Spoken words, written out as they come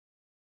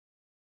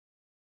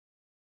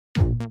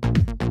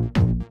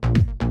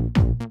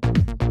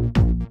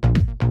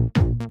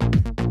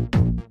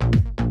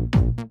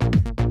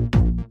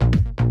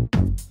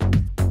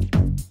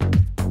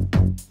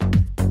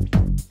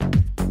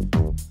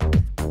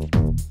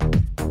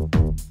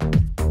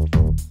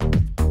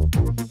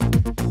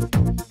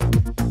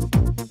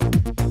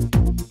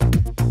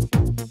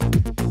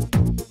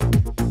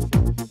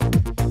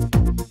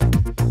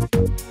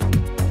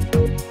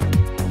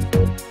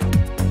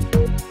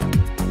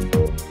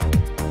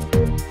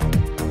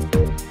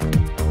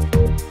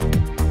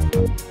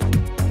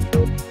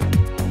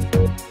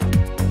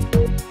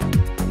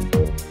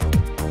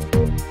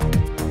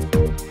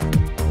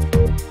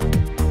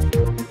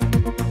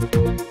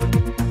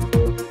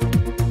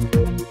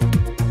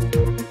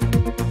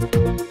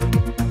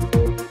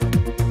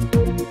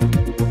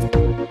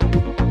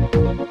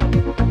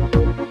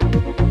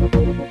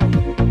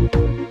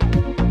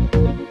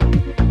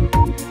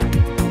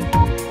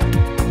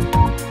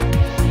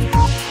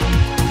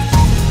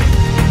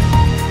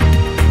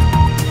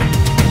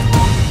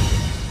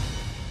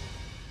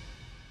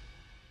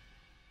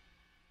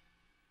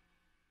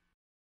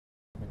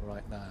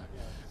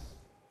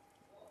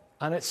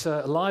And it's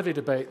a lively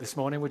debate this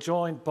morning. We're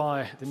joined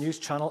by the news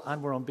channel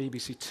and we're on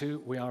BBC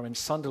Two. We are in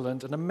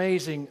Sunderland, an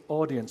amazing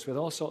audience with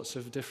all sorts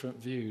of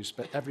different views,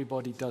 but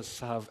everybody does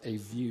have a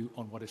view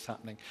on what is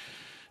happening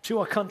to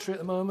our country at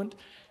the moment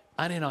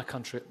and in our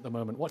country at the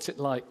moment. What's it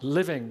like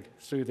living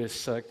through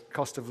this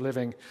cost of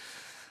living,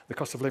 the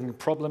cost of living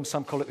problem?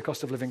 Some call it the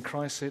cost of living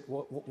crisis.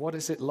 What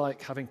is it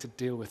like having to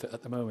deal with it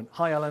at the moment?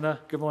 Hi, Eleanor.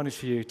 Good morning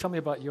to you. Tell me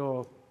about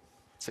your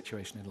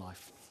situation in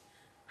life.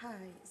 Hi,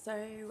 so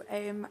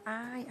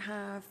I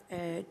have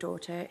a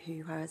daughter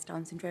who has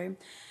Down syndrome.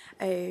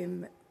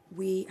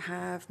 We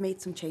have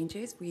made some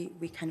changes. We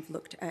kind of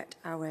looked at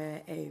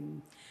our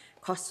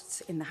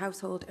costs in the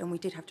household, and we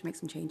did have to make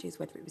some changes,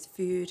 whether it was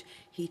food,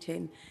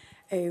 heating.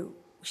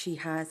 She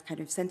has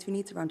kind of sensory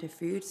needs around her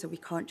food, so we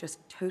can't just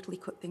totally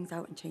cut things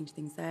out and change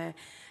things there.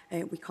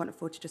 We can't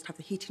afford to just have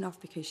the heating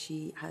off because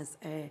she has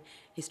a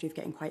history of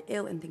getting quite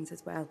ill and things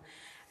as well.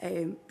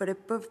 But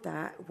above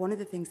that, one of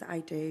the things that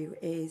I do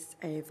is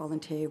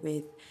volunteer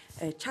with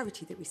a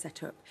charity that we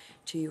set up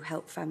to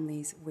help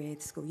families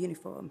with school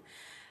uniform.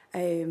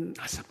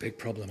 That's a big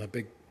problem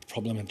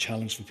and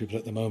challenge for people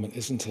at the moment,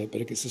 isn't it?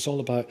 But it's all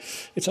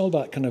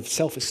about kind of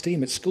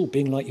self-esteem at school,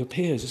 being like your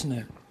peers, isn't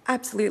it?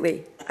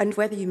 Absolutely, and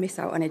whether you miss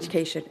out on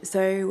education.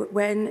 So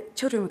when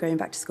children were going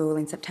back to school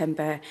in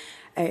September,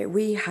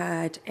 we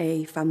had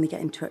a family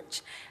get in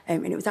touch,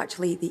 and it was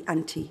actually the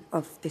auntie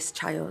of this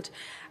child.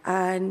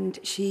 And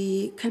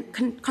she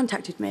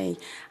contacted me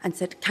and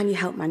said, can you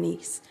help my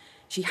niece?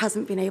 She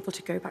hasn't been able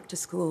to go back to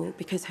school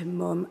because her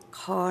mum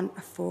can't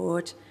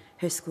afford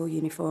her school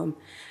uniform.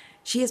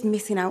 She is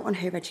missing out on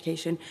her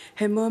education.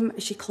 Her mum,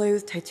 she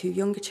clothed her two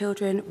younger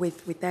children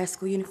with their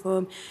school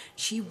uniform.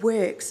 She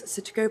works,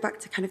 so to go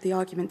back to kind of the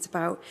arguments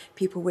about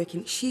people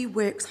working, she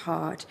works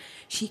hard.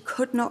 She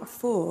could not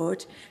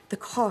afford the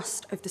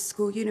cost of the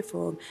school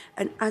uniform,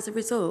 and as a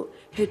result,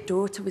 her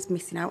daughter was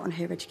missing out on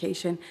her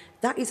education.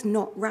 That is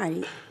not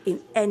right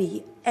in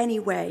any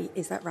way.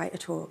 Is that right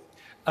at all?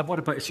 And what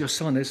about, it's your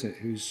son, isn't it,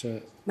 who's...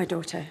 My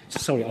daughter.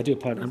 Sorry, I do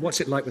apologize. And what's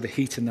it like with the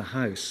heat in the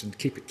house and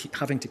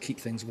having to keep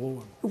things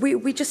warm?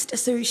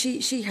 So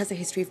she has a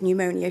history of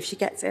pneumonia. If she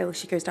gets ill,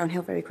 she goes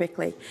downhill very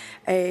quickly.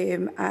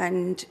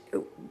 And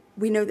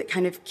we know that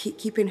kind of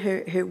keeping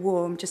her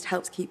warm just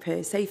helps keep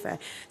her safer.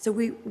 So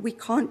we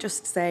can't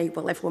just say,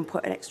 well, everyone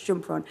put an extra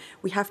jumper on.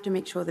 We have to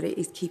make sure that it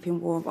is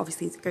keeping warm.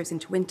 Obviously, as it goes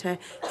into winter,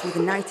 through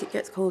the night it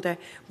gets colder.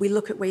 We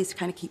look at ways to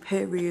kind of keep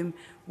her room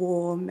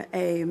warm,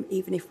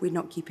 even if we're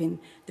not keeping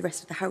the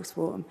rest of the house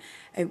warm.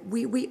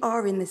 We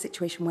are in the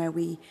situation where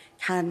we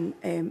can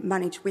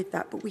manage with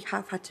that, but we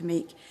have had to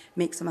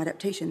make some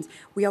adaptations.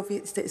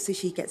 So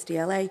she gets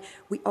DLA.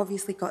 We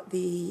obviously got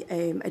the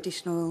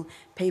additional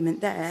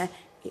payment there.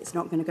 It's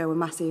not going to go a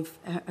massive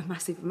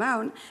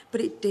amount,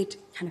 but it did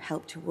kind of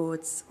help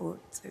towards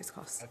those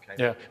costs. Okay.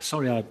 Yeah,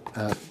 sorry I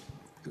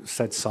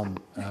said son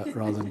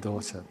rather than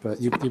daughter, but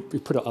you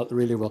put it up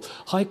really well.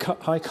 Hi,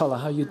 Carla,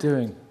 how are you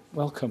doing?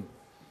 Welcome.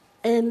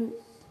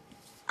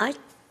 I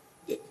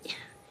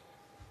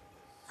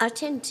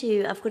tend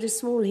to, I've got a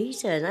small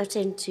heater and I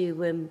tend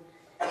to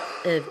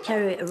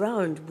carry it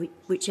around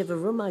whichever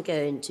room I go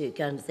into,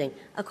 kind of thing.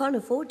 I can't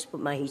afford to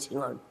put my heating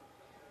on.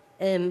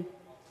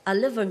 I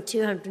live on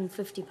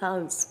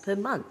 £250 per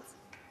month.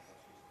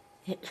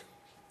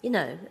 You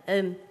know,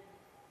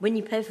 when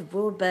you pay for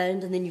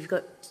broadband and then you've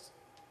got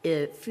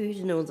food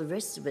and all the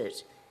rest of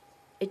it,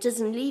 it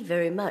doesn't leave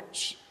very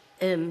much.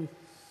 I'm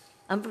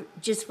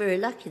just very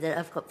lucky that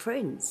I've got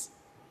friends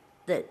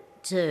that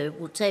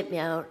will take me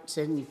out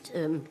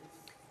and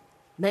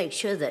make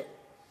sure that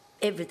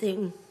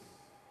everything...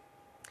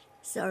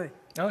 Sorry.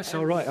 No, it's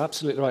all right,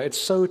 absolutely right. It's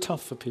so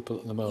tough for people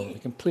at the moment. Yeah. I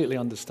completely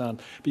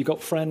understand. But you've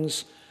got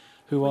friends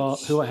who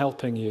are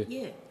helping you.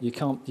 Yeah. You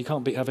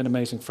can't beat having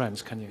amazing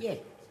friends, can you? Yeah,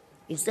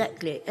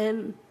 exactly.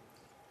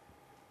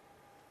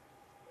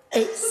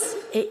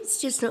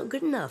 It's just not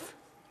good enough.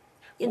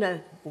 you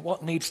know.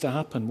 What needs to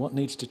happen? What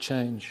needs to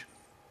change?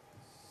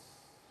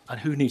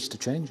 And who needs to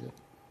change it?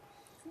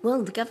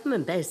 Well, the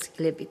government,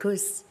 basically,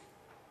 because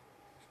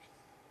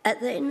at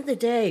the end of the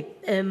day,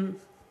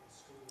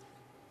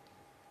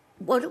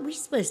 what are we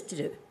supposed to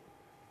do?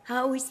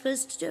 How are we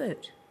supposed to do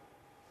it?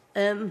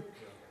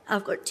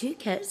 I've got 2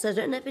 cats. I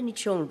don't have any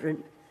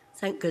children,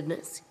 thank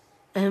goodness.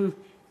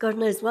 God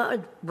knows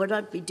what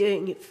I'd be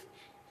doing if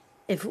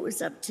it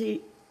was up to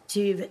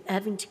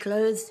having to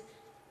clothe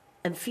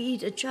and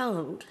feed a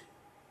child.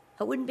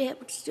 I wouldn't be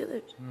able to do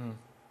it.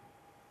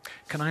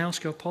 Can I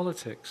ask your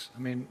politics? I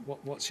mean,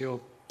 what's your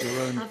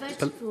own... I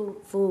voted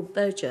for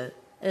Bojo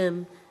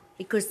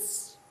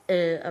because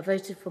I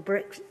voted for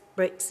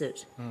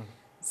Brexit.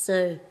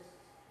 So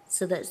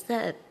that's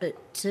that. But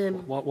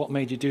what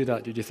made you do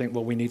that? Did you think,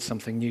 well, we need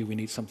something new, we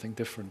need something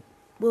different?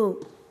 Well,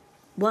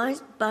 why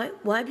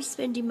be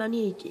spending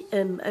money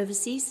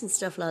overseas and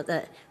stuff like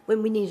that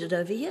when we need it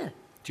over here?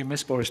 Do you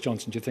miss Boris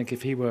Johnson? Do you think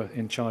if he were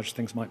in charge,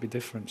 things might be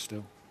different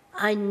still?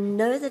 I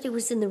know that he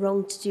was in the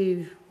wrong to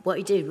do what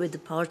he did with the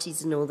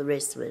parties and all the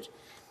rest of it.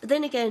 But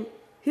then again,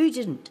 who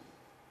didn't?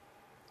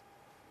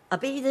 I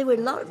bet you there were a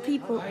lot of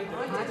people...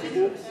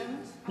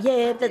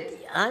 Yeah, but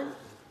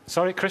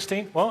Sorry,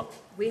 Christine, what?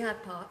 We had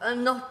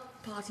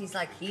not parties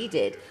like he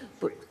did,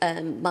 but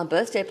my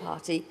birthday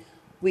party,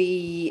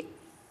 we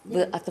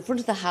were at the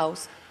front of the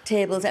house,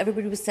 tables,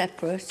 everybody was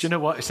separate. Do you know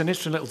what? It's an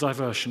interesting little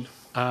diversion,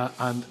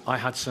 and I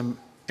had some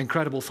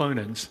incredible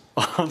phone-ins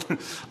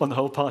on the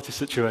whole party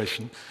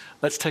situation.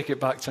 Let's take it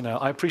back to now.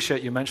 I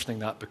appreciate you mentioning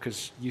that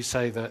because you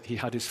say that he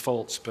had his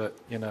faults, but,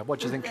 you know, what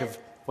do you think of...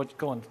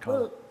 Go on, Carl.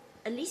 well,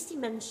 at least he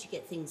managed to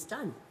get things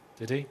done.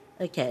 Did he?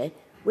 Okay.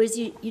 Whereas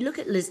you look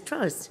at Liz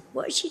Truss,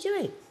 what is she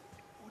doing?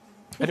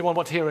 Anyone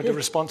want to hear her to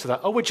respond to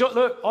that? Oh,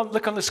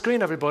 look on the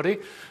screen, everybody.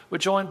 We're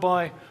joined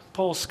by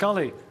Paul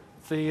Scully,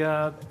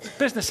 the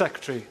business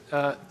secretary.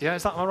 Yeah,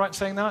 is that am I right in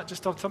saying that?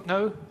 Just off the top?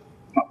 No?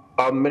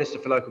 I'm Minister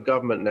for Local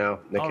Government now,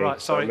 Nicky. All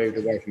right, sorry. So I moved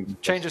away from...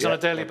 Changes on a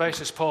daily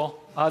basis, Paul.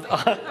 Are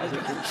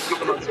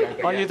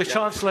you the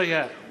Chancellor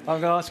yet?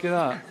 I'm going to ask you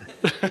that.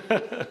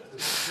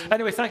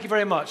 Anyway, thank you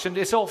very much. And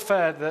it's all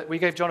fair that we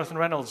gave Jonathan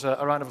Reynolds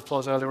a round of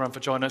applause earlier on for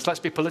joining us. Let's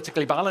be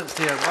politically balanced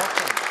here.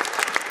 Welcome.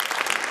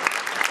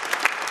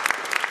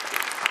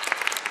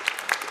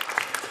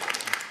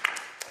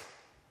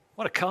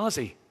 What a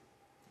Kazi,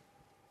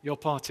 your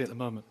party at the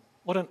moment.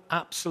 What an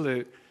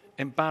absolute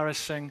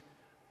embarrassing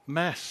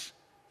mess.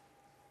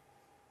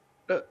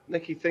 Look,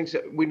 Nicky,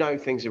 we know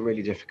things are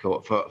really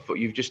difficult.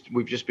 We've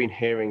just been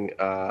hearing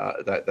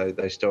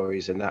those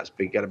stories, and that's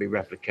going to be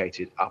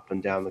replicated up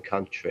and down the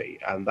country,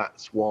 and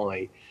that's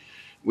why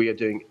we are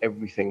doing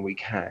everything we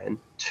can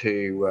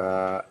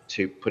to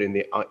put in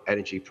the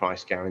energy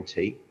price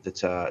guarantee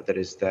that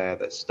is there,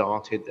 that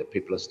started, that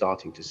people are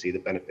starting to see the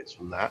benefits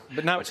from that.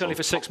 But now it's only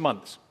for 6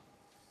 months.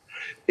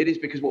 It is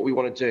because what we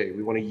want to do,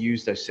 we want to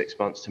use those 6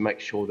 months to make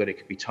sure that it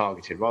can be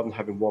targeted rather than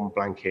having one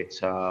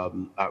blanket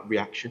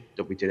reaction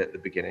that we did at the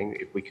beginning.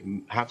 If we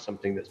can have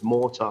something that's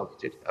more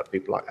targeted at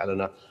people like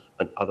Eleanor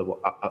and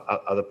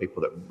other people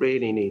that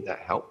really need that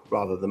help,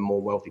 rather than more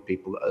wealthy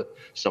people that are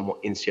somewhat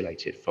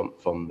insulated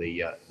from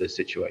the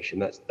situation,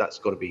 that's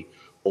got to be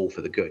all for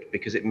the good,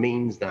 because it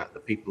means that the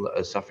people that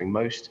are suffering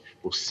most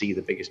will see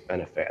the biggest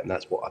benefit, and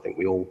that's what I think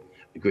we all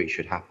agree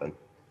should happen.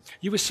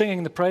 You were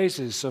singing the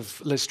praises of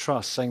Liz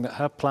Truss, saying that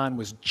her plan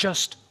was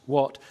just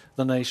what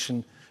the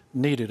nation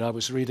needed. I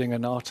was reading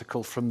an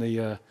article from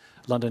the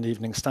London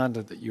Evening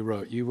Standard that you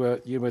wrote. You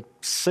were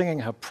singing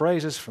her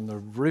praises from the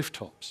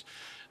rooftops.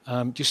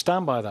 Do you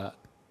stand by that?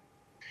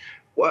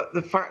 Well,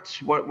 the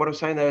fact, what I'm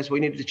saying there is we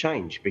needed to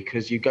change,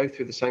 because you go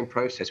through the same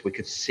process. We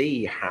could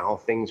see how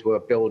things were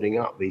building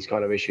up, these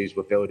kind of issues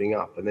were building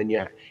up. And then,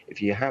 yeah,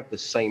 if you have the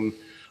same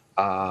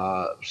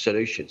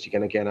solutions, you're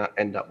going to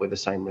end up with the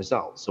same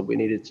results. So we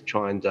needed to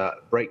try and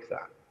break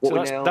that.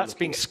 So that's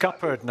been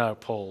scuppered now,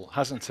 Paul,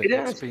 hasn't it?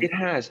 It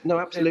has. No,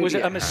 absolutely. Was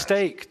it a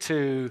mistake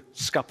to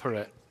scupper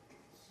it?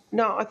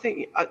 No, I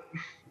think,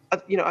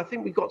 I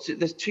think we got to,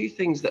 there's 2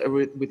 things that are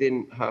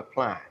within her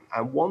plan.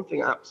 And one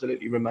thing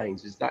absolutely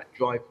remains is that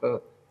drive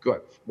for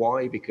growth.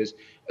 Why? Because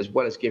as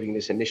well as giving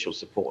this initial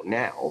support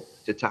now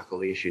to tackle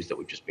the issues that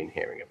we've just been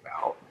hearing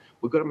about,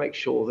 we've got to make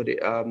sure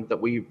that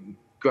that we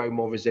grow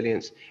more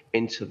resilience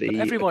into the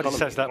Everybody economy.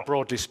 says that,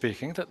 broadly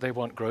speaking, that they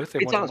want growth, they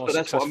want a more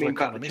successful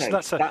economy. So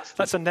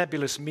that's a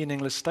nebulous,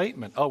 meaningless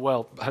statement. Oh,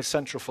 well, her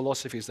central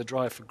philosophy is the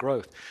drive for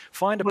growth.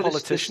 Find a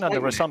politician, and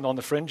there are some on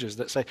the fringes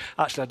that say,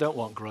 actually, I don't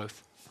want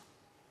growth.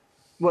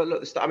 Well,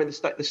 look,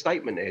 the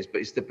statement is,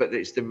 but it's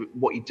the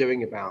what you're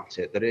doing about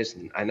it that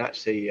isn't. And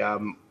actually,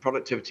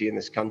 productivity in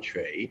this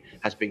country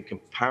has been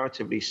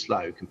comparatively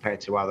slow compared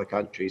to other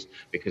countries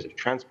because of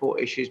transport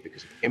issues,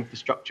 because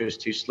infrastructure is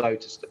too slow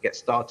to get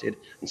started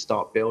and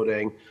start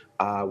building.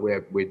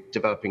 We're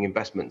developing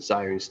investment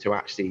zones to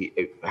actually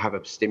have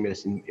a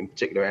stimulus in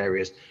particular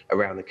areas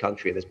around the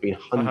country. There's been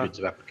hundreds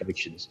of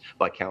applications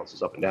by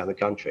councils up and down the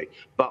country.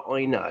 But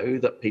I know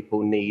that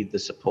people need the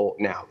support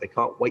now. They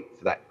can't wait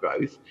for that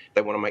growth.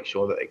 They want to make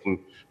sure that they can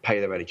pay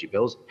their energy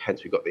bills.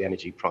 Hence, we've got the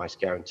energy price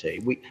guarantee.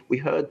 We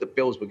heard that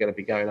bills were going to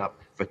be going up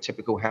for a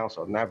typical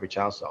household, an average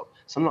household,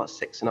 something like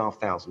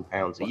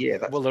 £6,500 a year.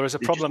 Well, there is a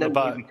problem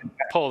about,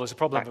 Paul, there's a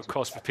problem, of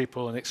course, for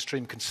people, an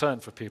extreme concern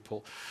for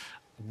people.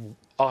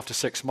 After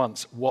 6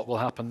 months, what will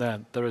happen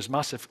then? There is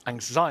massive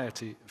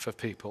anxiety for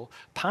people,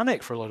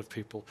 panic for a lot of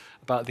people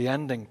about the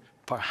ending,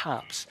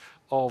 perhaps,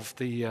 of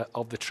the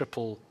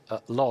triple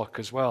lock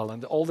as well.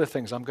 And all the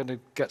things, I'm going to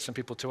get some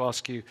people to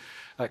ask you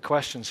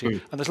questions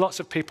here. And there's lots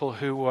of people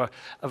who are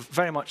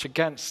very much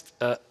against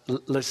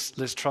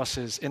Liz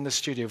Truss's, in the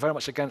studio, very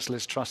much against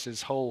Liz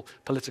Truss's whole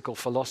political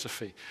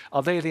philosophy.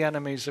 Are they the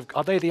enemies of,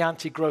 are they the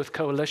anti-growth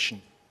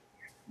coalition?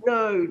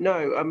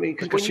 No. I mean,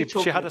 because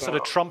she had a sort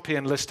of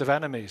Trumpian list of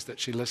enemies that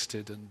she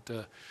listed, and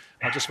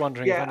I'm just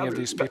wondering if any of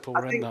these people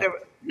were in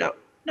that.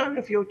 No,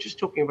 if you're just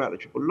talking about the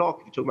triple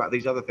lock, if you're talking about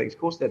these other things, of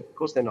course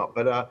they're not.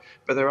 But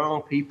there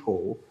are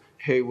people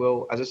who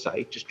will, as I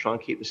say, just try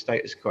and keep the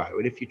status quo.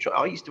 And if you try,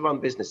 I used to run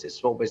businesses,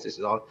 small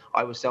businesses.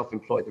 I was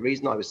self-employed. The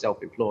reason I was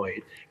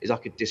self-employed is I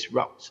could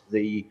disrupt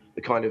the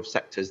kind of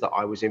sectors that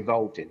I was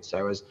involved in.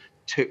 So as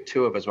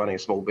two of us running a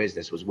small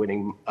business was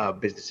winning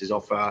businesses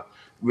off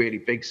really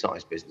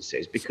big-sized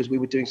businesses because we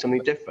were doing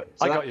something different.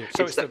 So I got you.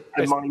 So it's the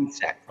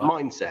mindset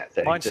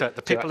thing. Mindset,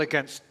 the people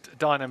against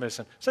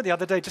dynamism. So the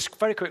other day, just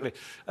very quickly,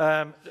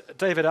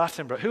 David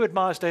Attenborough. Who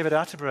admires David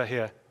Attenborough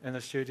here in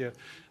the studio?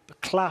 But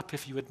clap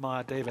if you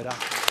admire David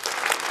Attenborough.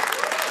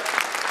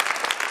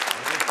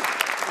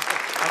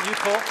 And you,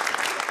 Paul?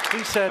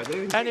 He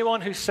said,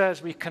 anyone who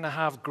says we can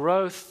have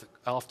growth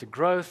after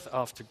growth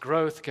after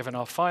growth, given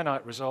our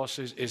finite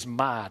resources, is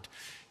mad.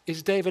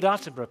 Is David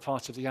Attenborough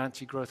part of the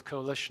anti-growth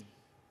coalition?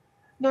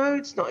 No,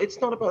 it's not. It's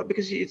not about,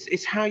 because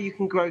it's how you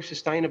can grow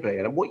sustainably.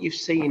 And what you've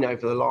seen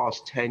over the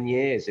last 10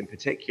 years in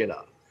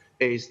particular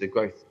is the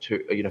growth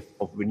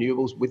of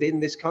renewables within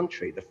this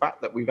country. The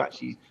fact that we've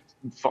actually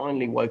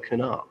finally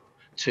woken up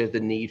to the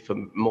need for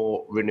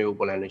more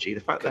renewable energy. The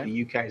fact that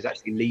the UK is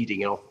actually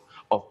leading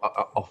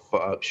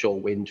offshore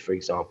wind, for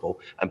example,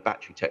 and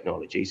battery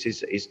technologies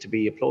is to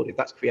be applauded.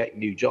 That's creating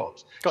new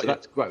jobs.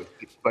 That's growth,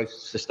 both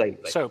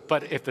sustainably. So,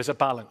 but if there's a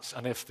balance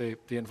and if the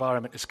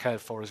environment is cared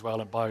for as well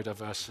and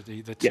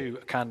biodiversity, the two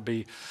can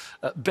be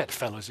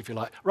bedfellows, if you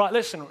like. Right,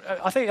 listen,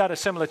 I think you had a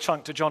similar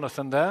chunk to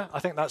Jonathan there. I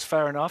think that's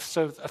fair enough.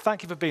 So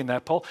thank you for being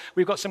there, Paul.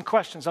 We've got some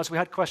questions, as we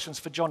had questions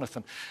for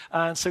Jonathan.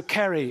 And so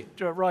Kerry,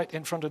 right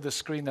in front of the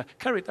screen there.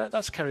 Kerry,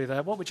 that's Kerry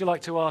there. What would you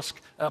like to ask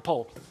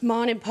Paul?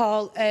 Morning,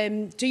 Paul.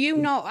 Do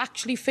you not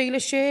actually feel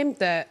ashamed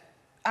that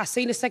I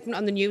seen a segment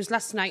on the news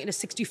last night and a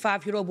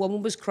 65-year-old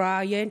woman was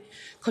crying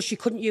because she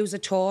couldn't use a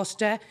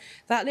toaster?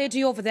 That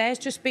lady over there has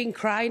just been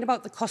crying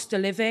about the cost of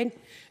living.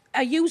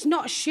 Are you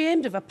not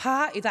ashamed of a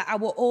party that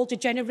our older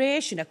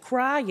generation are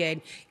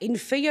crying in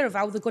fear of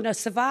how they're going to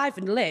survive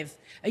and live?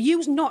 Are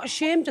you not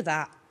ashamed of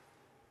that?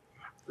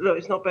 Look,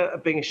 it's not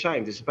about being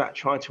ashamed. It's about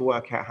trying to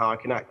work out how I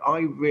can act. I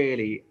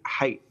really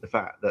hate the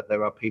fact that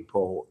there are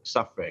people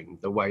suffering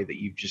the way that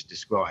you've just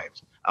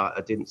described.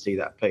 I didn't see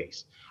that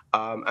piece.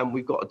 And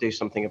we've got to do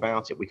something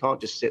about it. We can't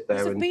just sit there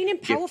and... You've been in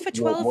power for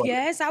 12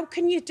 years. How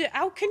can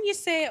you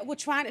say we're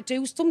trying to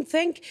do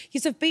something?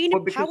 You've been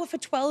in power for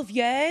 12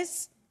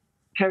 years.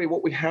 Kerry,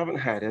 what we haven't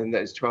had in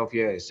those 12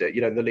 years, the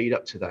lead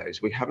up to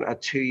those, we haven't had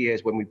 2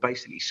 years when we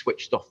basically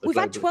switched off the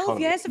global economy. We've had 12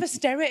 years of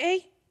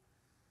austerity.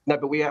 No,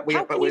 but we're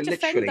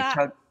literally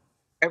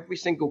every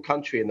single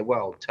country in the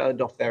world turned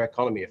off their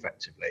economy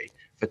effectively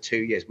for 2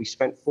 years. We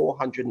spent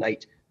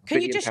 £408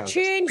 Can you just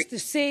change the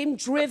same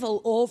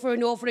drivel over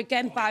and over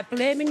again by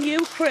blaming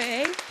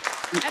Ukraine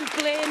and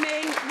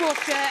blaming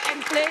Russia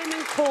and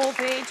blaming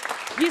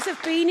COVID? You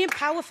have been in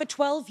power for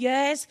 12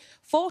 years.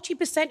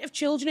 40% of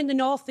children in the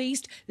North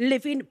East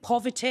live in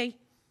poverty.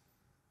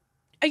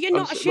 Are you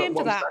not ashamed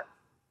of that?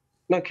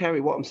 No,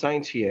 Kerry, what I'm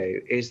saying to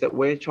you is that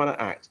we're trying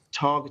to act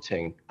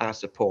targeting our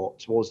support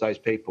towards those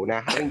people.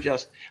 Now, having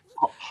just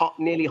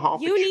nearly half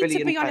a trillion... You need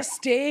to be on a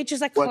stage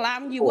as a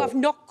clown. You have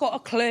not got a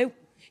clue.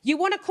 You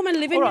want to come and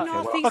live in the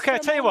North East? Okay, I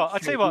tell you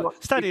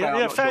what. Steady,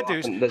 fair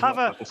dues.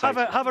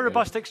 Have a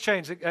robust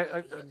exchange.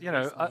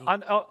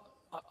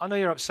 I know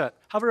you're upset.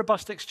 Have a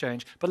robust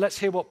exchange, but let's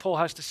hear what Paul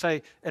has to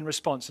say in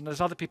response. And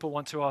there's other people who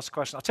want to ask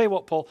questions. I'll tell you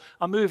what, Paul,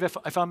 I'll move,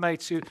 if I may,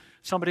 to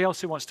somebody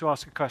else who wants to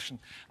ask a question.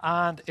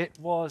 And it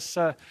was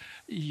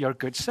your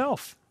good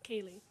self.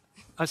 Kaylee.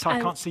 I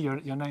can't see your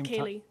name.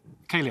 Kaylee.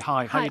 Kaylee,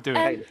 hi. How are you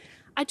doing?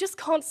 I just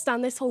can't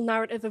stand this whole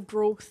narrative of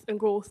growth and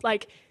growth.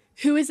 Like,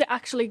 who is it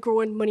actually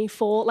growing money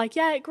for? Like,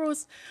 yeah, it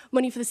grows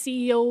money for the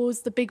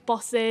CEOs, the big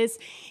bosses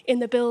in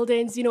the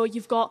buildings.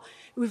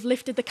 We've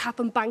lifted the cap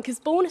on bankers'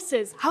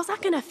 bonuses. How's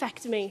that going to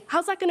affect me?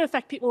 How's that going to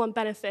affect people on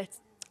benefits?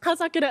 How's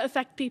that going to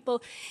affect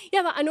people?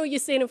 Yeah, but I know you're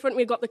saying in front of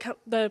me,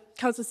 the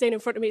council saying in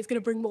front of me, it's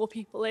going to bring more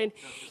people in.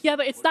 Yeah,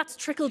 but that's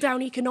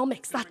trickle-down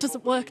economics. That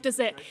doesn't work, does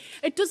it?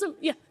 It doesn't,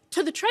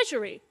 To the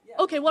Treasury.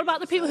 Okay, what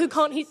about the people who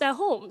can't heat their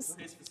homes?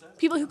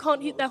 People who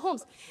can't heat their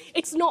homes.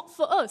 It's not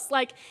for us.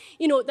 Like,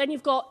 you know, then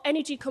you've got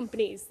energy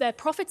companies. Their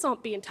profits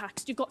aren't being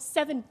taxed. You've got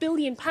 £7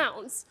 billion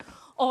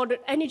on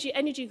energy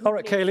companies. All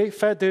right, Kayleigh,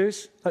 fair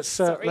dues. Let's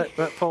let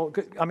Paul.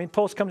 I mean,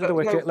 Paul's come to the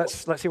wicket.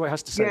 Let's see what he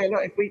has to say. Yeah, no,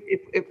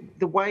 if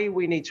the way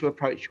we need to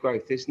approach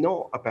growth is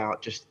not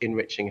about just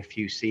enriching a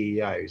few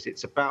CEOs.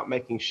 It's about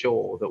making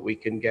sure that we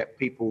can get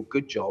people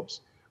good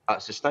jobs,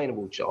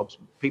 sustainable jobs,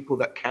 people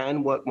that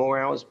can work more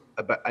hours,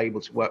 but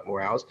able to work more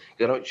hours.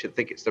 Because I don't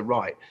think it's the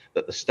right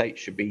that the state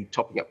should be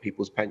topping up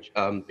people's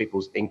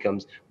people's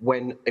incomes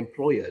when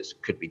employers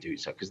could be doing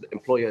so, because the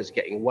employers are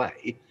getting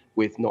away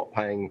with not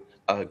paying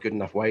good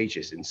enough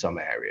wages in some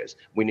areas.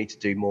 We need to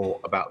do more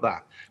about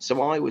that.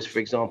 So I was, for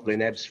example, in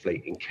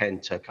Ebbsfleet in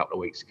Kent a couple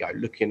of weeks ago,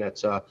 looking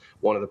at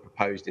one of the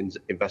proposed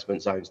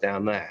investment zones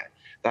down there.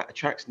 That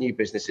attracts new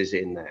businesses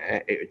in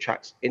there. It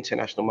attracts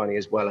international money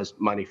as well as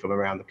money from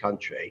around the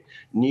country,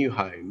 new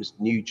homes,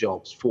 new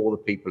jobs for the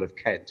people of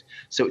Kent.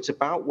 So it's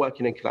about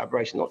working in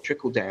collaboration, not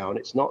trickle down.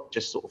 It's not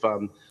just sort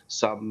of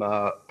some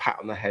pat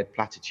on the head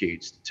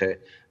platitudes to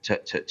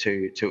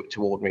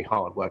ordinary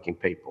hard-working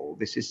people.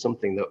 This is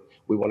something that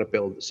we want to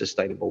build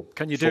sustainable.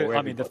 Can you do it?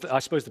 I mean, I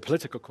suppose the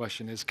political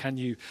question is: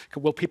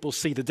 will people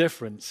see the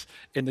difference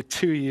in the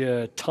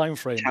 2-year time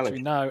frame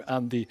between now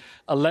and the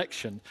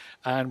election?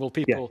 And will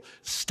people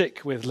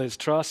stick with Liz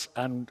Truss?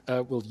 And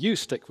will you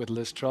stick with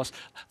Liz Truss?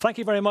 Thank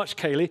you very much,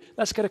 Kayleigh.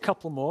 Let's get a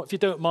couple more, if you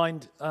don't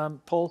mind,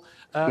 Paul.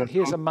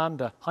 Here's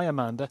Amanda. Hi,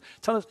 Amanda.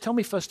 Tell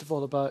me first of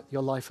all about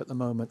your life at the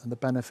moment and the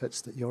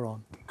benefits that you're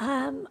on.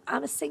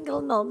 I'm a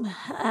single mum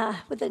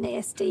with an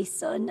ASD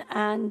son,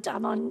 and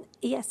I'm on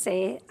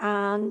ESA,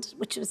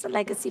 which was a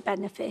legacy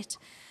benefit,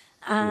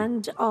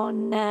 and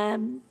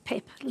on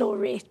PIP, low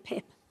rate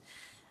PIP.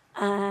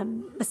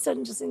 My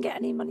son doesn't get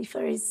any money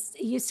for he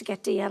used to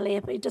get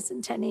DLA, but he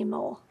doesn't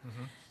anymore.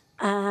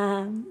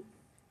 And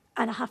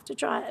I have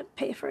to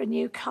pay for a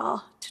new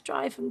car to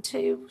drive him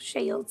to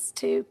Shields,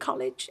 to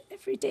college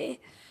every day.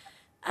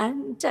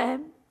 And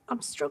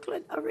I'm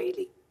struggling,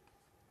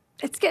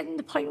 it's getting to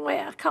the point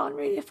where I can't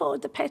really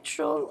afford the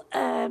petrol.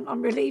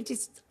 I'm relieved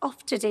he's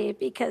off today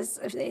because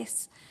of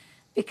this,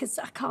 because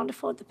I can't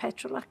afford the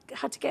petrol. I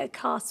had to get a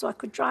car so I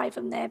could drive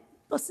him there.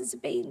 Buses are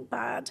being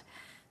bad.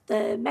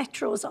 The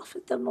metro's off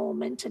at the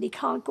moment and he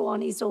can't go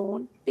on his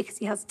own because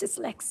he has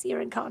dyslexia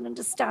and can't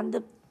understand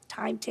the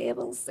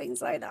timetables,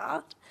 things like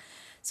that.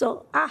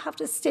 So I have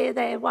to stay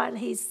there while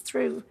he's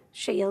through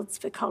Shields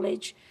for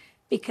college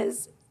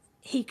because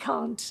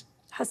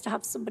has to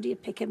have somebody to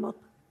pick him up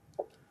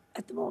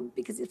at the moment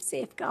because of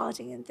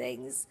safeguarding and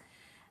things.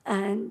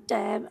 And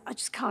I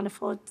just can't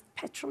afford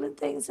petrol and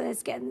things.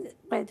 And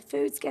where the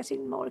food's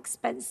getting more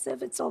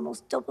expensive, it's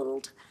almost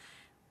doubled.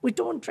 We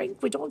don't drink,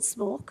 we don't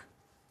smoke.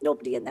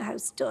 Nobody in the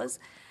house does.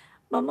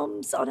 My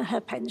mum's on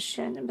her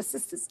pension and my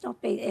sister's not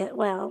being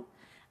well.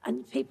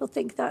 And people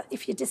think that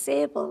if you're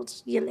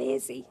disabled, you're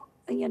lazy,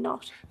 and you're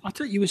not. I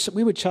thought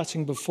we were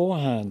chatting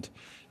beforehand.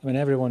 I mean,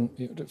 everyone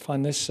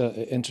find this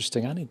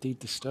interesting and indeed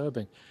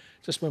disturbing.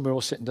 Just when we were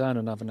all sitting down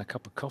and having a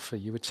cup of coffee,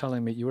 you were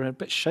telling me you were a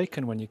bit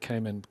shaken when you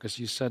came in because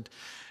you said,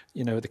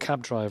 you know, the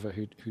cab driver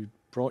who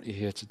brought you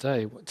here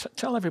today.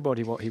 Tell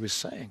everybody what he was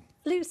saying.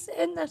 He was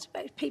saying that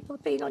about people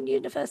being on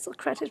universal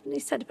credit, and he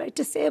said about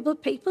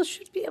disabled people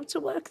should be able to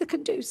work, they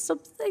can do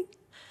something,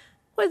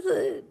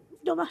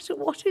 no matter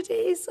what it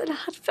is, and I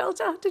had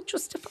felt I had to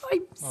justify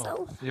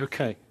myself. Oh, you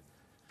okay?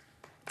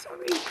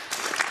 Sorry.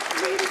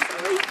 I'm really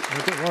sorry.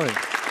 No, don't worry.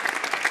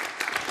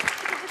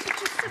 I had to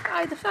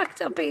justify the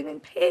fact I've been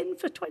in pain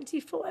for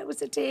 24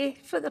 hours a day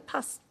for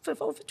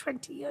over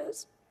 20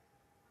 years.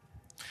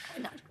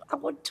 And I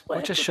want to work,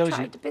 well, just shows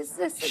you, the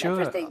business and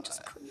sure, everything.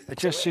 It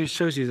just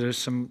shows you there's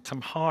some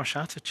harsh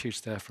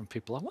attitudes there from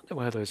people. I wonder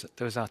where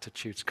those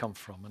attitudes come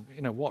from, and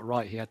you know what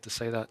right he had to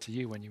say that to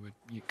you when you were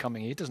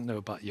coming. He doesn't know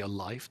about your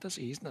life, does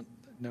he? He doesn't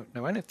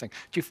know anything.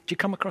 Do you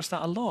come across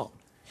that a lot?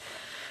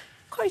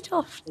 Quite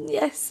often,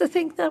 yes. I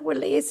think that we're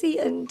lazy,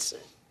 and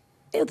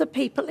other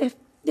people, if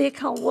they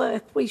can't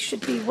work, we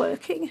should be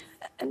working.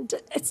 And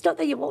it's not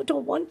that you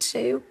don't want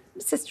to.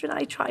 My sister and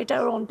I tried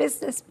our own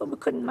business, but we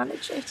couldn't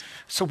manage it.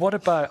 So what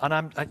about,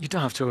 and you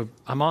don't have to,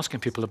 I'm asking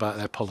people about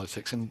their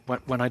politics, and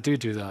when I do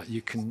that,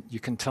 you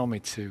can tell me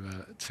to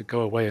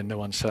go away in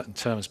no uncertain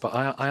terms, but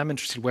I am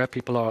interested where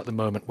people are at the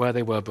moment, where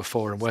they were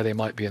before and where they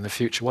might be in the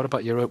future. What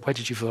about where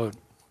did you vote?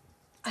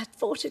 I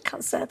voted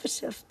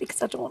Conservative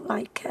because I don't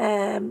like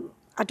Keir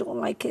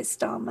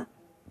Starmer.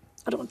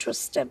 I don't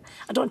trust him.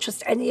 I don't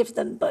trust any of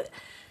them, but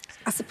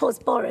I suppose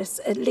Boris,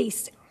 at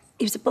least,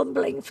 he was a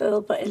bumbling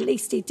fool, but at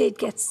least he did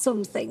get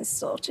some things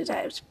sorted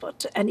out.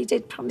 And he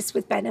did promise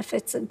with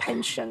benefits and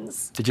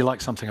pensions. Did you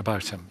like something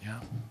about him? Yeah.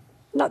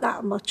 Not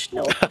that much,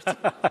 no.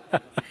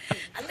 A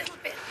little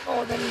bit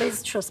more than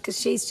Liz Truss, because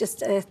she's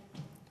just a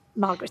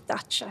Margaret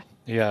Thatcher.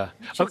 Yeah.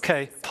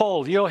 Okay,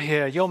 Paul, you're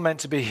here. You're meant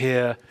to be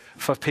here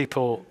for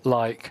people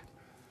like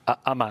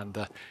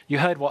Amanda. You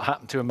heard what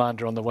happened to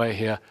Amanda on the way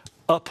here.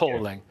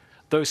 Appalling. Yeah.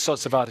 Those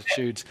sorts of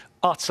attitudes,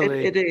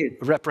 utterly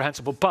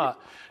reprehensible. But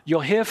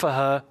you're here for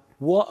her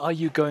What are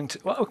you going to...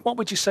 What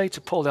would you say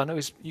to Paul? I know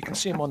you can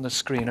see him on the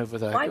screen over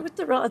there. Why would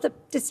the rather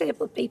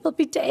disabled people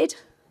be dead?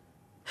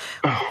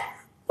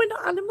 We're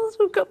not animals.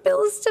 We've got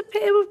bills to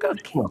pay. We've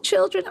got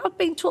children. I've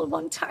been told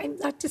one time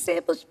that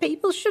disabled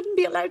people shouldn't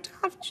be allowed to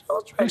have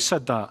children. Who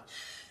said that?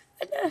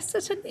 A nurse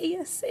at an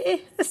ESA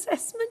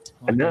assessment.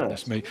 Oh,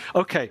 goodness me.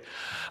 OK,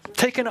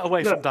 taking it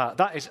away from that,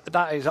 that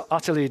is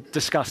utterly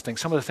disgusting,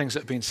 some of the things that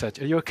have been said.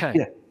 Are you OK?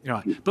 Yeah. You're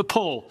right. But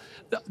Paul,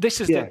 this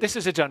is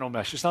a general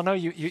message. I know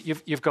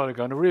you've got to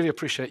go, and I really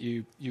appreciate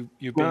you being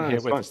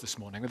here with us this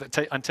morning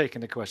and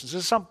taking the questions.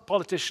 There's some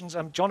politicians,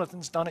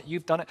 Jonathan's done it,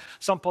 you've done it.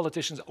 Some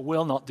politicians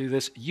will not do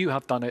this. You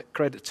have done it.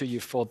 Credit to you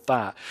for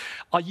that.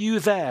 Are you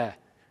there?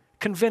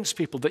 Convince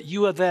people that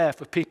you are there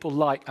for people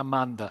like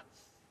Amanda.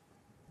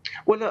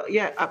 Well,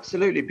 yeah,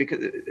 absolutely. Because,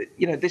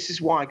 this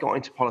is why I got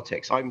into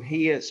politics. I'm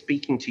here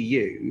speaking to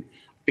you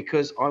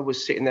because I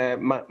was sitting there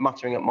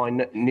muttering at my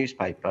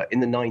newspaper in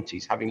the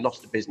 90s, having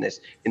lost a business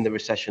in the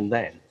recession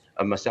then,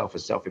 and myself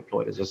as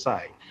self-employed, as I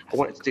say. I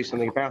wanted to do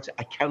something about it.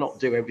 I cannot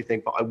do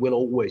everything, but I will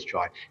always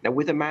try. Now,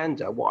 with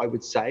Amanda, what I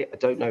would say, I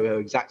don't know her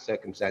exact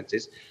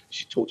circumstances.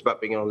 She talked about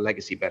being on a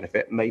legacy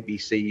benefit, maybe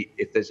see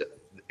if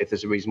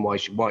there's a reason why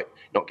she might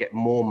not get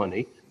more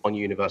money on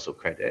universal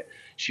credit.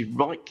 She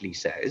rightly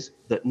says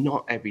that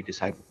not every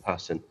disabled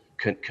person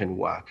can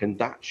work, and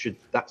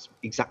that's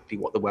exactly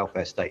what the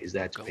welfare state is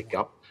there to pick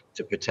up,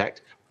 to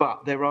protect.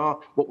 But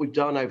what we've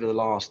done over the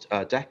last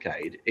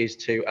decade is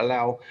to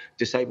allow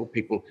disabled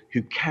people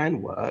who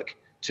can work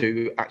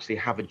to actually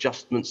have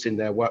adjustments in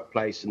their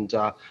workplace and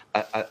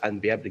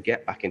be able to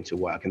get back into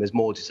work. And there's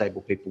more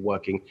disabled people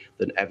working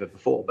than ever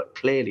before. But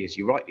clearly, as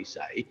you rightly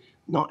say,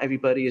 not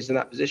everybody is in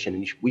that position,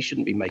 and we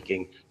shouldn't be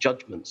making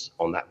judgments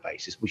on that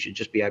basis. We should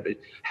just be able to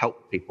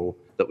help people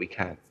that we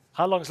can.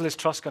 How long is Liz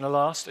Truss going to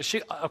last? Is she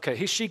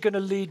going to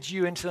lead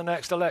you into the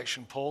next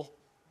election, Paul?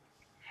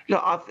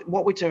 Look,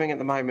 what we're doing at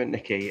the moment,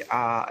 Nicky,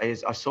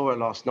 is I saw her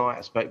last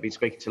night. I've been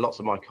speaking to lots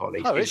of my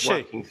colleagues. Oh, is she?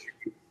 Working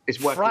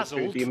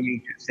through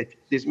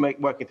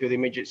the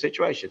immediate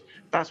situation.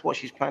 That's what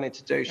she's planning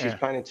to do. She's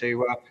planning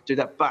to do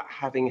that, but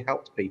having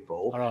helped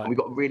people, and we've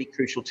got a really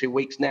crucial 2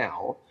 weeks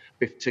now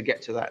to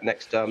get to that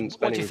next spending.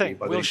 What do you think?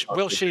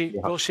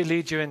 Will she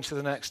lead you into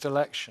the next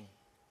election?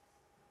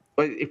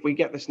 Well, if we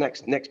get this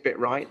next bit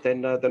right,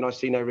 then I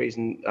see no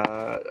reason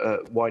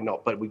why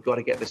not. But we've got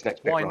to get this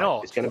next bit right. Why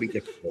not? It's going to be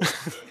difficult.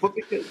 Well,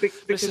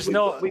 because this is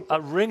not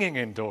a ringing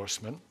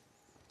endorsement.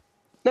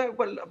 No,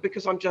 well,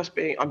 because I'm just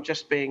being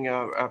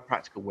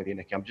practical with you,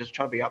 Nicky. I'm just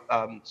trying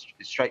to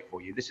be straight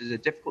for you. This is a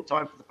difficult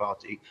time for the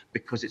party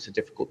because it's a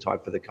difficult time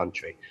for the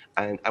country,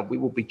 and we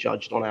will be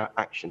judged on our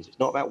actions. It's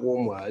not about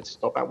warm words.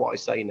 It's not about what I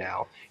say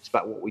now. It's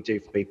about what we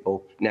do for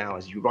people now.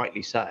 As you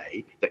rightly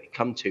say, that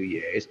come 2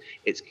 years,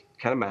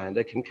 can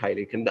Amanda, can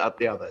Kayleigh, can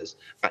the others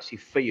actually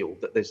feel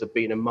that there's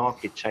been a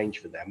market change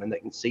for them and they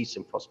can see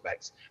some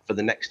prospects for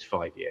the next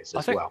 5 years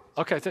as well.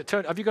 OK,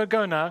 Tony, have you got to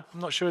go now?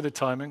 I'm not sure of the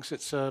timings.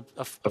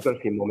 I've got a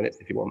few more minutes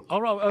if you want.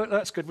 All right, oh,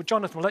 that's good. Well,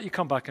 Jonathan, we'll let you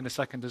come back in a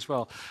second as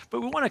well.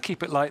 But we want to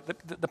keep it like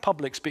the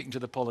public speaking to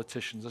the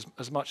politicians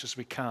as much as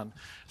we can.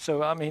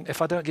 So, I mean,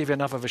 if I don't give you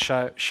enough of a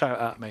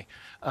shout at me.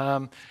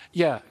 Well,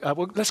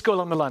 let's go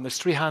along the line. There's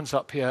 3 hands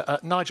up here.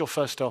 Nigel,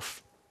 first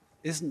off.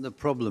 Isn't the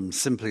problem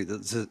simply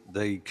that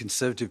the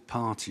Conservative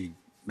Party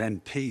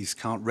MPs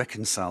can't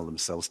reconcile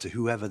themselves to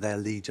whoever their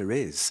leader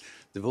is?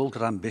 They've all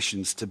got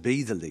ambitions to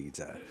be the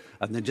leader,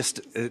 and they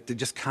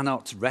just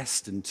cannot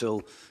rest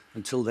until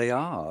they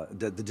are.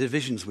 The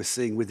divisions we're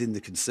seeing within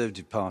the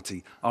Conservative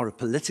Party are a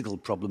political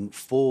problem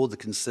for the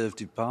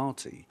Conservative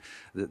Party.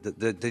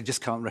 They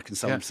just can't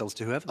reconcile themselves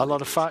to whoever. A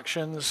lot of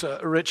factions.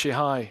 Richie,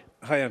 hi.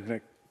 Hi,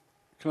 Nick.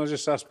 Can I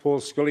just ask Paul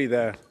Scully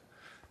there?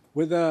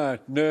 With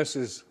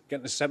nurses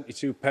getting a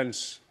 72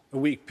 pence a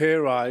week pay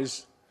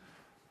rise,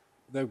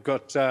 they've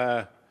got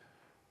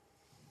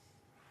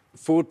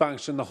food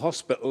banks in the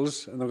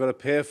hospitals, and they've got to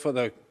pay for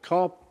the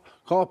car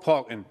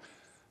parking.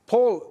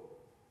 Paul,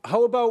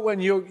 how about when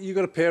you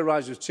got a pay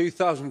rise of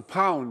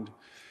 £2,000,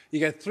 you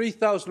get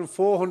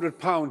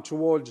 £3,400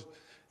 towards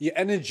your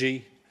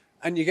energy,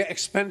 and you get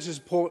expenses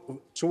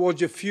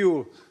towards your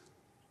fuel?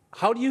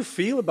 How do you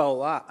feel about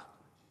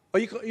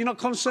that? You're not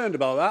concerned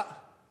about that?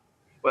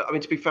 Well, I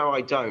mean, to be fair,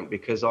 I don't,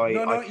 because I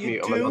commute.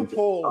 You do,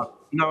 Paul.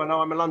 No,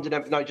 I'm a London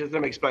MP. No, just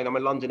let me explain. I'm a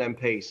London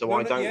MP, so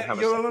I don't have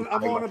a...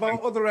 I'm on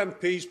about other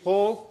MPs,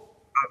 Paul.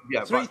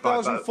 Yeah,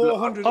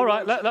 3,400. All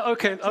right,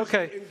 OK.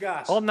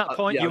 On that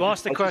point, you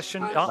asked the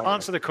question.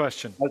 Answer the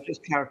question. I'll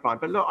just clarify.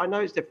 But look, I know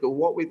it's difficult.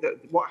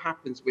 What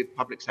happens with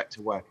public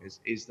sector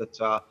workers is that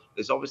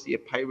there's obviously a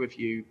pay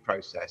review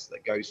process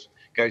that goes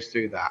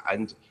through that,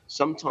 and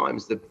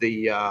sometimes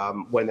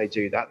when they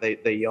do that,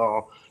 they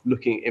are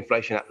looking at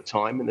inflation at the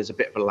time, and there's a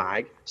bit of a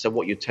lag. So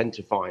what you tend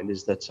to find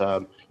is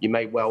that you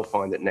may well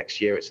find that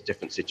next year it's a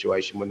different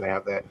situation when they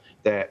have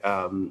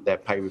their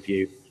pay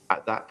review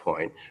at that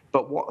point.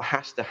 But what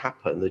has to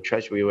happen, the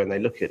Treasury, when they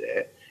look at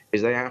it,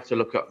 is they have to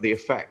look at the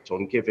effect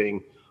on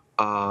giving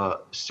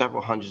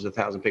several hundreds of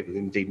thousands of people,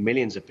 indeed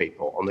millions of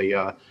people, on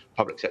the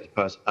public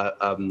sector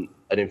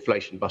an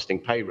inflation-busting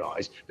pay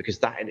rise, because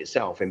that in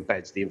itself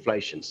embeds the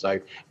inflation. So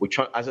we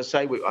try, as I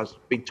say, I've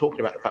been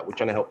talking about the fact we're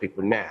trying to help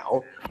people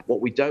now.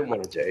 What we don't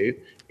want to do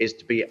is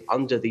to be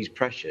under these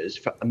pressures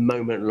for a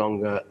moment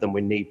longer than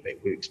we need be.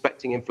 We're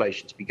expecting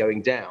inflation to be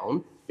going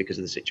down because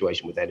of the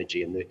situation with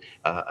energy and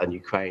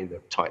Ukraine, the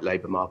tight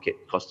labour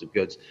market, cost of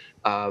goods,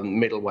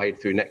 middle way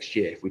through next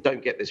year. If we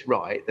don't get this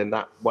right, then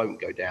that won't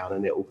go down,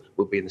 and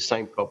we'll be in the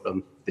same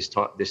problem this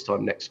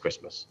time next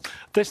Christmas.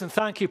 Listen,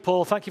 thank you,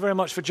 Paul. Thank you very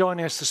much for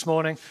joining us this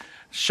morning.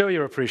 Show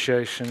your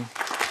appreciation.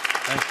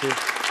 Thank you.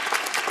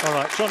 All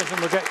right, Jonathan,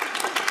 we'll get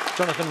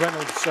Jonathan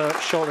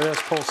Reynolds shortly.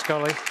 There's Paul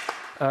Scully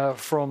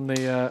from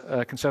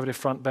the Conservative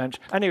front bench.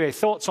 Anyway,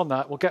 thoughts on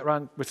that? We'll get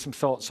round with some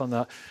thoughts on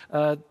that.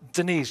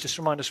 Denise, just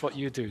remind us what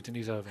you do,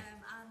 Denise Irving.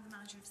 I'm the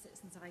manager of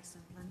Citizens of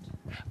Iceland.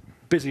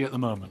 Busy at the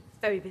moment.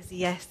 Very busy,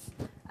 yes.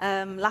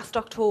 Last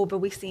October,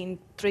 we've seen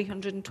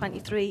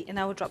 323 in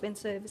our drop-in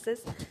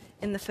services.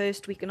 In the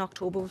first week in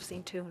October, we've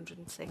seen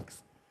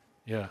 206.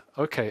 Yeah,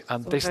 OK.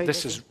 And So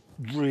this has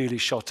really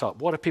shot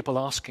up. What are people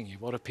asking you?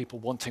 What are people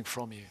wanting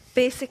from you?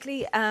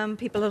 Basically,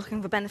 people are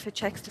looking for benefit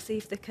checks to see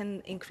if they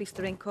can increase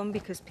their income,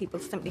 because people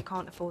simply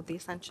can't afford the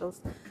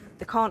essentials.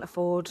 They can't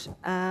afford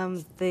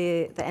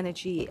the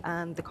energy,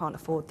 and they can't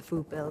afford the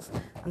food bills,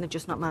 and they're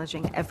just not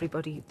managing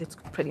everybody that's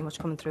pretty much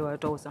coming through our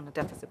doors on a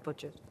deficit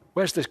budget.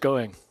 Where's this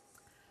going?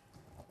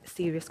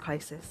 Serious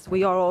crisis.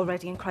 We are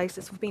already in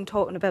crisis. We've been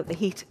talking about the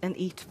heat and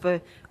eat for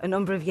a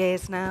number of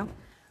years now.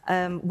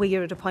 We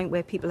are at a point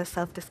where people are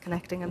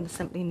self-disconnecting, and they're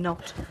simply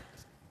not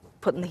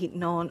putting the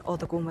heating on, or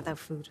they're going without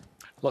food.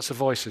 Lots of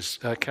voices.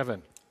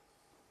 Kevin.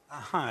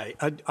 Hi.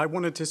 I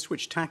wanted to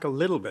switch tack a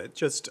little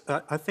bit.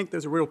 I think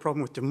there's a real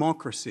problem with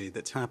democracy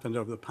that's happened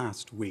over the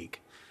past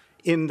week,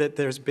 in that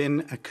there's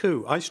been a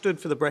coup. I stood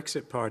for the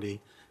Brexit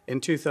Party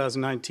in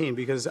 2019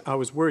 because I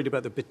was worried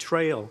about the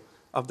betrayal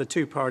of the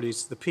two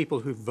parties, the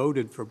people who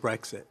voted for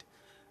Brexit.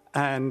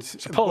 And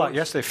so a poll out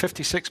yesterday,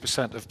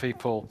 56% of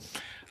people,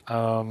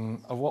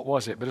 what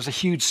was it? But it was a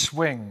huge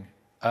swing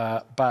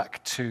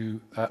back to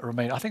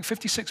Remain. I think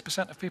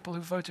 56% of people who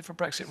voted for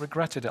Brexit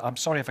regretted it. I'm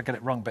sorry if I get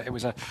it wrong, but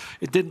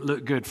it didn't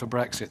look good for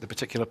Brexit, the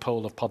particular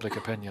poll of public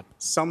opinion.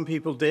 Some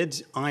people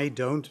did. I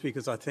don't,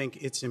 because I think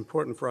it's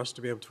important for us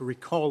to be able to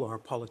recall our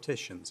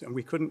politicians, and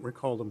we couldn't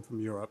recall them from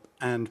Europe.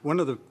 And one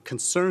of the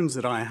concerns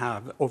that I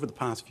have over the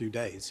past few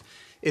days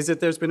is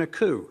that there's been a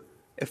coup.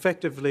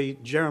 Effectively,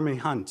 Jeremy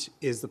Hunt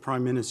is the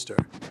Prime Minister.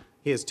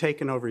 He has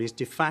taken over. He's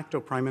de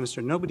facto Prime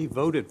Minister. Nobody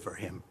voted for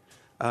him.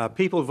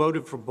 People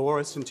voted for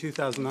Boris in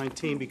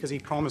 2019 because he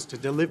promised to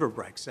deliver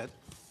Brexit,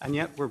 and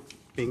yet we're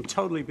being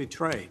totally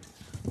betrayed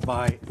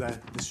by the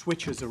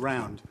switches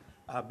around.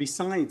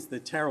 Besides the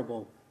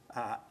terrible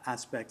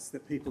aspects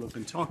that people have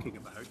been talking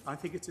about, I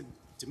think it's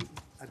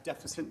a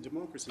deficit in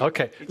democracy.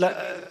 OK. It should be the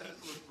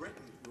people of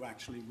Britain who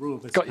actually rule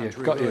this country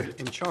who are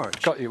in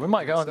charge. Got you. We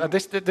might go on.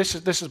 This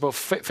is about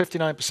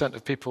 59%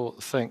 of people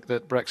think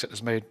that Brexit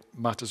has made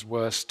matters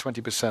worse,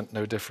 20%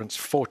 no difference,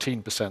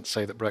 14%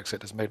 say that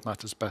Brexit has made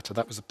matters better.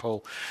 That was a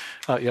poll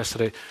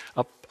yesterday.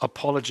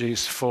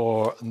 Apologies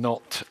for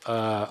not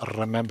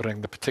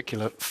remembering the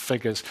particular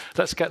figures.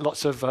 Let's get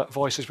lots of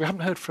voices. We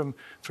haven't heard from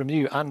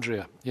you,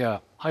 Andrea. Yeah.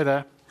 Hi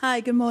there. Hi,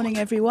 good morning,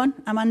 everyone.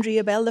 I'm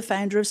Andrea Bell, the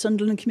founder of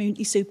Sunderland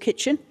Community Soup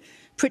Kitchen.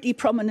 Pretty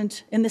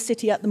prominent in the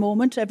city at the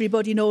moment.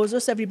 Everybody knows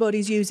us,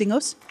 everybody's using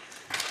us.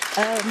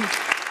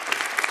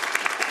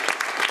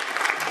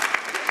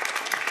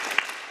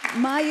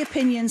 My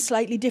opinion's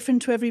slightly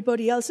different to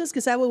everybody else's,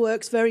 because our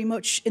work's very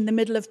much in the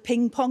middle of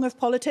ping-pong of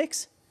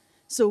politics.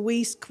 So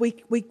we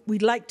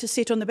like to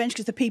sit on the bench,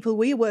 because the people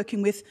we're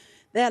working with,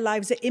 their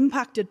lives are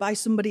impacted by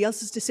somebody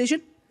else's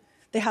decision.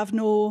 They have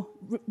no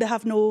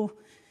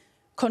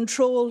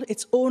control.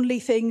 It's only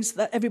things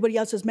that everybody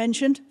else has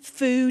mentioned: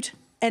 food,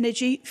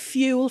 energy,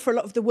 fuel for a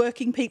lot of the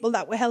working people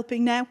that we're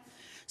helping now.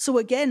 So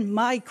again,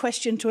 my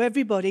question to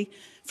everybody,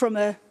 from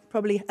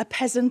probably a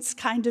peasant's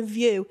kind of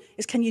view,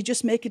 is, can you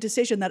just make a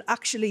decision that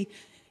actually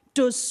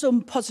does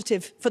some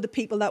positive for the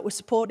people that we're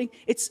supporting?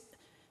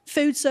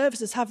 Food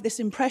services have this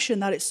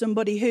impression that it's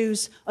somebody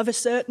who's of a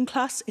certain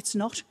class. It's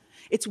not.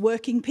 It's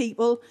working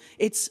people.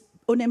 It's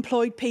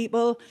unemployed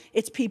people.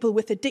 It's people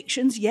with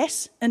addictions,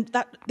 yes, and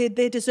that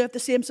they deserve the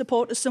same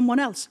support as someone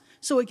else.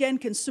 So again,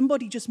 can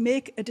somebody just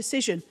make a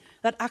decision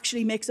that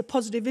actually makes a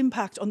positive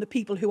impact on the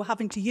people who are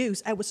having to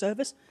use our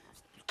service?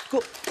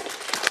 Go.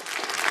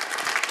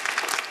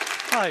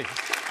 Hi,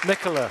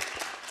 Nicola.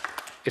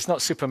 It's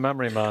not Super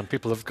Memory Man.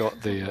 People have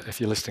got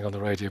if you're listening on the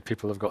radio,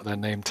 people have got their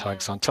name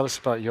tags on. Tell us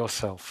about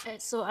yourself.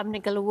 So I'm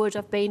Nicola Wood.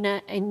 I've been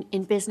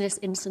in business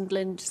in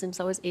Sunderland since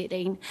I was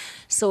 18.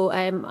 So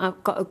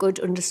I've got a good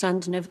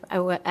understanding of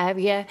our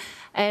area.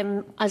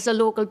 As a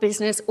local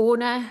business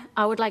owner,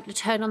 I would like to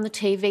turn on the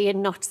TV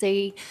and not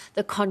see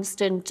the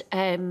constant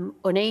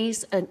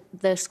unease and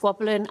the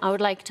squabbling. I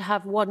would like to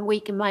have 1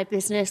 week in my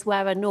business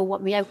where I know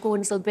what my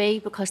outgoings will be,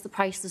 because the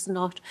prices are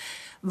not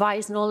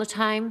rising all the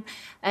time.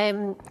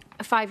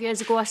 5 years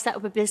ago, I set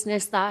up a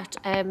business that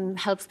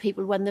helps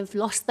people when they've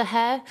lost their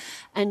hair.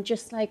 And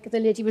just like the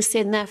lady was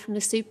saying there from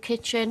the soup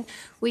kitchen,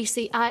 we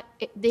see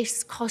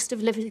this cost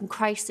of living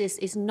crisis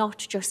is not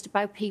just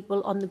about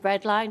people on the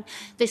breadline.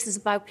 This is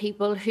about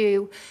people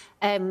who,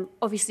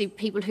 obviously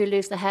people who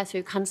lose their hair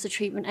through cancer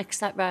treatment,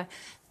 etc.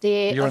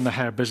 You're in the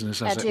hair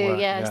business, as I it do, were.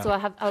 yeah. So I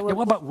have.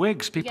 What about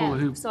wigs? People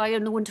who. So I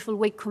own a wonderful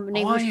wig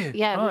company. Oh, are you?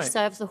 Yeah, Right. we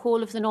serve the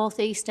whole of the North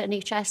East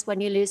NHS when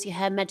you lose your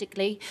hair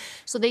medically.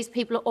 So these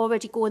people are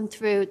already going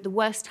through the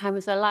worst time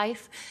of their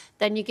life.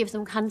 Then you give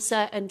them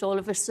cancer, and all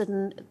of a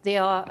sudden they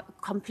are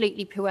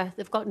completely poor.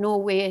 They've got no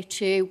way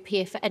to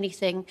pay for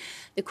anything.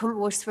 They come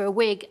to us for a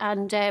wig,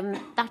 and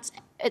that's.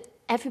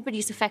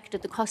 Everybody's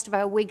affected. The cost of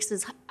our wigs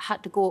has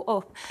had to go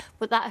up,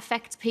 but that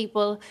affects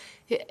people.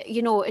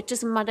 You know, it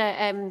doesn't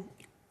matter.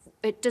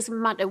 It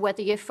doesn't matter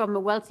whether you're from a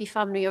wealthy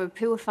family or a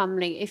poor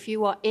family. If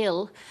you are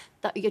ill,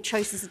 that your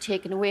choices are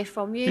taken away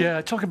from you. Yeah,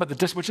 talking about the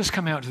distance, we're just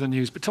coming out to the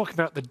news, but talking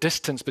about the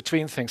distance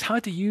between things. How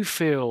do you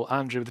feel,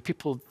 Andrew, the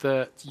people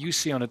that you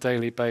see on a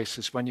daily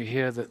basis when you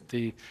hear that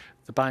the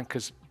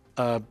banker's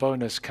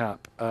bonus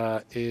cap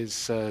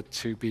is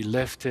to be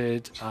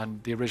lifted,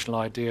 and the original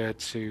idea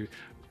to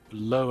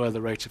lower the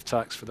rate of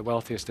tax for the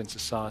wealthiest in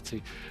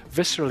society?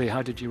 Viscerally,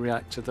 how did you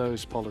react to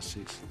those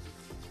policies?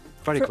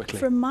 Very quickly.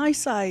 From my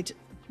side,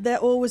 there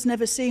always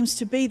never seems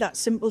to be that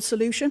simple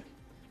solution.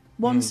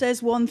 One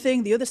says one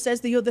thing, the other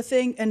says the other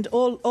thing, and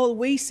all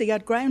we see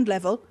at ground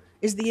level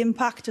is the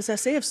impact, as I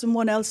say, of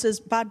someone else's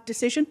bad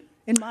decision,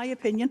 in my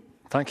opinion.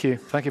 Thank you.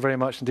 Thank you very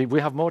much indeed.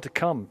 We have more to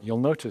come. You'll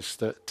notice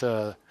that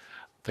the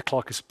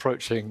clock is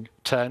approaching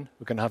 10.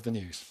 We're going to have the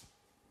news.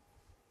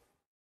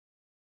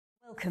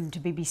 Welcome to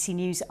BBC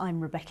News.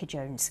 I'm Rebecca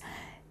Jones.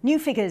 New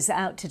figures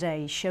out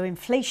today show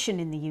inflation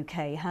in the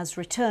UK has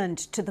returned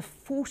to the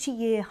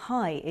 40-year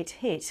high it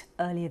hit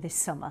earlier this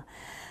summer.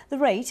 The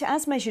rate,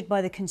 as measured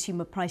by the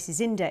Consumer Prices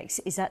Index,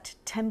 is at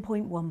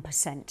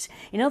 10.1%.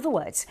 In other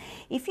words,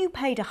 if you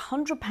paid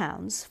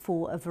 £100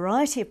 for a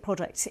variety of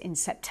products in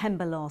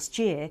September last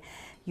year,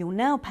 you're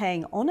now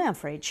paying, on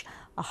average,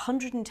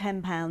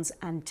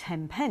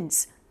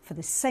 £110.10 for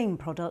the same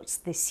products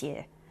this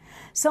year.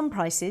 Some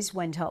prices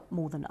went up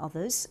more than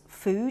others.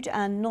 Food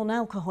and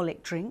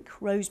non-alcoholic drink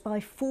rose by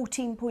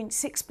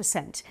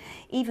 14.6%,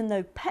 even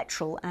though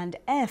petrol and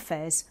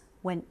airfares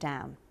went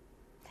down.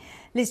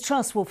 Liz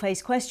Truss will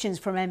face questions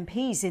from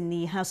MPs in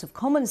the House of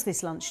Commons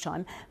this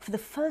lunchtime for the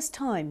first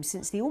time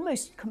since the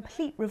almost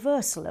complete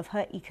reversal of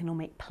her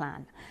economic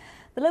plan.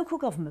 The local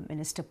government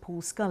minister,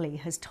 Paul Scully,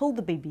 has told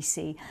the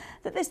BBC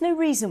that there's no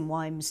reason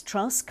why Ms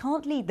Truss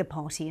can't lead the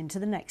party into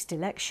the next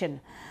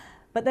election.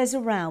 But there's a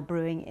row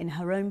brewing in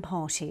her own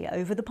party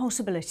over the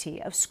possibility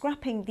of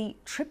scrapping the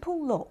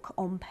triple lock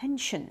on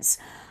pensions,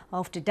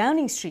 after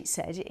Downing Street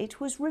said it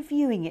was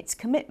reviewing its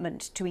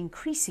commitment to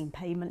increasing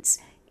payments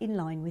in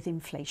line with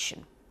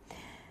inflation.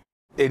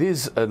 It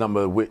is a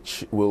number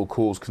which will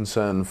cause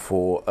concern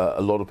for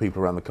a lot of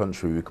people around the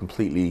country. We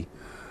completely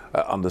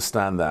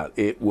understand that.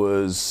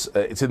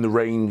 It's in the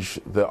range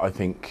that I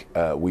think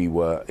we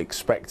were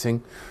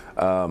expecting.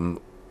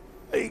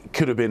 It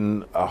could have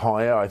been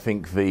higher. I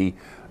think the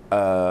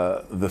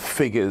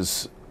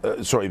figures,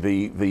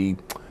 the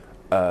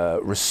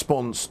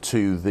response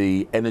to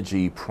the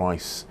energy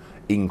price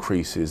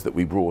increases that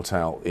we brought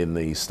out in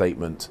the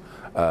statement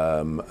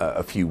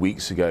a few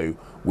weeks ago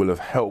will have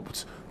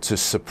helped to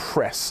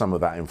suppress some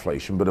of that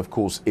inflation. But of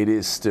course, it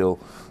is still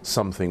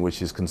something which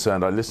is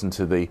concerned. I listened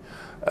to the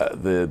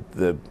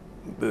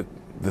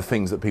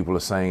things that people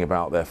are saying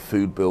about their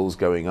food bills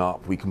going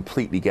up. We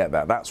completely get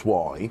that. That's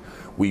why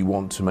we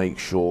want to make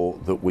sure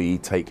that we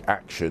take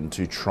action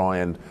to try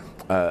and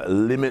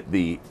limit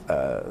the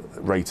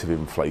rate of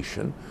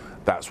inflation.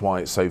 That's why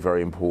it's so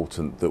very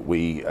important that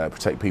we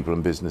protect people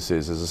and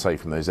businesses, as I say,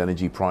 from those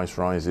energy price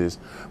rises.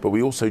 But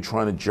we also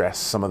try and address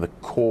some of the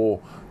core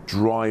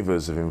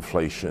drivers of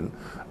inflation,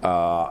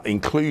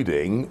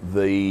 including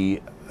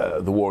the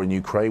war in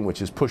Ukraine, which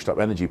has pushed up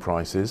energy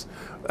prices,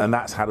 and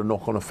that's had a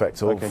knock-on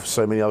effect of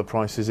so many other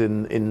prices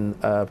in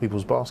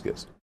people's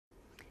baskets.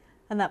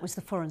 And that was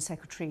the Foreign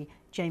Secretary,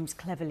 James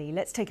Cleverly.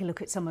 Let's take a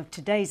look at some of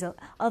today's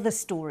other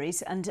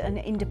stories. And an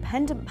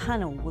independent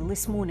panel will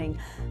this morning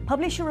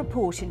publish a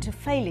report into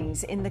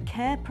failings in the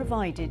care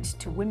provided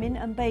to women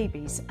and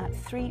babies at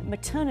 3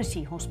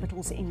 maternity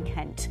hospitals in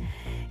Kent.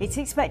 It's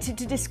expected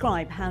to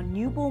describe how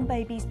newborn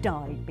babies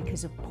died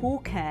because of poor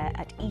care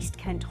at East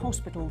Kent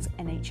Hospital's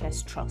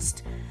NHS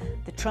Trust.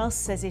 The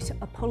Trust says it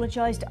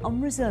apologised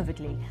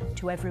unreservedly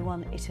to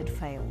everyone it had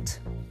failed.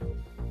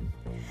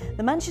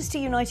 The Manchester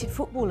United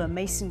footballer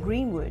Mason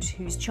Greenwood,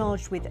 who's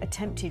charged with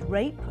attempted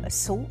rape,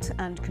 assault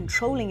and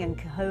controlling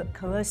and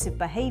coercive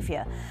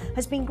behaviour,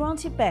 has been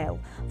granted bail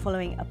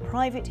following a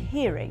private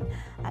hearing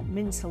at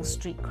Minshull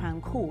Street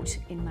Crown Court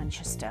in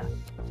Manchester.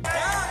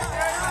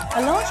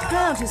 A large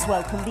crowd has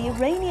welcomed the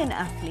Iranian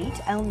athlete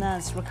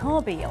Elnaz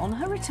Rakabi on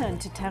her return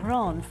to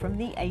Tehran from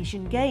the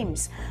Asian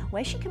Games,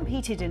 where she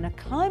competed in a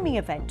climbing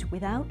event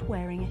without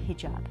wearing a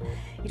hijab.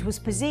 It was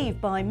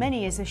perceived by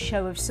many as a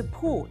show of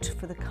support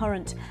for the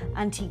current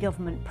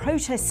anti-government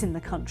protests in the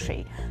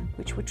country,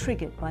 which were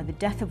triggered by the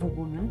death of a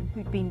woman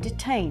who'd been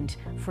detained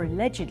for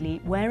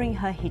allegedly wearing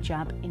her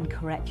hijab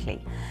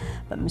incorrectly.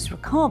 But Ms.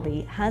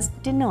 Rakabi has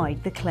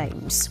denied the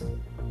claims.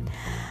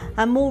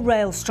 And more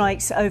rail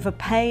strikes over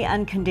pay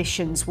and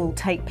conditions will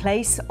take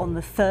place on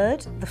the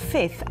 3rd, the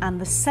 5th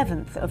and the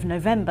 7th of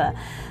November.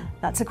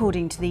 That's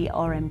according to the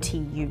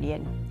RMT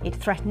union. It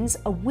threatens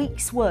a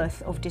week's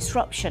worth of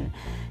disruption.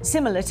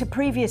 Similar to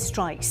previous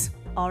strikes,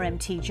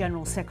 RMT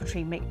General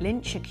Secretary Mick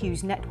Lynch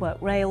accused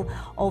Network Rail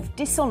of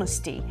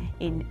dishonesty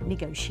in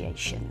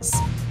negotiations.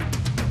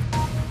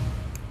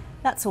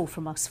 That's all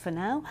from us for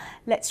now.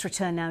 Let's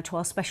return now to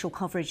our special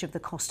coverage of the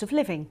cost of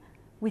living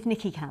with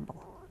Nicky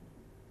Campbell.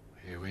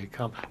 Here we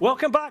come.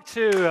 Welcome back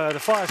to the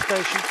fire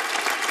station.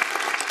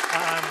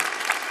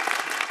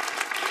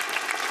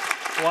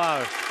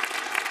 Wow.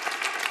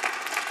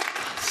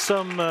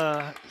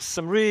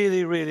 Some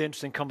really, really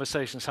interesting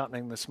conversations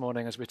happening this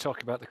morning as we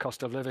talk about the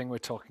cost of living. We're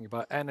talking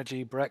about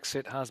energy.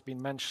 Brexit has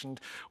been mentioned.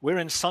 We're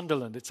in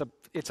Sunderland. It's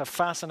a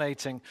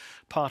fascinating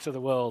part of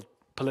the world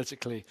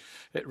politically.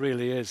 It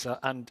really is,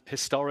 and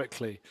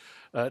historically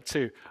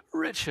too.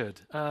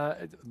 Richard,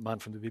 man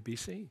from the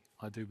BBC.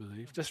 I do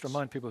believe. Just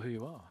remind people who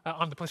you are.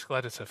 I'm the political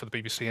editor for the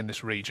BBC in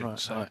this region. Right,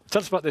 so. right.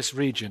 Tell us about this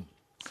region.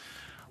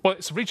 Well,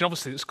 it's a region,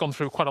 obviously, that's gone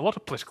through quite a lot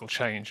of political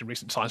change in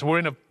recent times. We're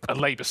in a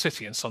Labour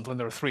city in Sunderland.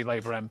 There are 3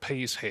 Labour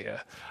MPs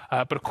here.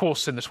 But, of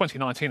course, in the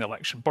 2019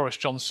 election, Boris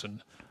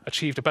Johnson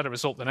achieved a better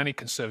result than any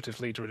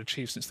Conservative leader had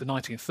achieved since the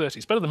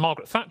 1930s. Better than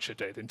Margaret Thatcher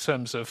did in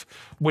terms of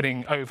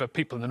winning over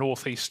people in the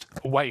North East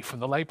away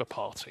from the Labour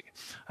Party.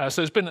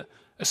 So there's been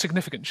a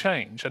significant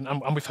change, and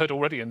we've heard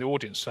already in the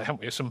audience,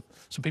 haven't we, some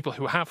people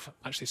who have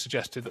actually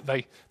suggested that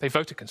they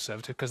voted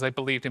Conservative because they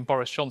believed in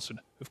Boris Johnson,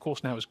 who of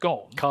course now is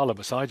gone. Carla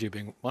beside you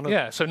being one of them.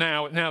 Yeah, so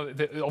now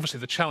obviously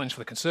the challenge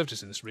for the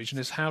Conservatives in this region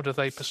is how do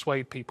they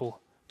persuade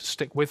people to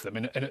stick with them?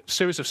 In a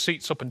series of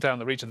seats up and down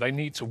the region, they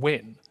need to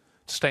win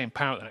to stay in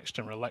power at the next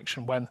general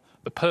election, when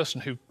the person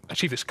who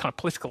achieved this kind of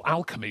political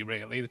alchemy,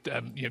 really,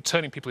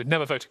 turning people who'd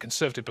never voted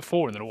Conservative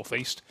before in the North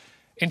East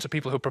into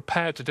people who are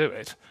prepared to do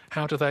it,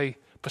 how do they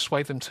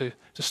persuade them to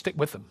stick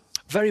with them?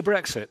 Very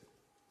Brexit.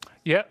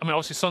 Yeah, I mean,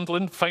 obviously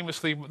Sunderland,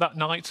 famously that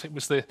night, it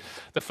was the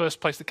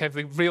first place that gave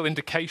the real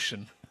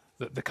indication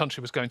that the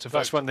country was going to vote.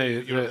 That's when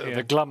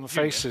the glum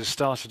faces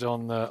started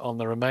on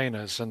the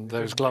Remainers, and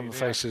those glum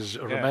faces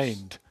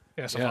remained.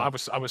 Yes, yeah.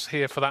 I was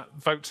here for that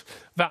vote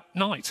that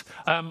night.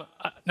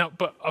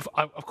 But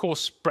of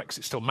course,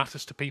 Brexit still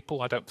matters to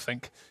people. I don't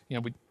think, I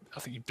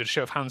think you did a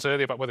show of hands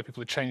earlier about whether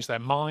people had changed their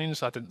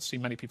minds. I didn't see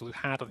many people who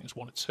had. I think it was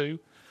 1 or 2.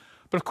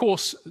 But of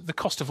course, the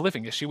cost of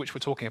living issue, which we're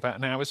talking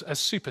about now, has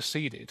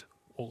superseded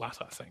all that,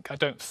 I think. I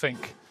don't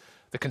think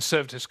the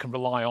Conservatives can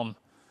rely on,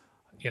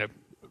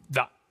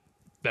 that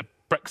their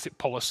Brexit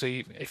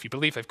policy, if you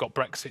believe they've got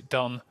Brexit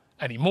done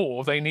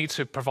anymore. They need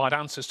to provide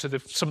answers to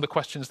some of the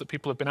questions that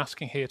people have been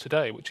asking here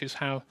today, which is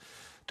how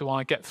do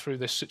I get through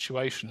this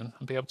situation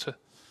and be able to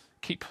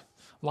keep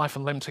life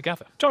and limb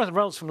together? Jonathan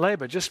Reynolds from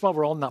Labour, just while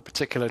we're on that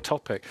particular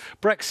topic,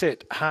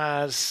 Brexit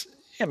has,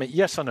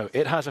 yes or no,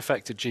 it has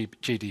affected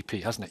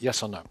GDP, hasn't it?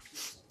 Yes or no?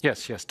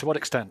 Yes. To what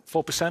extent?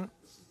 4%?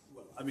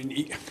 Well, I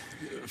mean,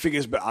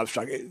 figures a bit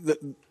abstract.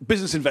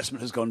 Business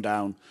investment has gone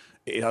down.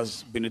 It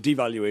has been a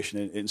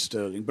devaluation in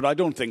sterling. But I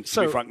don't think,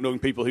 to be frank, knowing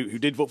people who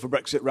did vote for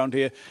Brexit around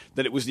here,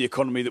 that it was the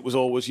economy that was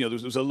always, there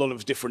was a lot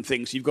of different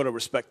things. You've got to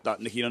respect that,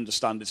 Nicky, and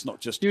understand it's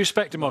not just... You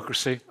respect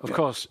democracy, of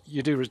course.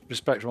 You do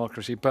respect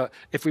democracy. But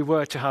if we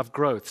were to have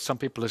growth, some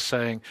people are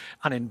saying,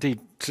 and indeed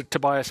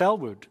Tobias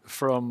Ellwood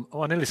from,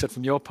 I nearly said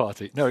from your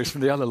party. No, he's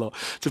from the other lot.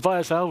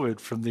 Tobias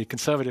Ellwood from the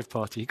Conservative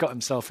Party, he got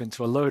himself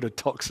into a load of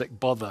toxic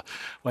bother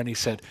when he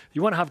said, if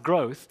you want to have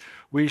growth,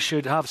 we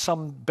should have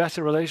some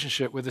better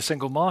relationship with the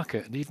single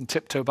market and even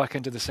tiptoe back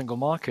into the single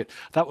market.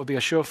 That would be a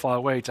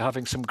surefire way to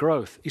having some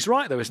growth. He's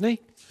right, though, isn't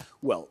he?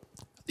 Well,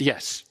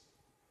 yes.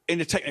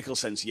 In a technical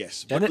sense,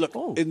 yes. But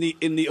look, in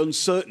the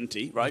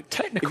uncertainty, right?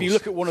 If you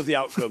look at one of the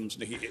outcomes,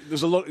 Nicky,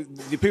 there's a lot.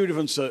 The period of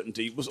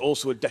uncertainty was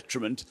also a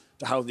detriment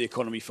to how the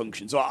economy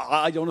functions. So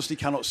I honestly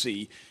cannot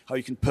see how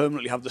you can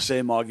permanently have the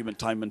same argument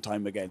time and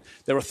time again.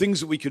 There are things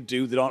that we could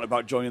do that aren't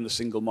about joining the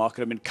single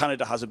market. I mean,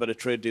 Canada has a better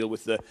trade deal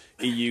with the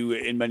EU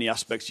in many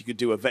aspects. You could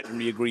do a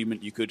veterinary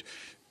agreement. You could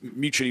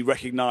mutually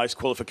recognise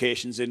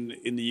qualifications in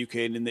the UK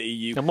and in the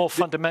EU. They're more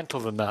fundamental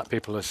than that,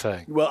 people are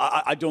saying. Well,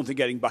 I don't think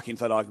getting back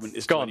into that argument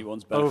is to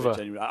anyone's benefit.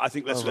 Anyway. I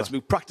think let's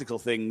move practical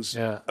things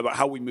about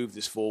how we move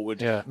this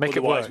forward. Yeah, make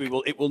Otherwise, it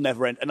work. It will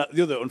never end. And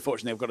the other,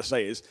 unfortunately, I've got to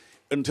say is,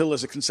 until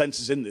there's a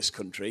consensus in this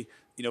country,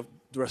 the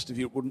rest of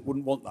you wouldn't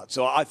want that.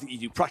 So I think you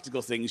do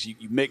practical things, you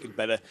make it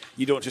better.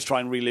 You don't just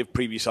try and relive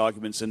previous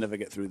arguments and never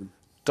get through them.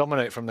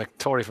 Dominic from the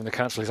Tory from the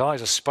council, his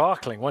eyes are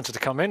sparkling, wanted to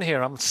come in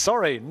here. I'm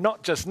sorry,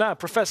 not just now.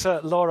 Professor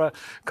Laura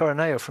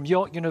Coroneo from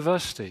York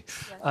University.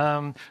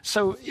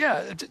 So,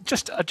 yeah,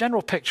 just a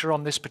general picture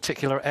on this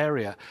particular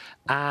area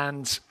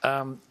and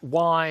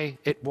why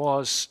it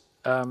was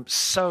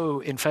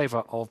so in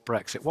favour of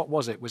Brexit. What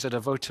was it? Was it a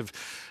vote of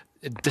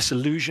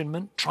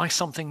disillusionment? Try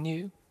something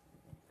new?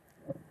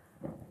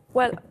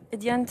 Well,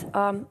 at the end,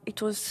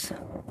 it was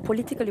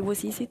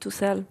easy to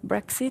sell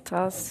Brexit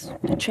as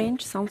the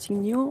change,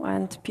 something new,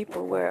 and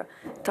people were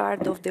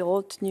tired of the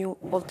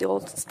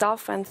old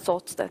stuff and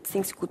thought that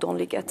things could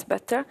only get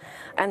better,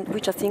 and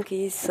which I think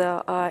is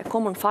a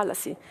common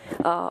fallacy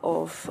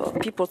of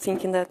people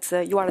thinking that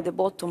you are at the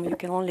bottom, you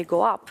can only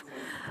go up,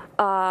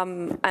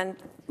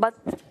 but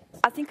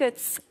I think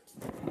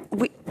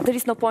there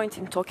is no point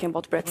in talking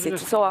about Brexit.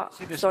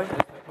 Sorry.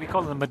 We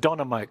call them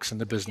Madonna mics in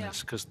the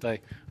business because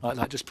they like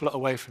that. Just pull it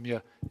away from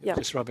you. Yeah.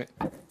 Just rub it.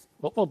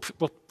 We'll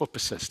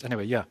persist.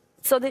 Anyway, yeah.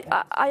 So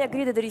I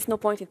agree that there is no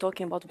point in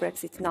talking about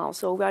Brexit now.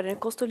 So we are in a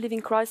cost of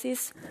living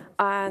crisis,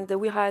 and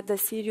we had a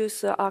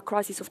serious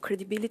crisis of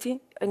credibility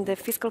in the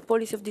fiscal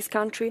policy of this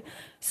country.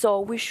 So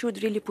we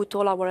should really put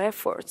all our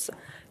efforts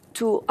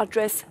to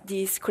address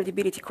this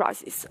credibility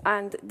crisis.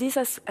 And this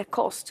has a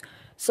cost.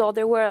 So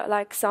there were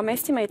like some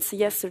estimates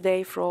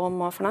yesterday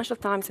from Financial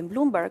Times and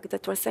Bloomberg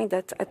that were saying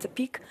that at the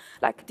peak,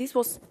 like this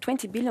was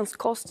 20 billion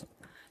cost.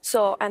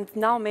 So, and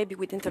now maybe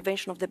with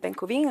intervention of the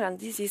Bank of England,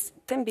 this is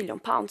 10 billion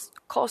pounds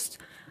cost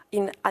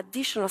in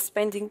additional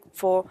spending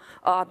for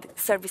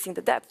servicing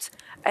the debt,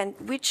 and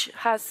which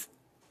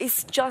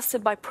is just a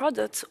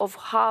byproduct of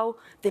how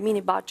the mini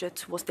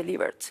budget was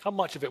delivered. How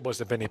much of it was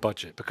the mini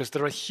budget? Because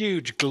there are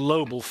huge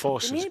global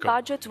forces. The mini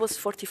budget was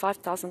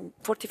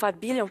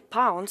 45 billion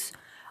pounds.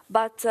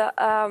 But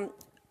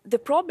the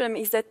problem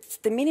is that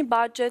the mini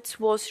budget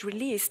was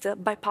released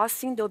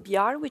bypassing the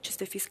OBR, which is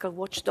the fiscal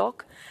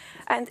watchdog,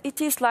 and it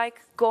is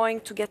like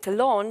going to get a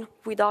loan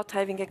without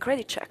having a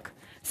credit check.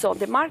 So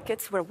the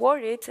markets were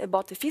worried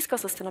about the fiscal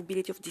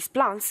sustainability of these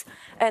plans,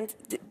 and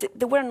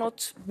they were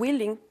not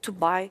willing to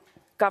buy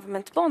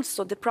government bonds.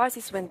 So the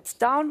prices went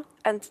down,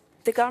 and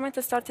the government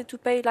has started to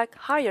pay like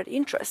higher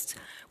interest,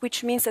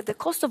 which means that the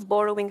cost of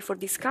borrowing for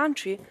this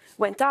country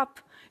went up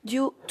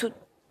due to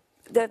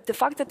the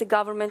fact that the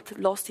government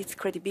lost its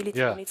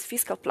credibility on its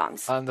fiscal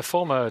plans. And the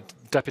former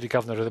Deputy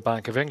Governor of the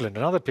Bank of England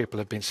and other people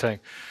have been saying,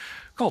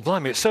 God,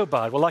 blimey, it's so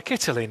bad. Well, like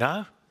Italy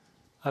now.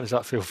 How does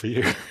that feel for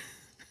you?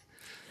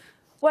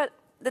 Well,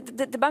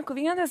 the Bank of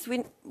England has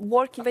been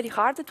working very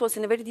hard. It was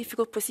in a very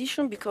difficult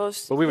position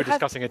because... Well, we were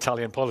discussing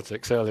Italian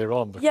politics earlier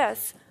on.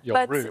 Yes.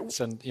 Your roots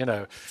and, you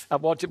know,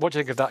 what do you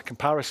think of that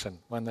comparison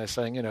when they're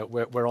saying, you know,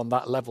 we're on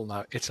that level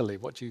now, Italy?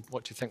 What do you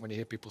think when you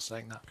hear people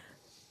saying that?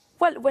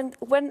 Well,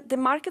 when the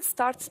market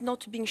starts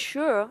not being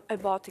sure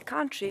about a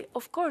country,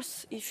 of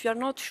course, if you're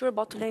not sure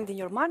about lending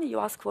your money, you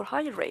ask for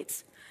higher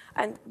rates.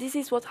 And this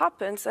is what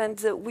happens.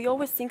 And we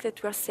always think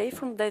that we are safe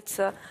from that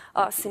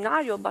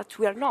scenario, but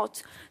we are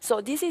not. So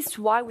this is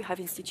why we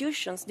have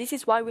institutions. This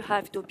is why we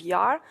have the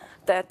OBR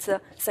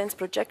that sends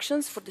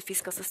projections for the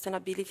fiscal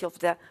sustainability of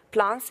the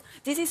plans.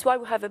 This is why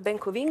we have a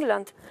Bank of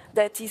England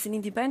that is an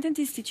independent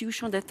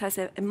institution that has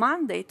a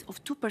mandate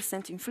of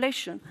 2%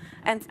 inflation.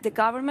 And the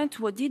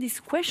government, what did is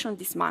question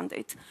this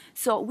mandate.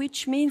 So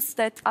which means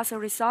that as a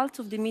result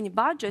of the mini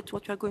budget,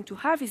 what we are going to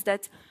have is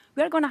that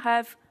we are going to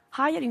have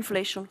higher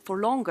inflation for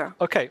longer.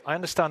 OK, I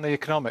understand the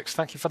economics.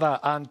 Thank you for that.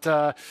 And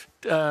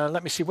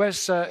let me see,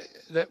 where's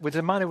with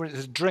the man with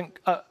his drink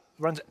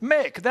runs?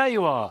 Mick, there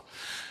you are.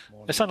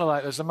 Morning. It sounded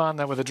like there's a man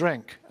there with a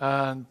drink,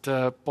 and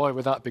boy,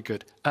 would that be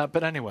good.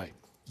 But anyway,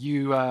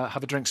 you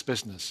have a drinks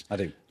business. I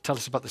do. Tell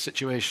us about the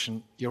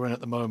situation you're in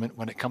at the moment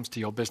when it comes to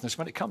your business,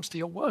 when it comes to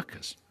your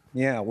workers.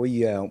 Yeah,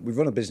 we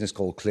run a business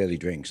called Clearly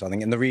Drinks. I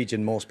think in the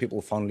region, most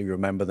people fondly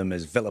remember them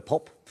as Villa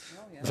Pop.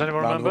 Oh, yeah. Does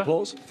anyone remember? Round of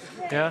applause.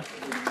 Yeah.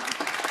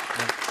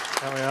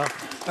 There we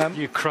are.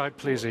 You crowd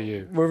pleaser,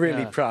 you. We're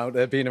really proud.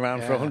 They've been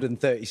around for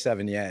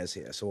 137 years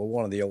here, so we're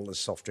one of the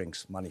oldest soft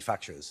drinks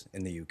manufacturers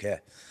in the UK.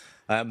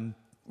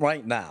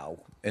 Right now,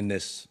 in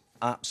this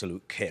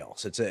absolute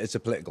chaos, it's a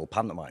political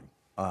pantomime.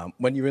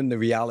 When you're in the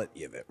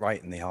reality of it,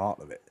 right in the heart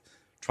of it,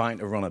 trying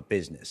to run a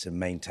business and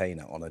maintain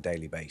it on a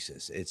daily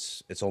basis,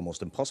 it's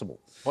almost impossible.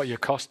 What are your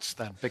costs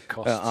then? Big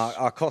costs?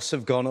 Our costs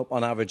have gone up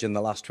on average in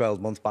the last 12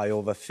 months by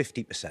over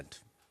 50%.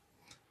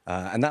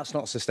 And that's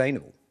not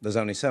sustainable. There's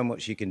only so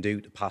much you can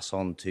do to pass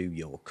on to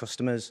your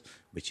customers,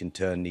 which in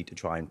turn need to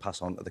try and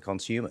pass on to the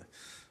consumer.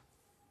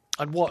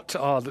 And what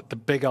are the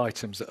big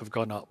items that have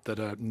gone up that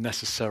are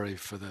necessary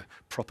for the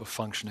proper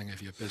functioning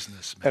of your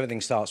business?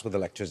 Everything starts with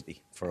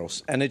electricity for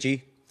us.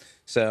 Energy.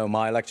 So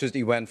my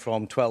electricity went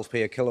from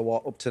 12p a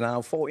kilowatt up to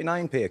now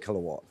 49p a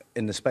kilowatt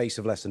in the space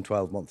of less than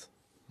 12 months.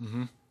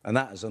 Mm-hmm. And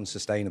that is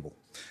unsustainable.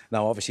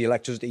 Now, obviously,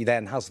 electricity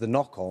then has the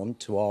knock-on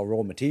to our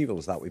raw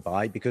materials that we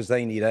buy because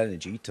they need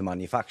energy to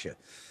manufacture.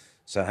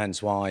 So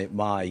hence why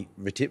my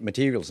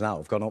materials now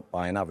have gone up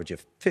by an average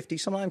of 50,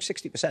 sometimes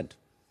 60%.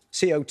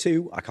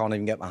 CO2, I can't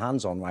even get my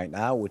hands on right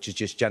now, which is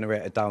just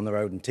generated down the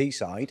road in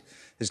Teesside,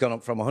 has gone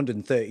up from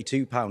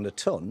 £132 a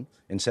tonne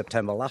in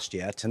September last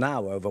year to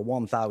now over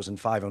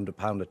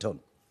 £1,500 a tonne.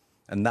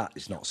 And that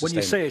is not sustainable.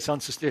 When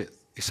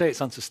you say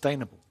it's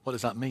unsustainable, what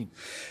does that mean?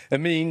 It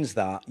means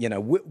that, you know,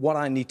 what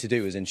I need to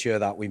do is ensure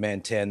that we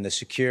maintain the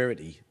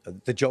security,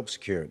 the job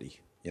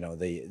security, you know,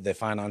 the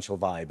financial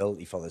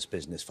viability for this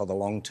business for the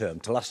long term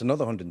to last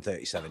another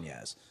 137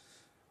 years.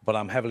 But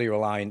I'm heavily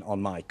relying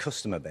on my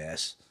customer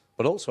base,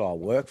 but also our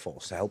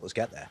workforce to help us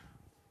get there.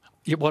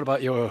 What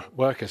about your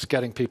workers,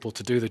 getting people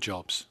to do the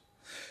jobs?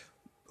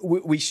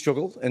 We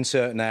struggle in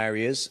certain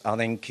areas. I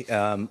think,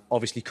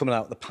 obviously, coming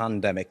out of the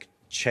pandemic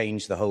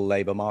changed the whole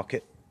labour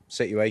market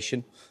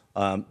situation.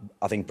 I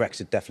think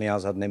Brexit definitely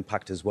has had an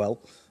impact as well.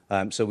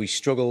 So we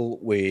struggle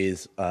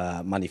with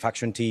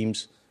manufacturing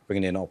teams,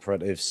 bringing in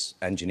operatives,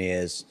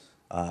 engineers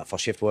for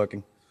shift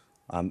working.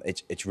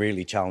 It's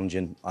really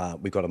challenging.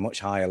 We've got a much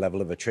higher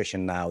level of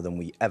attrition now than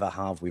we ever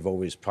have. We've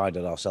always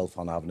prided ourselves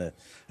on having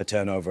a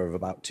turnover of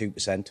about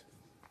 2%.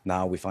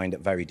 Now we find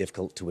it very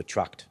difficult to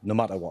attract, no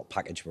matter what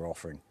package we're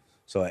offering.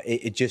 So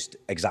it just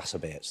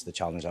exacerbates the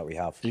challenge that we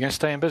have. You're going to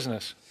stay in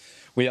business?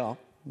 We are.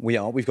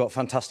 We've got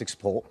fantastic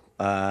support.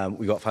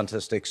 We've got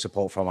fantastic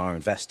support from our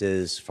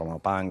investors, from our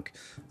bank,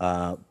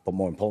 but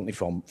more importantly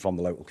from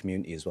the local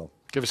community as well.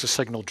 Give us a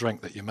signal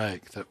drink that you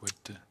make that would...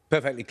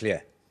 Perfectly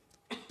clear.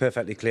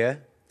 Perfectly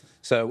clear.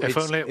 So if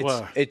only it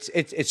were.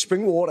 It's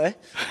spring water.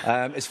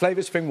 It's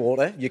flavoured spring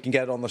water. You can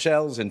get it on the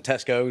shelves in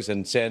Tesco's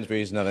and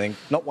Sainsbury's and everything.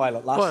 Not while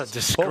it lasts. What a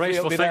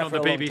disgraceful thing on the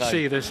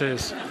BBC this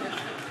is.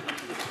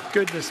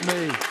 Goodness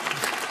me.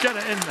 Get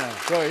it in there.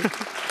 Right.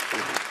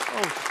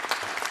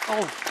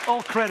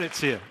 All credit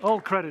to you.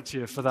 All credit to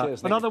you for that.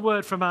 Cheers, Another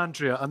word from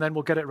Andrea, and then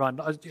we'll get it round.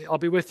 I'll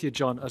be with you,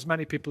 John, as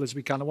many people as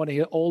we can. I want to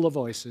hear all the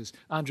voices.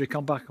 Andrea,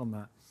 come back on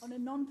that. On a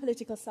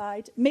non-political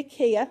side, Mick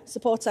here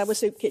supports our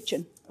soup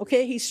kitchen.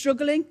 Okay, he's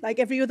struggling like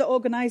every other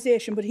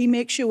organisation, but he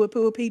makes sure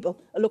poor people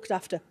are looked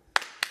after.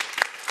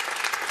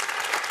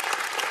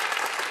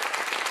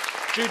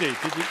 Judy,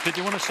 did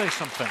you want to say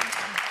something?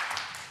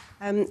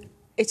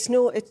 It's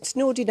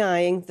no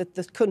denying that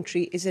the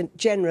country is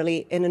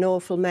generally in an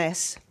awful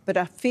mess, but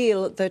I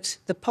feel that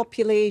the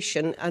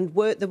population and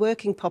the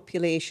working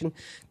population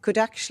could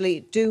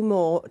actually do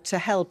more to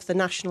help the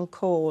national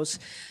cause.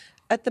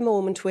 At the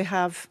moment, we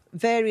have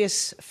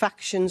various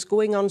factions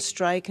going on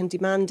strike and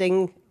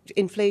demanding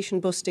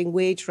inflation-busting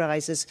wage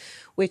rises,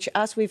 which,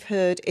 as we've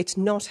heard, it's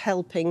not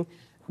helping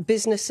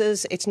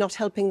businesses, it's not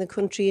helping the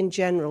country in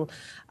general.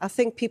 I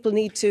think people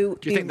need to...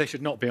 Do you think they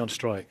should not be on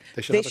strike?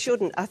 They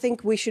shouldn't. I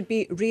think we should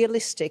be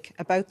realistic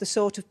about the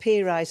sort of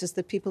pay rises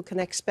that people can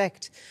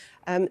expect.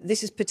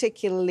 This is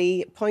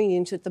particularly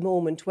poignant at the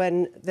moment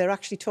when they're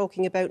actually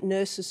talking about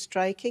nurses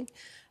striking.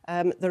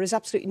 There is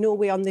absolutely no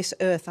way on this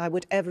earth I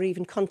would ever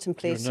even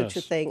contemplate such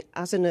a thing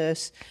as a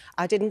nurse.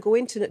 I didn't go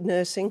into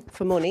nursing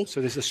for money.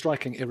 So is the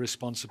striking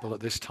irresponsible at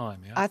this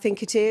time, yeah? I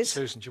think it is.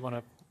 Susan, do you want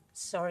to...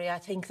 Sorry, I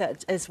think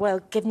that as well,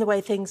 given the way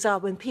things are,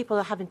 when people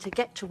are having to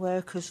get to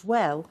work as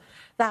well,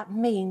 that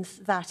means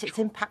that it's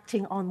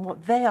impacting on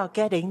what they are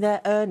getting,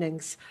 their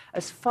earnings,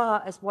 as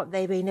far as what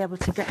they've been able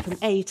to get from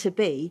A to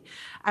B.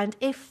 And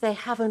if they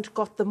haven't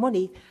got the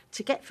money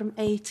to get from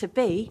A to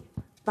B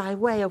by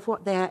way of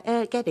what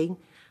they're getting,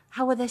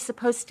 how are they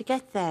supposed to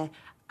get there?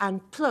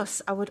 And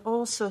plus, I would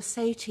also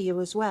say to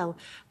you as well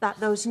that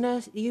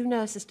you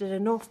nurses did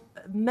an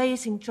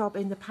amazing job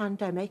in the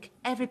pandemic.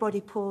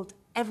 Everybody pulled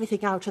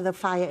everything out of the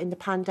fire in the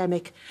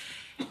pandemic.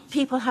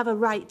 People have a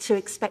right to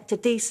expect a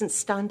decent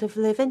standard of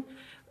living.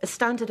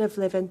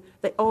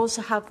 They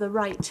also have the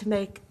right to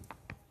make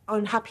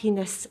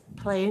unhappiness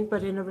plain,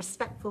 but in a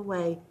respectful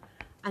way.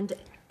 And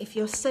if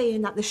you're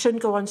saying that they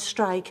shouldn't go on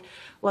strike,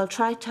 well,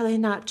 try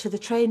telling that to the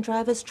train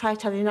drivers, try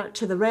telling that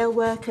to the rail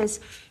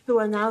workers who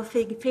are now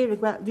fearing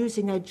about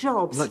losing their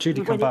jobs when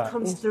it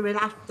comes to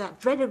that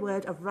dreaded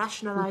word of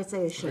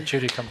rationalisation. Let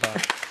Judy come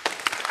back.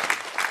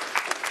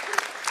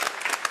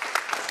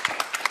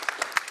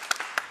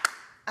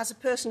 As a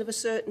person of a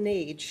certain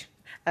age...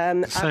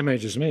 same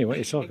age as me, what are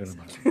you talking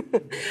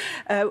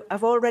about?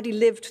 I've already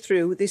lived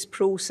through this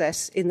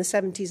process in the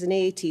 70s and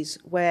 80s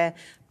where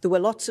there were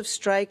lots of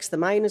strikes, the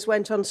miners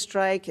went on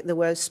strike, there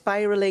were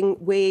spiralling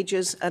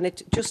wages, and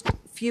it just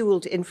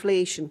fuelled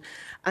inflation.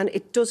 And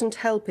it doesn't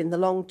help in the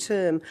long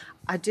term.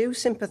 I do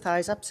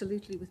sympathise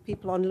absolutely with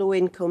people on low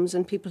incomes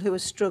and people who are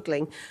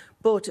struggling,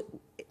 but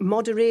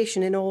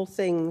moderation in all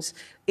things.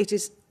 It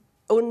is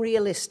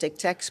unrealistic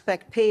to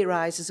expect pay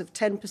rises of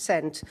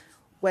 10%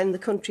 when the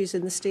country's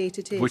in the state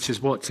it is. Which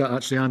is what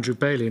actually Andrew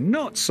Bailey,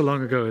 not so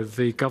long ago,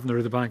 the Governor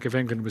of the Bank of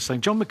England, was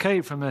saying. John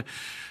McCabe from the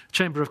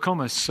Chamber of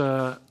Commerce.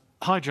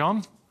 Hi,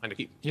 John. Hi,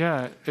 Nicky.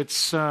 Yeah,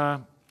 it's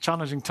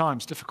challenging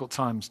times, difficult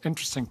times,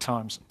 interesting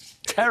times,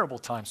 terrible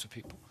times for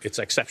people. It's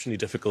exceptionally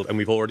difficult, and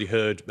we've already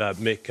heard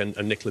Mick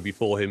and Nicola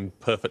before him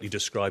perfectly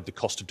describe the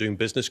cost of doing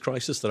business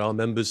crisis that our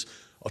members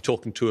are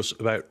talking to us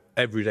about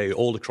every day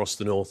all across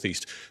the North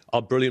East.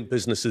 Our brilliant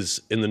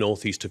businesses in the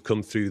North East have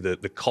come through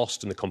the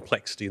cost and the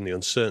complexity and the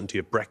uncertainty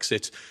of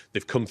Brexit.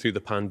 They've come through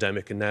the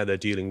pandemic, and now they're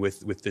dealing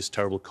with this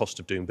terrible cost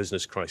of doing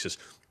business crisis.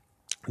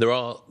 There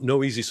are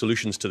no easy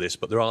solutions to this,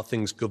 but there are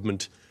things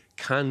government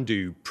can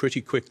do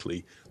pretty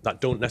quickly that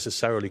don't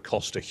necessarily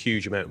cost a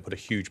huge amount and put a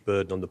huge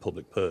burden on the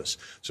public purse.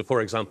 So,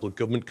 for example,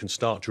 government can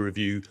start to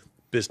review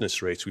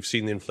business rates. We've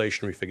seen the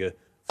inflationary figure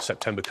for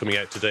September coming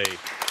out today.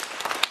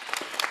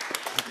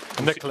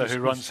 Nicola, who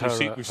runs her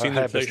We've seen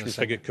the inflationary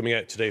figure coming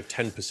out today of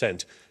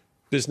 10%.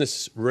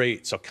 Business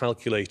rates are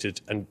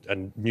calculated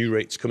and new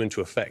rates come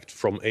into effect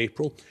from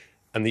April,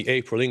 and the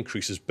April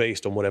increase is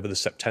based on whatever the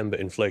September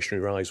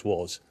inflationary rise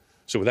was.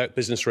 So without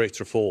business rates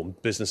reform,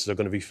 businesses are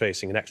going to be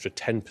facing an extra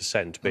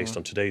 10% based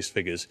on today's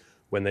figures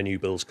when their new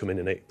bills come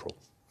in April.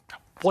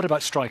 What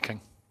about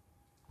striking?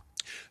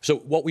 So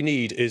what we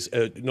need is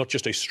not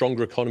just a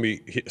stronger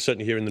economy,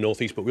 certainly here in the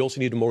North East, but we also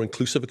need a more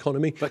inclusive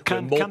economy. But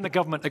can the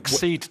government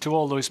accede to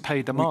all those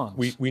pay demands?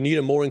 We need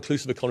a more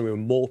inclusive economy where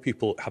more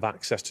people have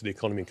access to the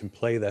economy and can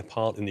play their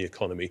part in the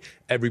economy.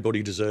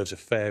 Everybody deserves a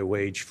fair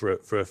wage for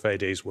a fair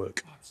day's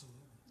work.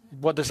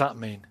 What does that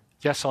mean?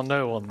 Yes or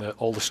no on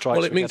all the strikes?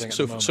 Well, it means,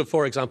 so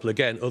for example,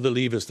 again, other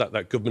levers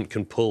that government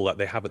can pull that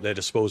they have at their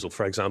disposal,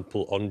 for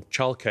example, on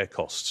childcare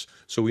costs.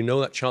 So we know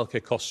that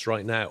childcare costs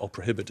right now are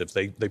prohibitive.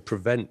 They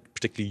prevent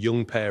particularly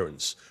young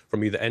parents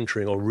from either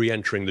entering or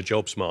re-entering the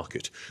jobs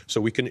market.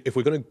 So we can, if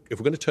we're going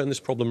to turn this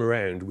problem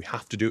around, we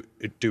have to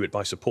do it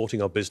by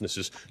supporting our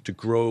businesses to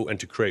grow and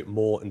to create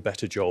more and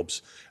better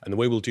jobs. And the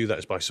way we'll do that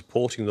is by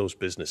supporting those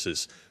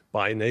businesses,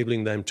 by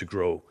enabling them to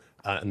grow.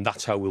 And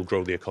that's how we'll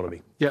grow the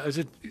economy. Yeah, there's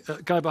a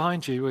guy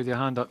behind you with your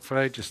hand up for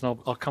ages, and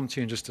I'll come to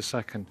you in just a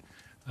second.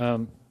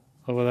 Over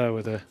there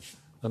with a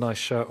nice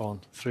shirt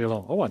on, 3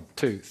 along. Oh, 1,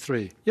 2,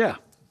 3. Yeah.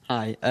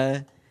 Hi.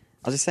 I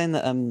was just saying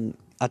that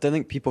I don't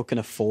think people can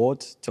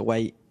afford to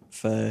wait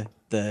for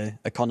the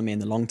economy in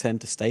the long term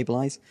to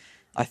stabilise.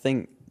 I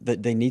think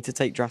that they need to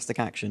take drastic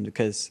action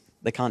because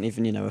they can't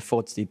even,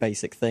 afford to do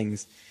basic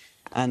things.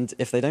 And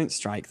if they don't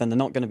strike, then they're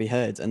not going to be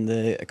heard, and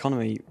the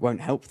economy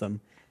won't help them.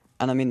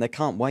 And I mean, they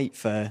can't wait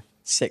for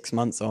 6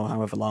 months or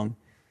however long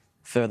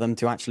for them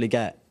to actually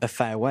get a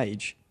fair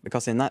wage,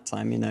 because in that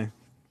time,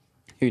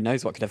 who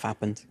knows what could have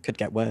happened? Could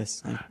get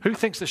worse. Who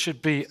thinks there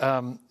should be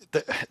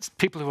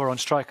people who are on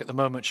strike at the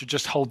moment should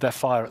just hold their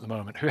fire at the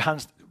moment?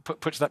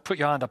 Put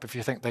your hand up if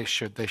you think they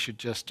should. They should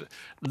just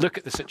look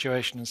at the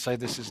situation and say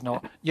this is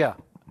not. Yeah.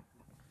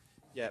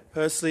 Yeah,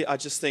 personally, I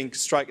just think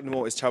striking the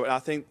moment is terrible. And I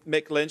think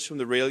Mick Lynch from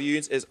the rail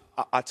unions is,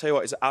 I tell you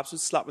what, is an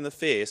absolute slap in the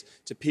face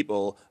to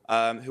people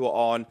who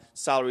are on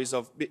salaries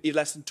of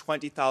less than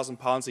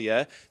 £20,000 a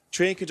year.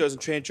 Train conductors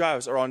and train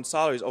drivers are on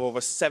salaries of over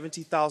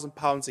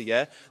 £70,000 a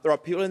year. There are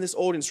people in this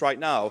audience right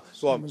now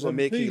who are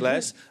making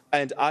less,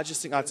 and I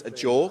just think that's a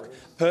joke.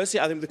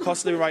 Personally, I think the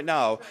cost of living right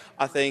now,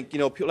 I think,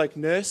 people like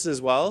nurses as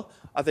well,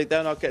 I think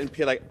they're not getting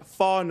paid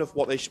far enough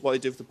what they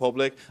do for the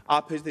public. I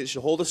personally think they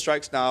should hold the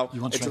strikes now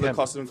until the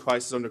cost of living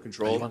crisis is under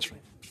control.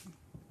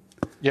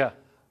 Yeah.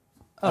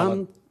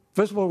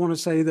 First of all, I want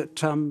to say that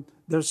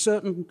there are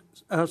certain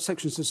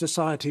sections of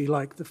society,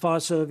 like the fire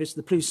service,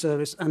 the police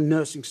service, and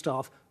nursing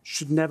staff,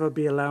 should never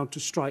be allowed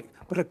to strike.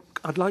 But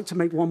I'd like to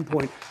make one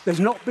point. There's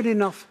not been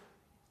enough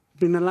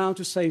been allowed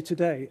to say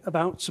today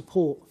about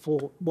support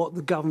for what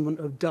the government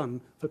have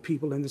done for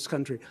people in this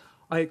country.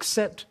 I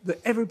accept that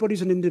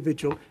everybody's an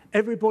individual.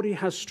 Everybody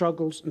has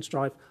struggles and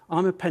strife.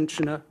 I'm a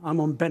pensioner. I'm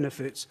on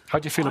benefits. How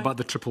do you feel about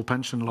the triple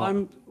pension law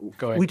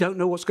going? We don't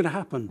know what's going to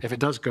happen. If it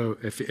does go,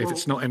 if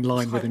it's not in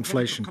line with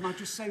inflation. Can I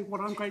just say what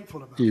I'm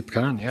grateful about? You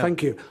can, yeah.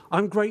 Thank you.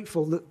 I'm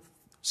grateful that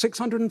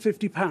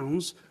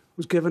 £650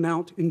 was given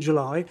out in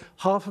July.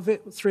 Half of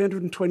it,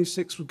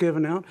 326, was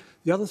given out.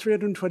 The other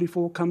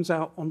 324 comes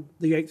out on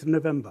the 8th of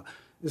November.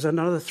 There's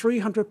another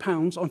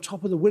 £300 on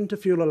top of the winter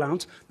fuel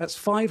allowance. That's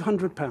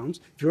 £500.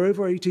 If you're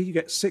over 80, you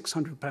get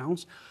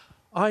 £600.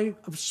 I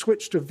have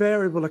switched to a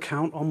variable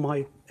account on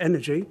my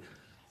energy.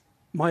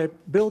 My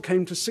bill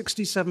came to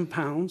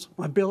 £67.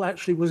 My bill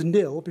actually was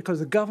nil because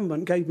the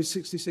government gave me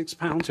 £66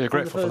 so on the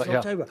 1st of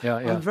October. Yeah.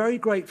 I'm very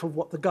grateful for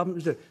what the government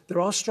is doing. There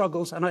are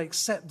struggles, and I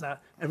accept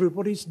that.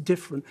 Everybody's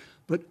different.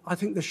 But I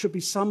think there should be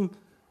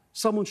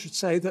someone should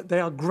say that they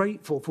are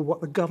grateful for what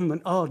the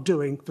government are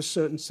doing for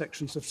certain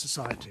sections of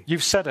society.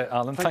 You've said it,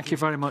 Alan. Thank you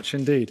very much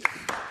indeed.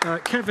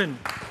 Kevin,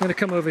 I'm going to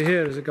come over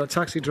here. We've got a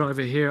taxi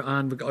driver here,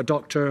 and we've got a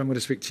doctor. I'm going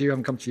to speak to you. I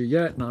haven't come to you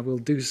yet, and I will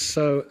do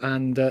so.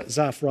 And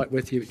Zaf, right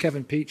with you.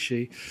 Kevin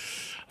Peachy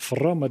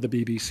from the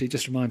BBC.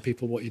 Just remind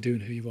people what you do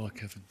and who you are,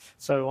 Kevin.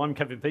 So I'm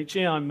Kevin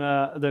Peachy. I'm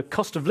the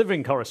cost of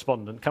living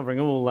correspondent, covering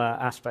all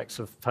aspects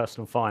of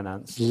personal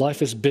finance.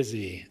 Life is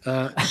busy.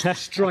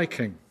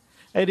 Striking.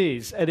 It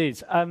is.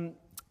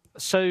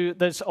 So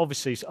there's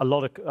obviously a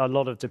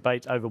lot of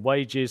debate over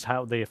wages,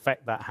 how the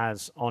effect that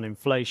has on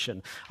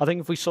inflation. I think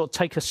if we sort of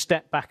take a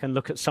step back and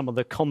look at some of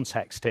the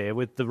context here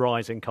with the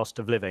rising cost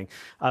of living,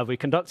 we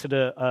conducted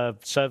a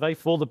survey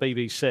for the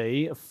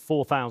BBC of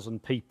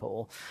 4,000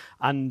 people,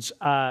 and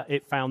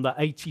it found that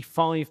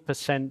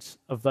 85%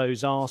 of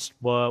those asked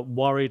were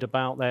worried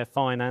about their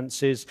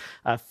finances.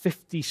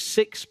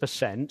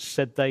 56%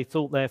 said they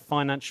thought their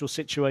financial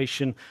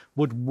situation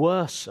would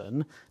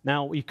worsen.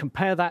 Now, you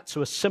compare that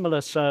to a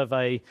similar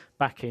survey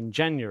back in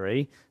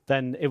January,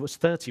 then it was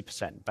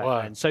 30%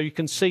 back then. So you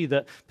can see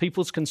that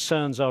people's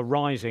concerns are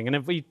rising. And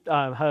if we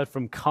heard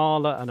from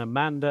Carla and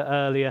Amanda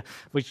earlier,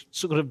 we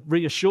sort of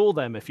reassure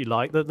them, if you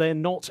like, that they're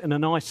not in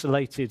an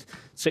isolated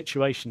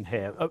situation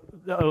here.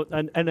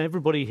 And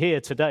everybody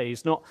here today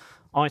is not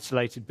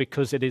isolated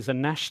because it is a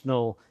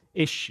national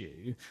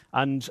issue,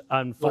 and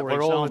for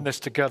we're all in this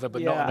together,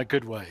 but not in a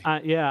good way.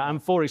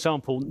 And for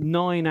example,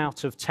 9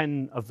 out of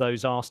 10 of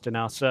those asked in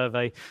our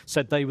survey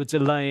said they were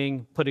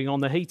delaying putting on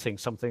the heating,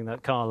 something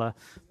that Carla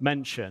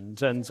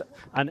mentioned. And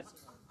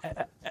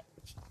I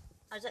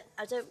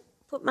don't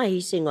put my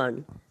heating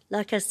on.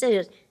 Like I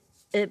said,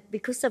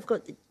 because I've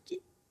got,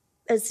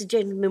 as the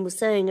gentleman was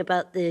saying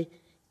about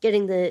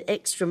getting the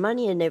extra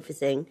money and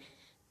everything,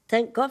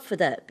 thank God for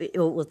that,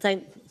 or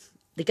thank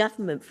the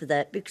government for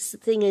that, because the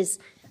thing is,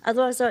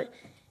 otherwise,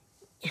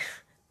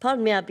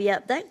 pardon me, I'd be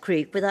up that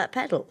creek without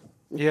paddle.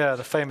 Yeah,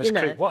 the famous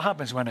creek. What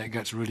happens when it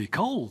gets really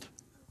cold?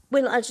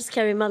 Well, I just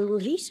carry my little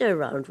heater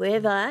around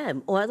wherever I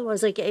am, or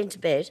otherwise I get into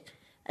bed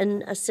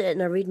and I sit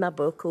and I read my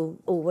book or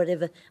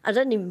whatever. I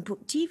don't even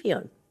put TV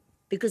on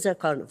because I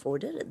can't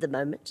afford it at the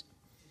moment.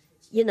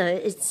 You know,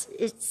 it's.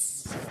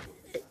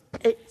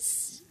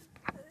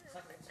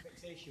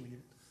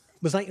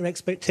 Was that your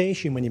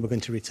expectation when you were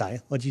going to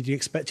retire? Or did you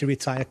expect to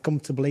retire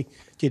comfortably?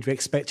 Did you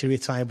expect to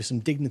retire with some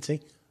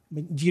dignity? I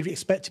mean, do you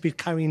expect to be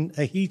carrying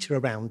a heater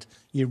around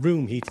your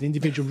room,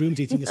 individual rooms,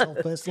 heating yourself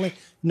personally,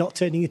 not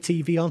turning your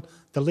TV on?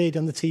 The lady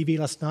on the TV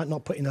last night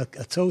not putting a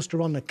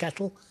toaster on, a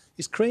kettle?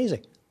 It's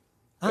crazy.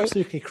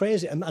 Absolutely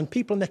crazy. And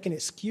people are making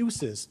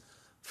excuses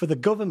for the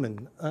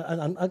government.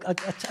 And I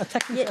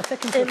take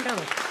into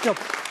account. You know,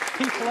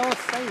 people are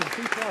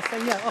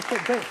saying, yeah, OK,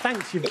 great,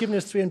 thanks, you've given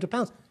us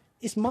 £300.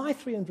 It's my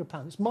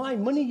 £300. It's my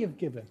money you've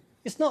given.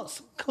 It's not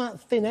come out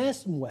of thin air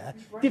somewhere.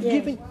 They've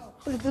given.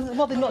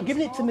 Well, they're not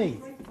giving it to me.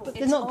 But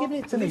they're not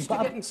giving it to me.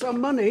 But getting some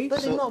money.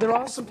 But so there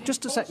are some.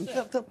 Just a second.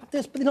 But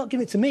they're not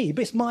giving it to me.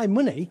 But it's my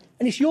money,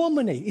 and it's your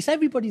money. It's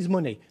everybody's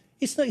money.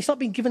 It's not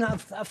being given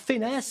out of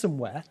thin air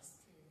somewhere.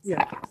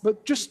 Yeah,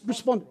 but just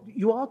respond.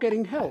 You are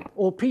getting help,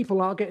 or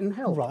people are getting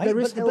help. Right. There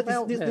is help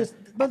out there.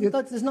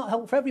 But there's not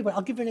help for everybody.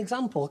 I'll give you an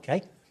example.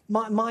 Okay.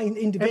 My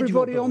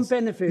individual Everybody bills, on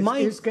benefits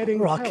is getting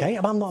help. Okay,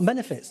 I'm not on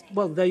benefits.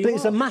 Well, there you but are.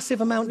 There's a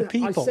massive amount of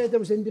people. I said there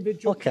was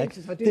individual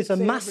cases. I didn't there's a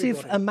say massive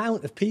everybody.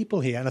 amount of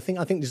people here, and I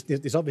think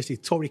there's obviously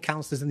Tory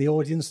councillors in the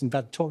audience, and we've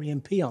had Tory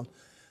MP on.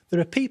 There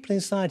are people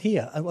inside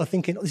here who are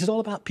thinking, this is all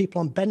about people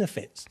on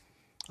benefits.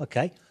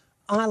 Okay,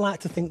 I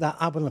like to think that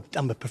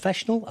I'm a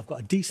professional. I've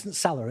got a decent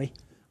salary.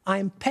 I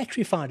am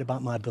petrified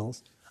about my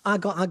bills. I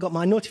got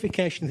my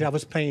notification that I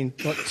was paying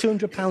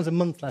 £200 a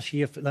month last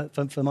year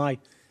for my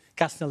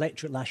gas and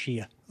electric last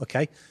year,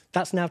 OK?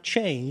 That's now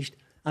changed.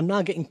 I'm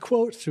now getting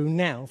quotes through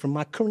now from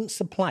my current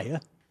supplier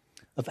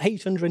of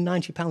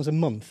 £890 a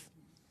month,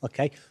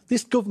 OK?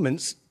 This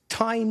government's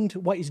timed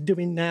what it's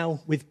doing now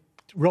with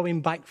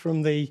rowing back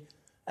from the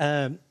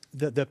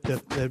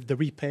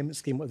repayment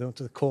scheme, what they want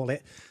to call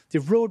it.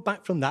 They've rowed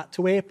back from that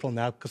to April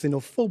now because they know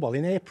full well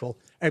in April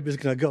everybody's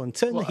going to go and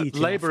turn the heating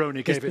off. Labour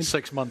only gave it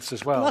 6 months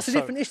as well. That's a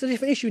different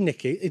issue,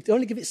 Nicky. They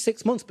only give it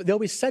 6 months, but they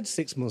always said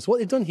 6 months. What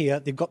they've done here,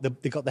 they've got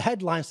the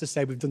headlines to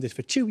say we've done this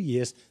for 2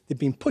 years. They've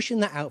been pushing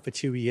that out for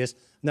 2 years.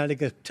 Now they're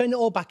going to turn it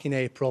all back in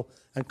April,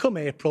 and come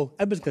April,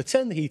 everybody's going to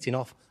turn the heating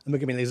off, and we're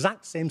going to be in the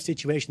exact same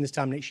situation this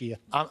time next year.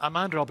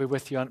 Amanda, I'll be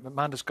with you.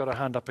 Amanda's got her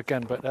hand up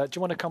again, but do you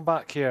want to come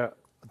back here,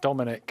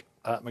 Dominic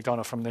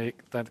McDonough from the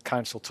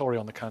council, Tory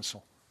on the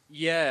council?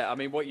 Yeah, I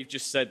mean, what you've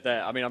just said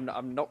there. I mean,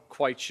 I'm not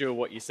quite sure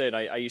what you said.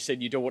 Are you saying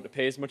you don't want to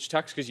pay as much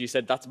tax because you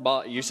said that's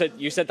my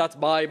that's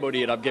my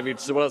money and I'm giving it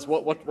to someone else?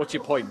 What's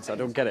your point? I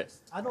don't get it.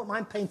 I don't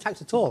mind paying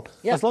tax at all,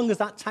 as long as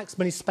that tax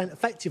money is spent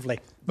effectively.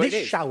 But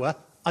this shower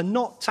are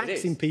not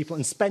taxing people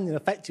and spending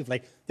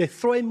effectively. They're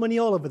throwing money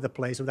all over the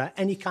place without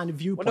any kind of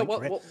viewpoint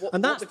for it.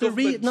 And that's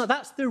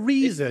the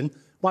reason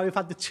why we've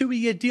had the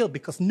 2-year deal,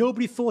 because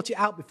nobody thought it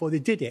out before they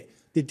did it.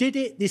 They did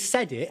it, they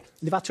said it, and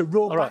they've had to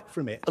roll back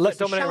from it. Let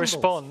Dominic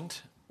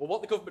respond. Well,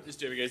 what the government is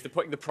doing is they're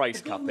putting the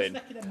price cap in.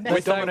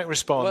 Let Dominic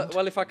respond.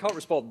 Well, if I can't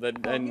respond,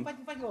 then...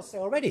 You'll say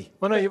already.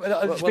 Well,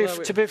 no,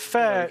 to be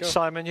fair,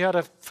 Simon, you had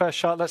a fair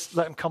shot. Let's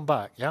let him come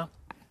back, yeah?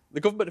 The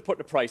government are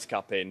putting a price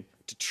cap in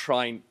to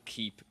try and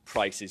keep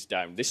prices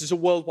down. This is a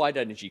worldwide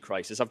energy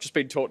crisis. I've just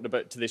been talking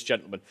about to this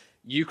gentleman.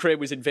 Ukraine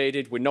was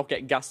invaded. We're not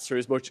getting gas through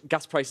as much.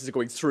 Gas prices are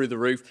going through the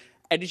roof.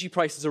 Energy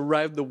prices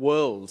around the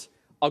world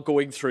are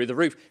going through the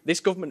roof. This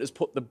government has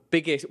put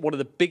one of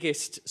the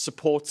biggest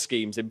support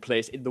schemes in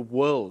place in the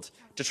world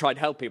to try and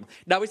help people.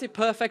 Now, is it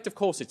perfect? Of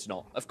course it's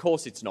not. Of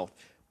course it's not.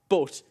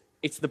 But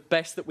it's the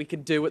best that we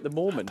can do at the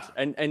moment.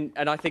 And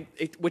I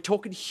think we're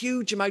talking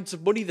huge amounts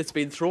of money that's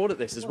being thrown at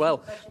this as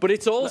well. But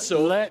it's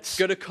also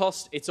going to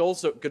cost. It's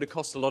also going to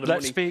cost a lot of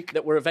money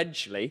that we're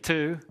eventually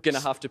going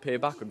to have to pay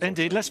back.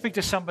 Indeed. Let's speak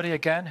to somebody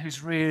again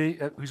who's really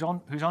who's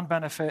on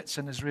benefits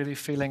and is really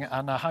feeling.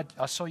 And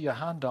I saw your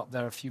hand up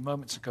there a few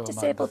moments ago.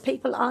 Disabled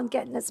people aren't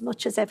getting as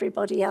much as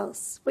everybody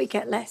else. We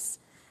get less.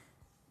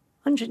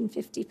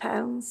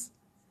 £150,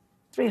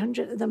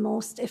 300 at the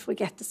most if we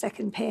get the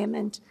second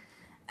payment.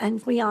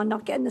 And we are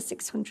not getting the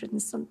 600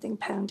 and something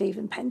pound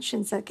even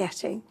pensions are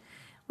getting.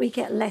 We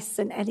get less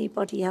than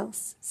anybody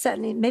else.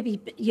 Certainly, maybe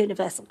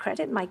Universal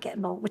Credit might get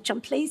more, which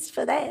I'm pleased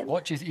for them.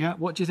 What do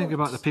you think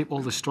about all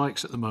the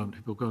strikes at the moment?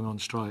 People going on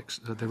strikes.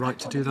 Are they right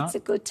to do that? It's a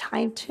good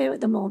time too at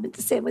the moment.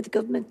 The same with the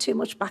government. Too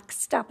much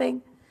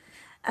backstabbing.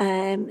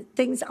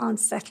 Things aren't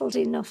settled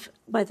enough,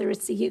 whether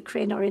it's the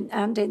Ukraine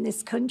and in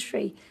this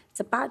country. It's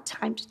a bad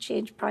time to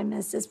change prime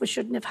ministers. We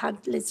shouldn't have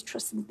had Liz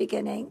Truss in the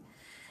beginning.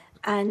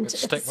 And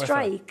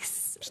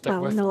strikes,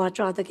 no, I'd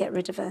rather get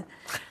rid of her.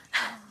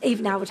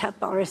 Even I would have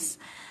Boris.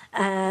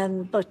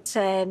 But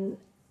to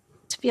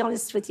be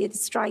honest with you, the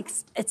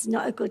strikes, it's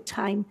not a good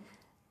time.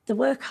 They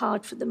work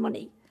hard for the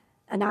money,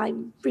 and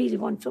I'm really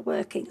one for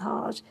working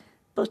hard,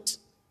 but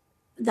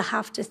they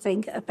have to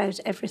think about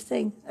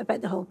everything,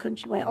 about the whole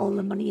country, where all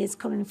the money is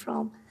coming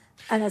from.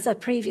 And as a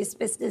previous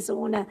business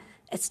owner,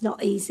 it's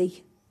not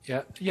easy.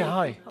 Yeah,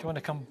 hi. Do you want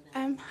to come?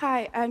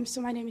 Hi,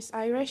 so my name is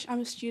Irish. I'm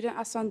a student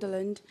at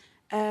Sunderland,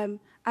 and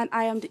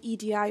I am the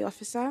EDI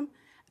officer.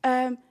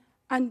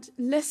 And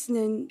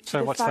listening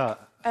to what's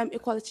that?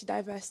 Equality,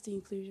 diversity,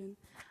 inclusion.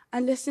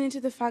 And listening to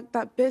the fact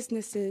that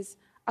businesses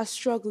are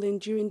struggling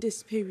during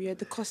this period,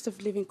 the cost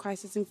of living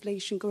crisis,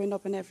 inflation going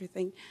up and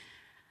everything.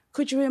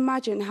 Could you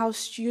imagine how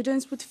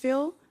students would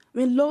feel? I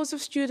mean, loads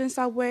of students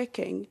are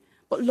working,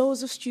 but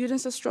loads of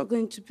students are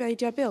struggling to pay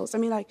their bills. I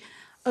mean, like,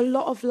 a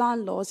lot of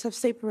landlords have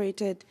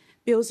separated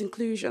bills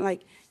inclusion.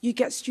 Like, you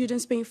get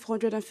students paying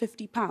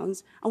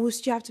 £450, and we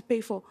still have to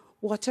pay for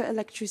water,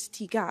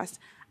 electricity, gas.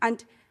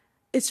 And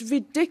it's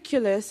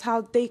ridiculous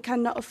how they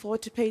cannot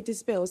afford to pay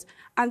these bills.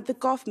 And the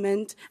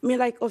government, I mean,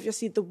 like,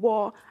 obviously the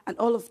war and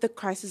all of the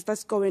crisis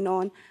that's going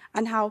on,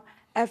 and how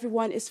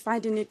everyone is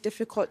finding it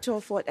difficult to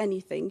afford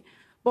anything.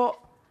 But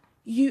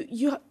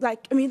you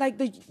like, I mean, like,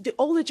 the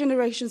older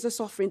generations are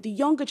suffering, the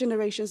younger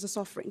generations are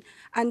suffering.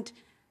 And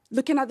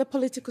looking at the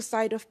political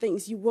side of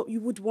things, you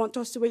would want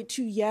us to wait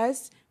 2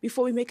 years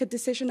before we make a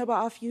decision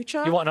about our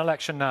future? You want an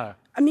election now?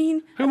 I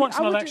mean... Who wants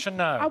an election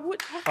now,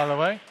 by the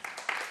way?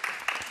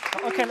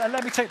 OK,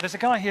 let me take... There's a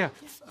guy here.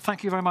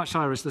 Thank you very much,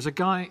 Iris. There's a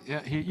guy...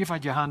 you've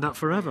had your hand up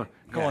forever.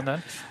 Go on,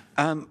 then.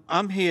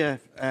 I'm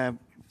here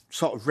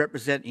sort of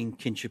representing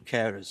kinship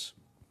carers.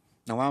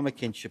 Now, I'm a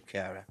kinship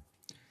carer.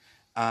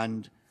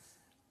 And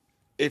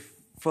if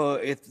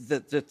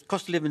the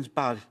cost of living's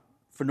bad,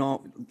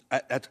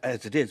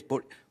 as it is,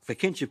 but for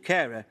kinship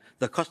carer,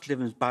 the cost of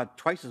living is bad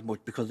twice as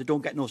much because they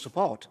don't get no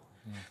support.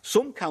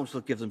 Some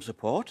councils give them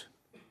support.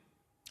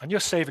 And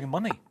you're saving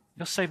money.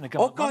 You're saving the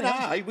government money.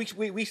 Oh,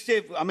 God, we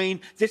save... I mean,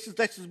 this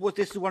is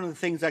one of the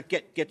things that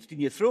gets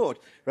in your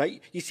throat,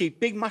 right? You see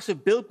big,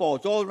 massive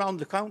billboards all around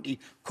the county,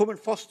 come and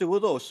foster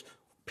with us.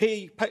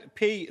 They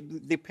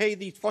pay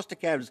these foster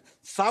carers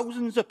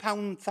thousands of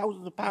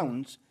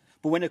pounds,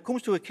 but when it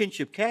comes to a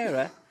kinship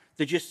carer,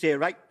 they just say,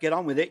 right, get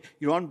on with it.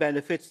 You're on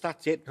benefits,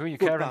 that's it. Who are you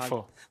caring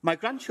for? My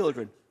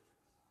grandchildren.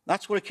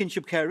 That's what a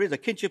kinship carer is. A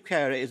kinship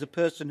carer is a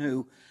person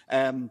who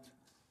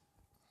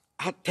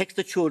takes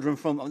the children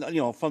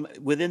from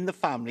within the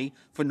family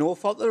for no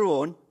fault of their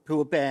own, who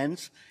are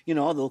bairns.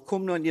 They'll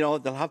come and,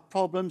 they'll have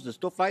problems and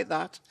stuff like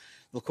that.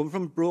 They'll come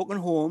from broken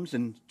homes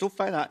and stuff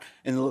like that,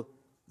 and they'll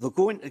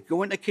go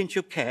into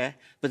kinship care,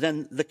 but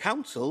then the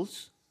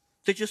councils,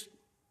 they just,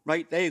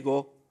 right, there you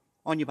go,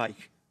 on your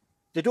bike.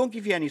 They don't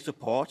give you any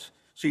support,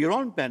 so you're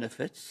on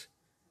benefits,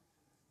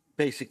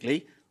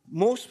 basically.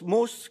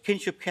 Most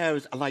kinship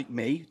carers are like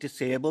me,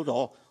 disabled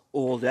or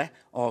older,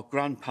 or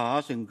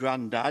grandpas and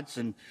granddads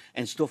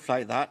and stuff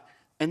like that.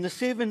 And they're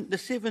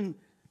saving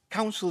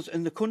councils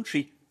in the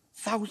country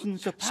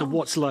thousands of pounds. So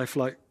what's life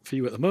like for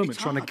you at the moment,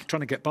 trying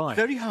to get by?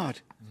 Very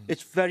hard.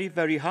 It's very,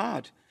 very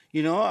hard.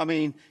 I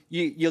mean,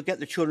 you'll get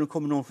the children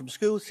coming home from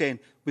school saying,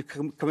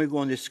 can we go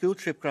on this school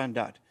trip,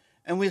 Grandad?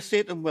 And we'll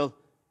say to them, well,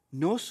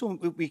 no, son,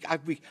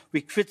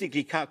 we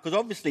physically can't, because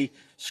obviously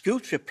school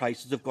trip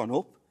prices have gone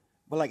up,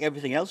 but like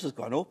everything else has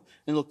gone up,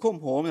 and they'll come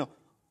home,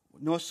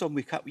 no, son,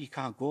 we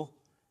can't go.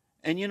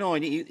 And,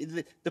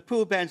 the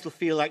poor bairns will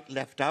feel like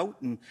left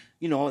out, and,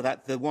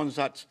 that the ones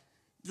that,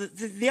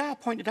 they are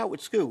pointed out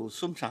at schools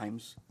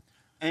sometimes,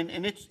 and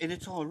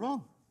it's all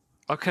wrong.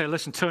 OK,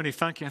 listen, Tony,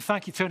 thank you. And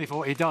thank you, Tony, for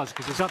what he does,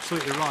 because he's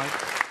absolutely right.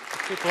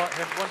 People like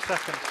him. 1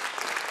 second.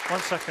 1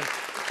 second.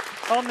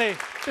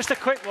 Just a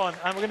quick one,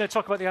 and we're going to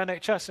talk about the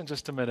NHS in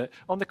just a minute.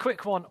 On the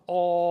quick one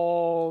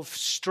of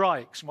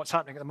strikes and what's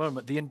happening at the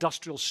moment, the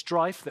industrial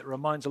strife that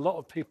reminds a lot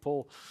of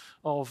people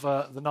of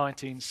the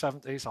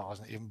 1970s. I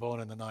wasn't even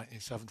born in the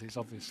 1970s,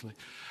 obviously.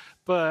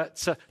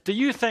 But do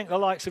you think the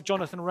likes of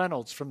Jonathan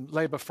Reynolds from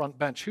Labour front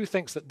bench, who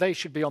thinks that they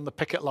should be on the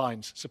picket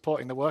lines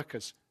supporting the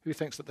workers? Who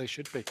thinks that they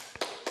should be?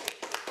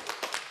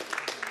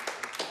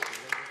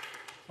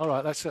 All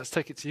right, let's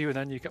take it to you, and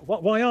then you can...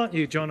 Why aren't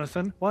you,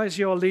 Jonathan? Why has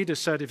your leader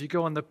said if you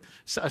go on the...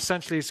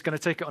 Essentially, he's going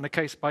to take it on a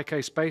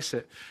case-by-case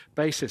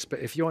basis, but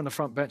if you're on the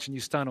front bench and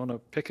you stand on a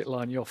picket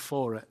line, you're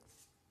for it?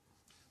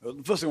 Well,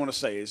 the first thing I want to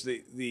say is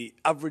the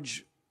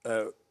average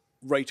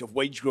rate of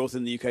wage growth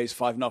in the UK is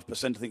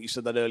 5.5%. I think you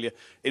said that earlier.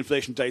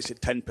 Inflation today is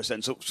at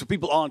 10%. So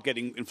people aren't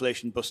getting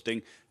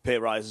inflation-busting pay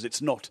rises.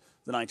 It's not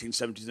the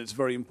 1970s, and it's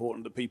very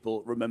important that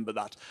people remember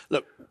that.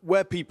 Look,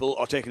 where people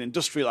are taking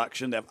industrial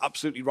action, they have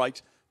absolutely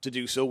right to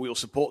do so. We will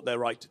support their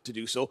right to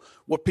do so.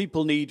 What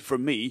people need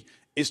from me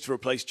is to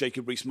replace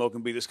Jacob Rees-Mogg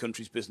and be this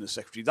country's business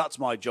secretary. That's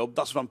my job.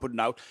 That's what I'm putting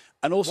out.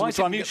 And also, why is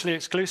it mutually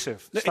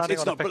exclusive?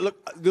 It's not. But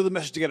look, the other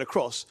message to get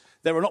across,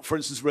 there are not, for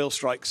instance, rail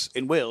strikes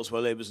in Wales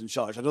where Labour's in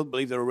charge. I don't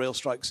believe there are rail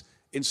strikes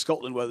in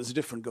Scotland where there's a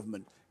different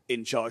government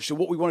in charge. So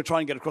what we want to try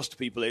and get across to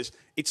people is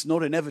it's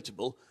not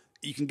inevitable.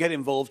 You can get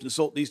involved and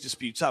sort these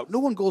disputes out. No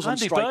one goes on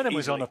strike. Andy Burnham easily.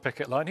 was on a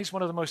picket line. He's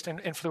one of the most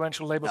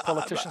influential Labour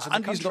politicians in the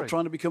country. Andy's not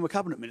trying to become a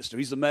cabinet minister.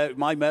 He's the mayor,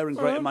 my mayor in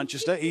Greater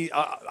Manchester.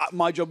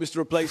 My job is to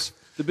replace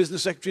the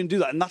business secretary and do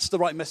that, and that's the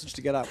right message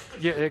to get out.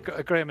 Yeah,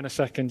 Graham in a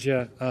second.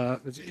 Yeah,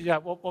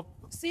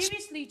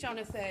 Seriously,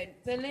 Jonathan,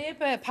 the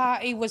Labour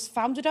Party was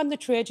founded on the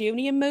trade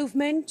union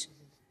movement.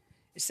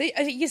 See,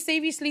 are you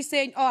seriously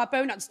saying, "Oh, I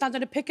better not stand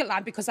on a picket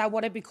line because I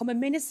want to become a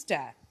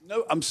minister"?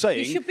 No, I'm saying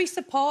you should be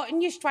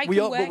supporting your striking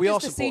workers, we are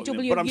the supporting CWU,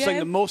 them, but I'm saying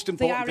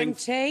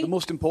the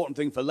most important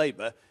thing for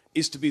Labour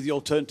is to be the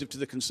alternative to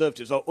the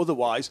Conservatives. Or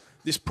otherwise,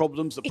 the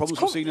problems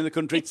we're seeing in the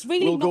country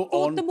will go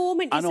on the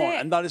moment, and on,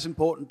 and that is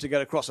important to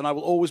get across. And I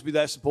will always be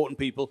there supporting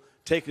people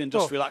taking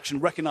industrial action,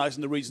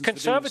 recognising the reasons.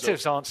 Conservatives for doing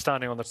so. aren't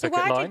standing on the picket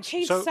lines. So why lines.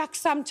 did Keith sack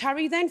Sam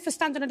Terry then for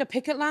standing on a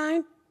picket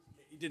line?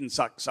 He didn't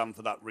sack Sam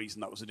for that reason.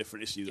 That was a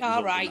different issue.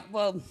 All right,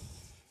 well.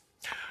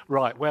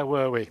 Right, where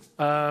were we?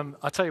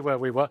 I'll tell you where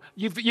we were.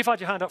 You've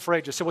had your hand up for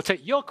ages, so we'll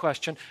take your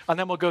question and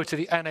then we'll go to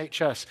the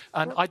NHS.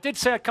 And I did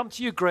say I'd come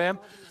to you, Graham.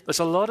 There's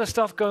a lot of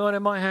stuff going on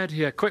in my head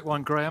here. Quick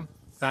one, Graham.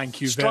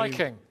 Thank you.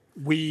 Striking.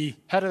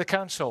 Head of the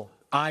council.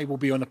 I will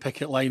be on the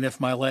picket line if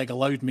my leg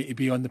allowed me to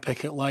be on the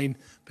picket line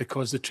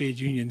because the trade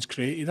unions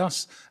created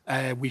us.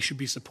 We should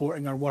be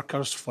supporting our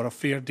workers for a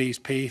fair day's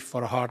pay,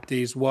 for a hard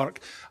day's work.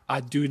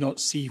 I do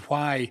not see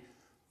why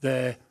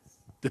the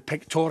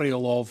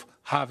pictorial of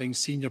having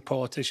senior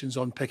politicians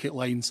on picket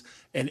lines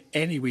in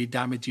any way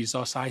damages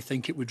us. I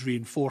think it would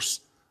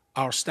reinforce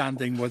our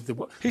standing with the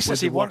workers. He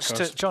says he wants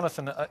to,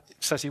 Jonathan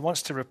says he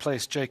wants to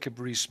replace Jacob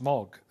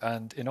Rees-Mogg,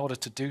 and in order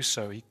to do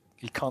so, he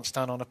can't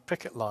stand on a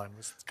picket line.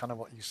 That's kind of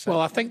what you said.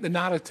 Well, I think the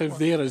narrative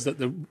there is that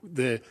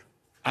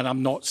and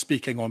I'm not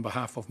speaking on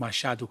behalf of my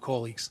shadow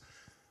colleagues,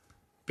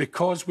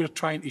 because we're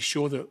trying to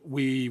show that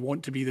we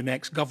want to be the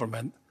next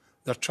government,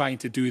 they're trying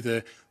to do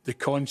the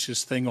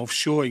conscious thing of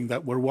showing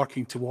that we're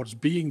working towards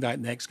being that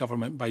next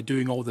government by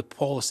doing all the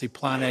policy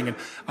planning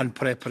and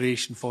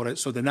preparation for it.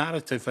 So the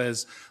narrative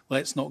is,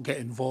 let's not get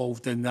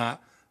involved in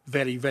that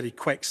very, very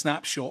quick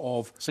snapshot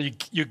of... So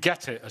you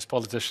get it, as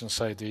politicians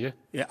say, do you?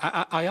 Yeah,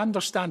 I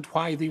understand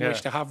why they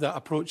wish to have that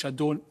approach. I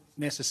don't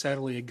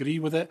necessarily agree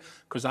with it,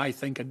 because I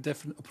think a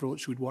different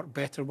approach would work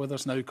better with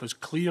us now, because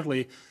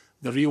clearly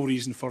the real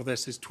reason for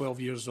this is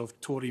 12 years of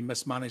Tory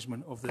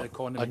mismanagement of the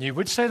economy. And you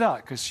would say that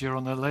because you're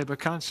on the Labour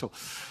Council.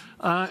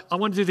 I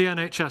want to do the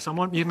NHS. I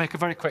want you to make a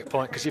very quick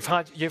point because you've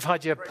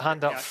had your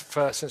hand up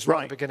since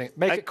right at the beginning.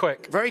 Make it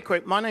quick. Very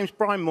quick. My name's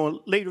Brian Moore,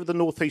 leader of the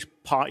North East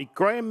Party.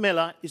 Graham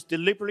Miller is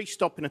deliberately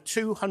stopping a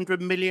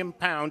 £200 million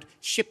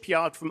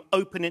shipyard from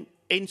opening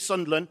in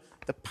Sunderland,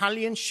 the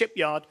Pallion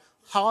shipyard.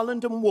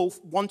 Harland and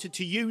Wolff wanted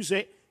to use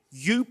it.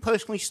 You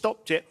personally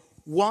stopped it.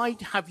 Why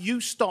have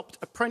you stopped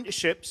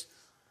apprenticeships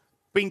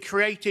being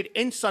created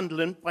in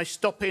Sunderland by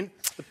stopping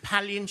the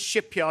Pallion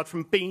shipyard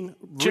from being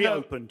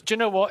reopened? Do you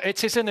know what?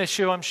 It is an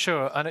issue, I'm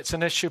sure, and it's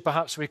an issue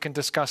perhaps we can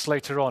discuss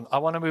later on. I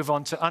want to move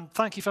on to, and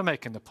thank you for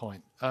making the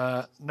point.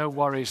 No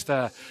worries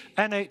there.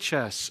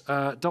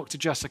 NHS, Dr.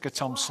 Jessica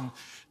Thompson,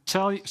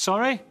 sorry? It's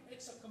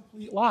a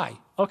complete lie.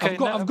 Okay,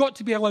 I've got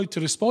to be allowed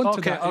to respond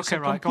to that. It's a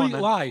complete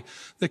lie.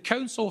 The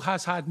council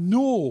has had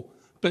no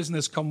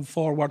business come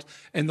forward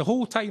in the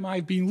whole time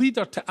I've been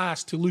leader to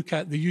ask to look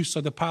at the use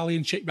of the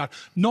Pallion shipyard.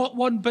 Not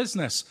one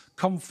business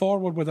come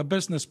forward with a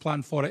business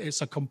plan for it.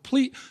 It's a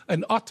complete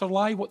and utter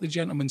lie what the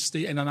gentleman's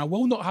stating, and I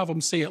will not have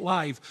him say it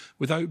live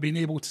without being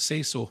able to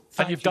say so.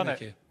 And you've done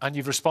it, and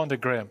you've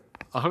responded, Graham.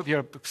 I hope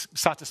you're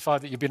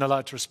satisfied that you've been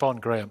allowed to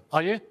respond, Graham.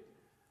 Are you?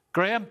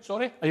 Graham?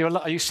 Sorry?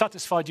 Are you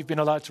satisfied you've been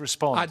allowed to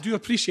respond? I do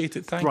appreciate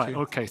it, thank you. Right,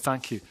 OK,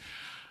 thank you.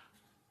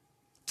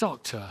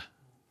 Doctor,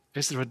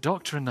 is there a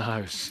doctor in the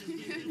house?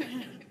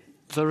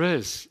 There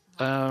is.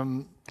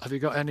 Have you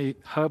got any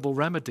herbal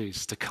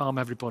remedies to calm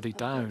everybody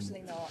down?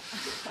 Unfortunately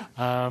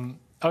not.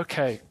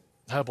 Okay,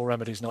 herbal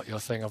remedies not your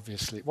thing,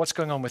 obviously. What's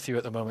going on with you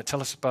at the moment?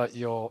 Tell us about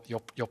your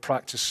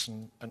practice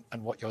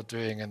and what you're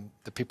doing, and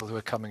the people who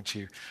are coming to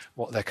you,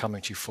 what they're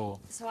coming to you for.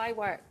 So I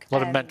work... A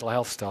lot of mental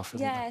health stuff,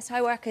 isn't Yeah, so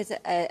I work as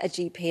a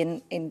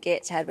GP in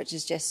Gateshead, which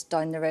is just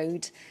down the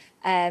road.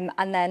 And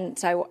then,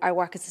 so I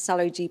work as a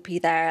salary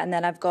GP there, and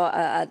then I've got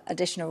an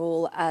additional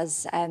role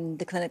as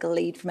the clinical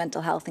lead for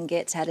mental health in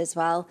Gateshead as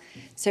well.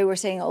 So we're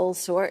seeing all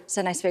sorts,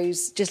 and I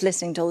suppose just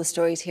listening to all the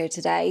stories here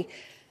today,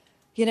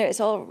 you know, it's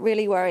all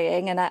really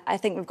worrying, and I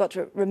think we've got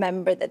to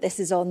remember that this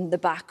is on the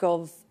back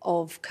of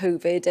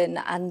COVID, and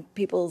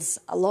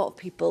a lot of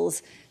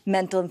people's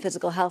mental and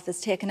physical health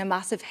has taken a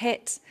massive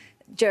hit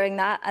during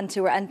that, and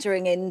so we're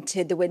entering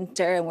into the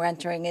winter, and we're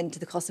entering into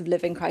the cost of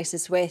living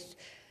crisis with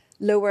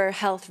lower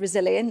health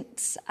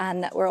resilience,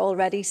 and we're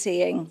already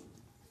seeing,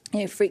 you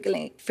know,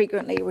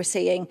 frequently we're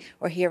seeing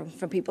or hearing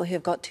from people who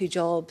have got 2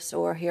 jobs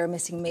or who are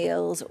missing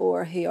meals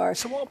or who are...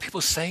 So what are people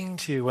saying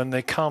to you when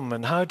they come,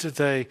 and how do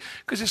they...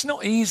 Because it's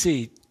not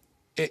easy,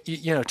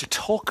 you know, to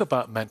talk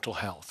about mental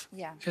health,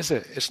 is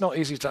it? It's not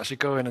easy to actually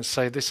go in and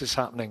say, this is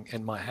happening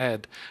in my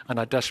head and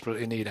I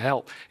desperately need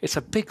help. It's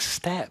a big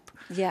step.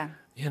 Yeah.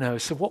 You know,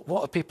 so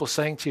what are people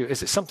saying to you?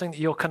 Is it something that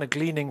you're kind of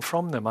gleaning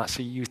from them?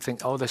 Actually, you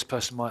think, oh, this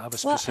person might have a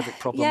specific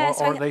problem,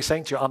 or are they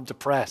saying to you, I'm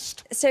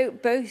depressed? So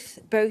both.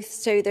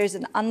 So there's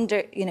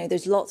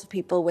there's lots of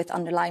people with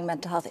underlying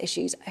mental health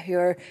issues who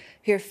are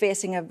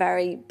facing a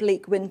very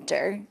bleak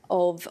winter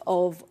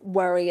of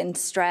worry and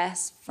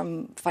stress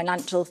from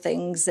financial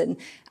things and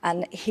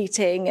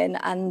heating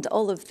and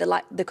all of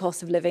the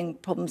cost of living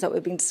problems that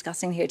we've been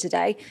discussing here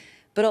today.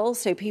 But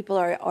also people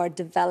are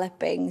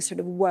developing sort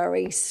of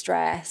worry,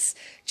 stress,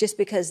 just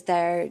because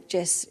they're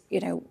just,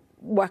 you know,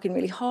 working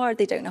really hard.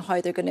 They don't know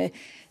how they're going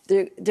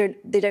to,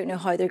 they don't know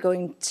how they're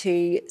going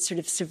to sort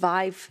of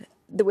survive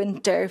the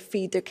winter,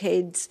 feed their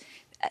kids.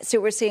 So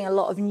we're seeing a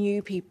lot of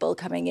new people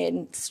coming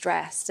in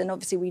stressed. And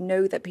obviously we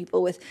know that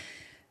people with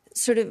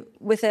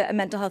a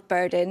mental health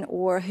burden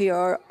or who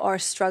are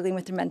struggling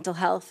with their mental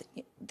health,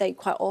 they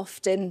quite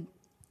often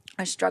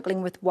are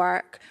struggling with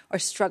work or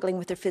struggling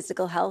with their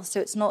physical health.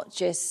 So it's not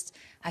just,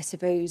 I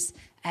suppose,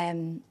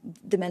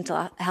 the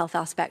mental health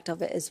aspect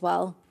of it as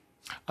well.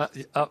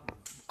 I'll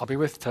be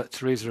with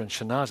Teresa and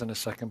Shanaz in a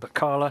second, but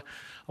Carla,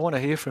 I want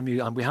to hear from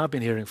you, and we have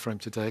been hearing from him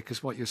today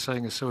because what you're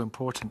saying is so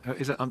important.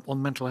 Is it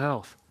on mental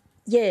health?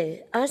 Yeah,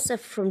 I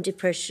suffer from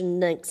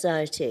depression and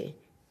anxiety.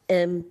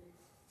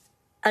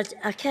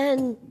 I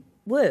can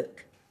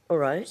work, all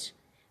right,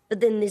 but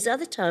then there's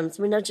other times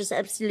when I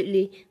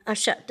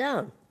shut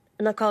down.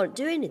 And I can't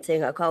do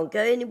anything. I can't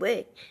go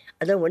anywhere.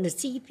 I don't want to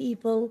see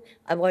people.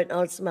 I won't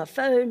answer my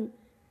phone.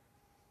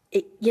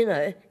 You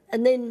know,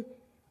 and then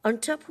on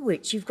top of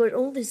which, you've got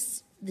all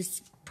this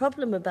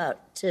problem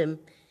about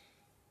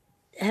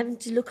having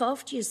to look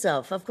after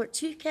yourself. I've got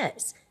 2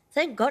 cats.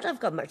 Thank God I've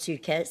got my 2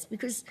 cats,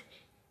 because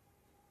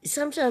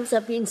sometimes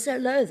I've been so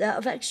low that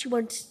I've actually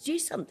wanted to do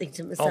something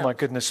to myself. Oh my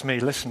goodness me!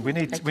 Listen, we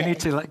need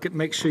to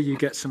make sure you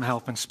get some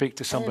help and speak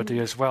to somebody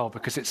as well,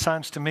 because it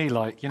sounds to me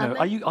like, you know,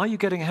 are you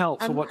getting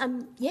help for what?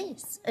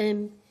 Yes,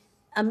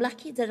 I'm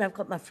lucky that I've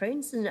got my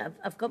friends and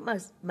I've got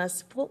my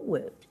support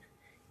work,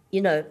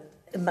 you know,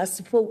 my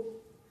support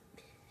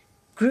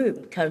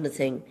group kind of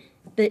thing.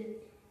 But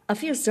I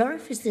feel sorry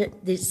for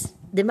this.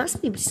 There must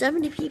be so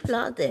many people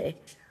out there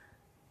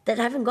that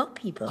haven't got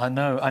people. I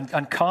know.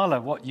 And Carla,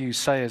 what you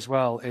say as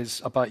well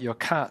is about your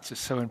cats is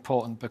so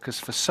important, because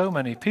for so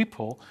many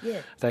people,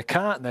 their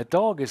cat and their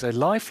dog is a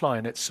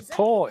lifeline. It's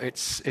support.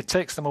 It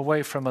takes them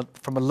away from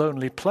a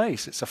lonely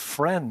place. It's a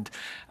friend.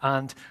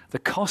 And the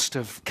cost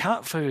of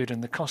cat food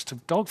and the cost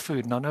of dog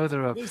food, and I know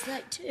there's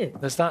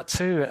that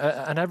too.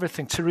 And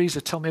everything.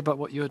 Teresa, tell me about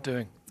what you're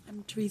doing.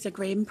 I'm Teresa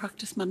Graham,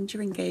 practice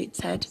manager in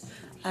Gateshead,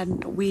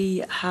 and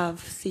we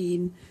have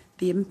seen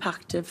the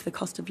impact of the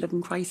cost of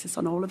living crisis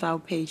on all of our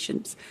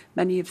patients.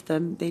 Many of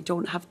them, they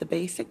don't have the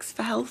basics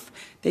for health.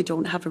 They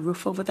don't have a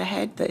roof over their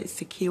head that is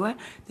secure.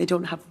 They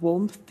don't have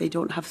warmth. They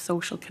don't have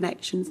social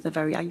connections. They're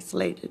very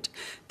isolated.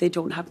 They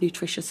don't have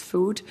nutritious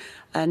food,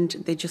 and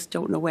they just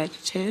don't know where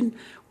to turn.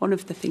 One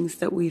of the things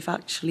that we've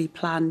actually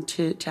planned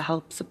to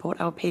help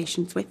support our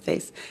patients with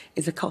this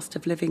is a cost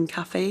of living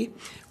cafe,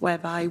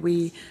 whereby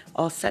we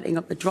are setting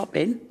up a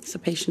drop-in so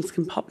patients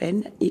can pop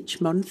in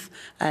each month.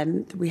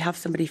 We have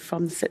somebody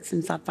from the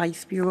Citizens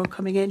Advice Bureau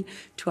coming in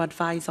to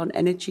advise on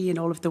energy and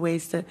all of the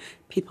ways that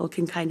people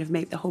can kind of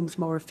make their homes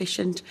more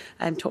efficient,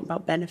 talking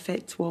about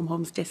benefits, warm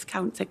homes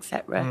discounts,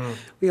 etc.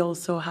 We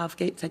also have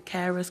Gateshead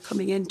carers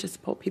coming in to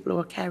support people who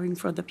are caring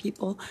for other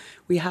people.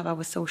 We have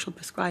our social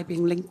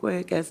prescribing link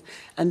workers,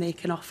 and they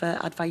can offer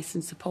advice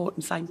and support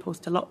and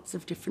signpost to lots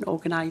of different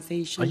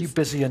organisations. Are you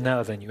busier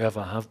now than you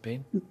ever have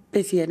been?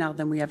 Busier now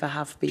than we ever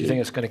have been. Do you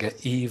think it's going to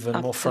get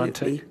even more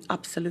frantic?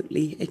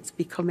 Absolutely. It's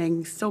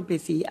becoming so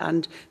busy,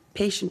 and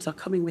patients are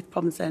coming with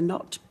problems that are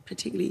not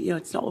particularly,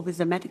 it's not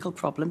always a medical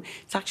problem,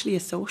 it's actually a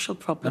social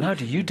problem. And how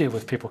do you deal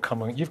with people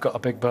coming? You've got a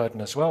big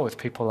burden as well with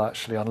people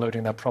actually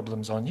unloading their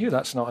problems on you.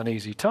 That's not an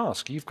easy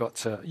task. You've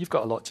got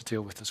a lot to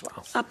deal with as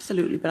well.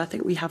 Absolutely, but I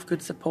think we have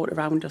good support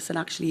around us, and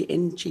actually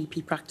in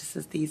GP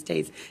practices these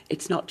days,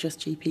 it's not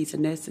just GPs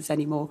and nurses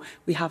anymore.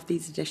 We have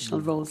these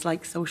additional roles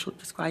like social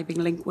prescribing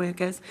link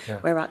workers,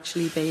 where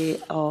actually they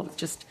are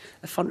just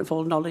a font of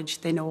all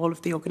knowledge. They know all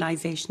of the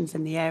organisations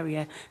in the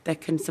area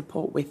that can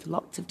support with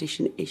lots of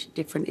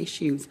different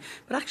issues.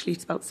 But actually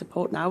it's about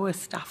supporting our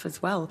staff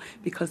as well,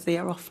 because they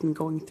are often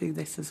going through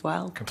this as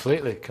well.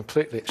 Completely.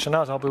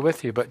 Shanaz, I'll be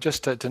with you, but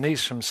just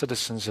Denise from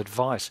Citizens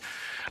Advice.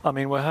 I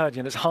mean, we heard,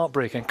 it's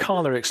heartbreaking.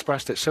 Carla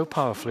expressed it so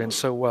powerfully and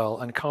so well,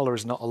 and Carla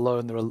is not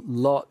alone. There are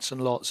lots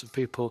and lots of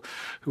people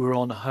who are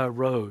on her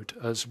road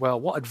as well.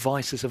 What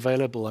advice is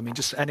available? I mean,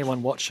 just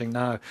anyone watching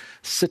now,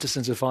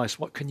 Citizens Advice,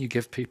 what can you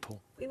give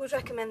people? We would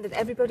recommend that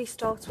everybody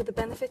starts with a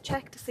benefit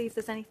check to see if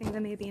there's anything they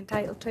may be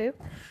entitled to.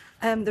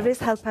 There is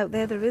help out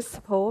there, there is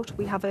support.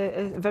 We have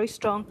a very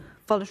strong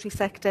voluntary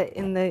sector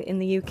in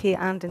the UK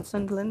and in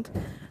Sunderland.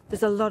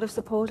 There's a lot of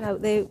support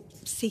out there.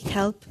 Seek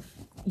help.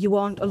 You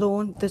aren't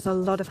alone. There's a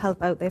lot of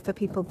help out there for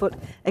people, but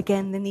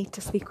again, they need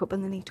to speak up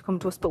and they need to come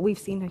to us. But we've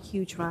seen a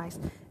huge rise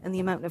in the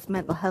amount of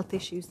mental health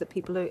issues that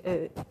people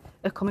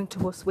are coming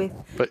to us with.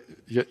 But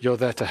you're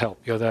there to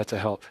help. You're there to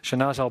help.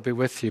 Shanaz, I'll be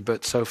with you,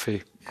 but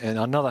Sophie, in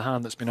another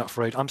hand that's been up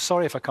for aid. I'm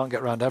sorry if I can't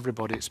get around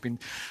everybody. It's been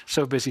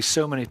so busy.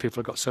 So many people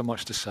have got so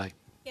much to say.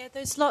 Yeah,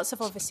 there's lots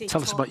of obviously.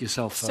 Tell us about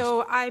yourself first.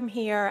 So I'm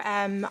here.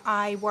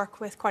 I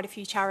work with quite a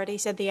few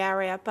charities in the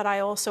area, but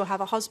I also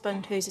have a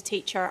husband who's a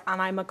teacher,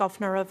 and I'm a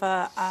governor of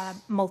a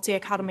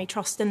multi-academy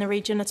trust in the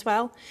region as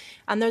well.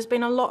 And there's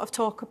been a lot of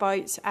talk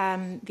about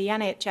the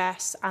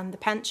NHS and the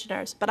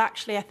pensioners, but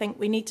actually I think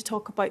we need to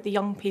talk about the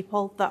young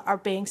people that are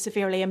being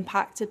severely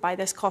impacted by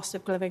this cost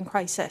of living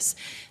crisis.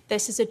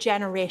 This is a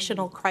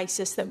generational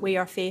crisis that we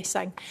are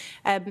facing.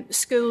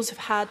 Schools have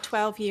had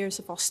 12 years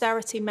of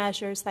austerity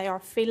measures. They are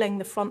feeling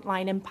the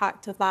frontline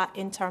impact of that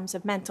in terms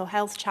of mental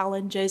health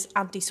challenges,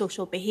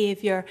 antisocial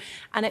behaviour,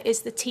 and it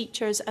is the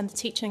teachers and the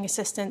teaching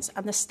assistants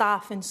and the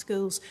staff in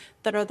schools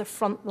that are the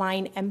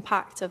frontline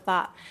impact of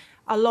that.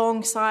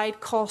 Alongside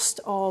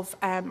cost of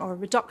or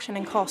reduction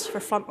in costs for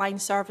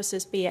frontline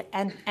services, be it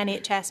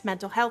NHS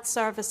mental health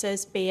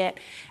services, be it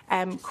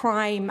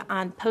crime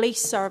and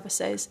police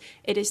services,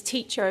 it is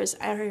teachers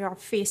who are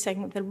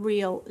facing the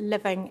real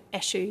living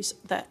issues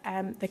that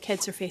the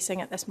kids are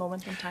facing at this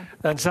moment in time.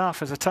 And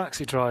Zaf, as a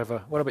taxi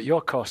driver, what about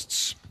your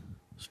costs?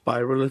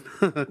 Spiralling.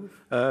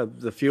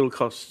 The fuel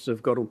costs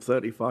have gone up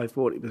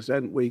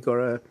 35–40%. We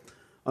got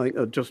I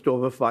think just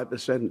over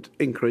 5%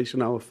 increase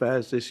in our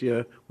fares this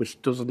year, which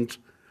doesn't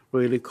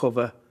really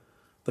cover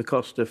the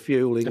cost of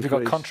fuel increase. Have you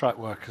got contract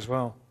work as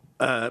well?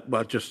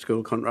 Well, just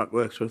school contract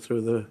work, so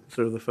through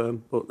the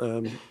firm. But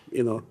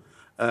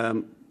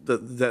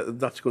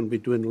that's going to be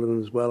dwindling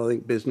as well. I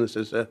think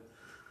businesses are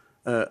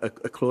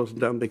closing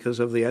down because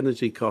of the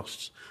energy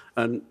costs,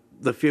 and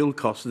the fuel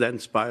costs then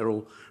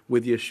spiral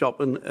with your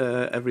shopping,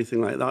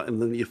 everything like that,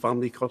 and then your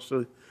family costs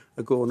are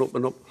going up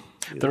and up.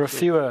 There are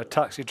fewer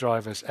taxi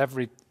drivers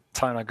every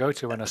time I go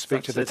to when I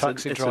speak to the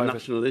taxi drivers.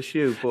 It's a national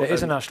issue. But, it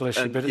is a national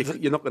issue.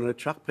 But you're not going to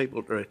attract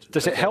people to it.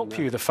 Does it help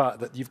you, the fact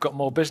that you've got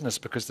more business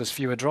because there's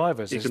fewer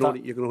drivers? You can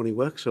only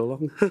work so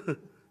long.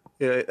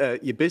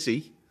 You're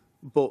busy,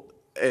 but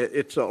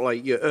it's not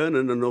like you're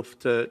earning enough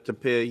to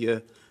pay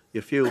your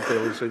fuel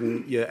bills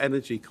and your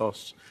energy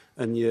costs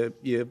and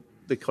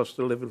the cost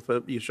of living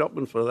for your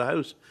shopping for the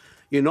house.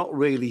 You're not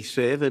really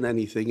saving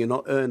anything. You're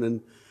not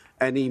earning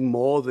any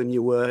more than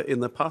you were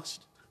in the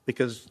past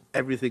because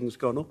everything's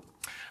gone up.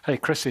 Hey,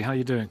 Chrissy, how are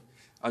you doing?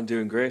 I'm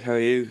doing great. How are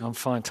you? I'm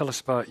fine. Tell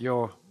us about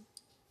your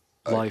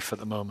life at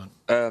the moment.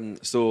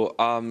 So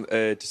I'm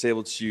a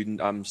disabled student.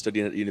 I'm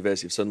studying at the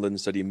University of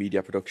Sunderland, studying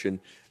media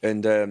production.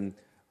 And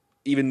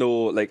even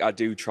though I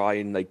do try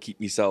and keep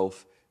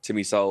myself to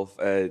myself,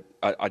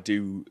 I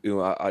do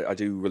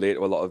relate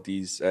to a lot of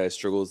these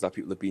struggles that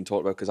people have been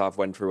talked about because I've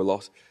went through a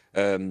lot.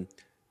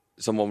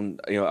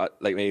 Someone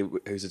like me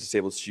who's a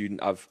disabled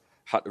student, I've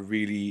had to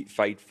really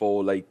fight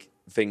for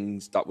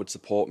things that would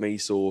support me.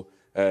 So,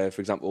 for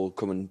example,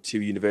 coming to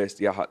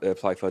university, I had to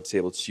apply for a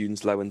disabled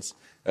students allowance,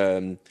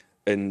 and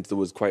there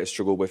was quite a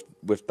struggle with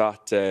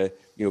that.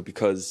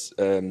 Because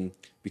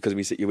of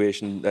my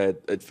situation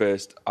at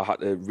first, I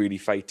had to really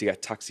fight to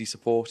get taxi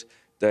support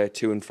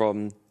to and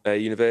from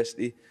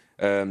university.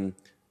 You're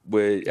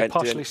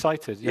partially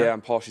sighted, yeah? Yeah,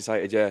 I'm partially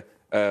sighted, yeah.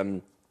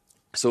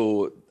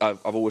 So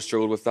I've always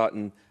struggled with that,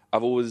 and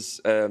I've always,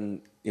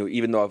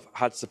 even though I've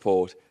had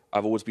support,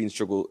 I've always been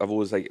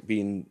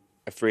been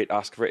afraid to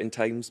ask for it in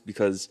times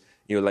because,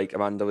 like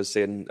Amanda was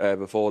saying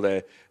before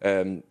there,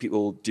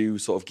 people do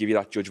sort of give you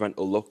that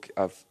judgmental look.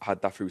 I've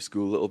had that through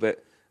school a little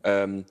bit.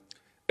 And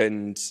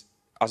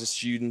as a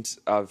student,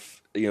 I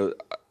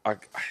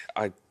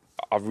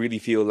really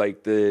feel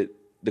like the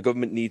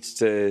government needs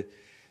to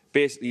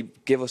basically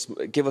give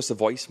us a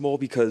voice more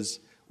because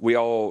we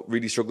are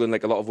really struggling.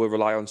 A lot of we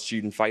rely on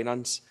student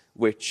finance,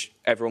 which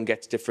everyone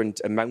gets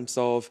different amounts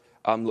of.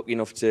 I'm lucky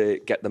enough to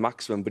get the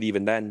maximum, but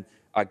even then,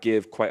 I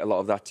give quite a lot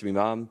of that to my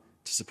mum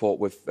to support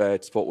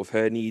with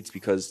her needs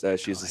because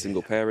she's a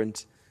single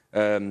parent.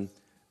 And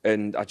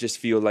I just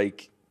feel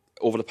like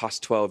over the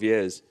past 12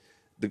 years,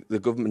 the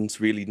government's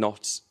really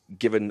not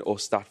given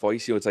us that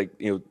voice. You know, it's like,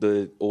 you know,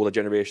 the older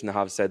generation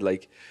have said,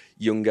 like,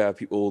 younger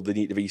people, they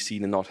need to be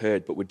seen and not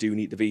heard, but we do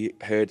need to be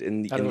heard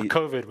in the...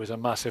 COVID was a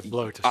massive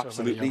blow to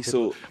absolutely. so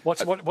many young people.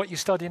 So what you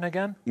studying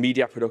again?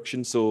 Media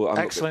production. So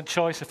excellent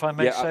choice, if I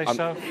may say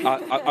so.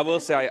 I will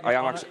say I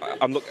am actually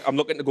I'm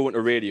looking to go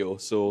into radio.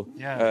 So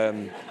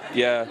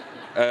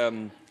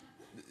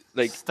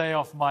like, stay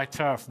off my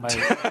turf, mate.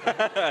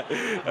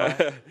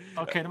 Right.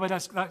 Okay, no,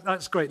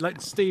 that's great.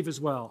 Like Steve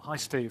as well. Hi,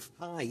 Steve.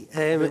 Hi.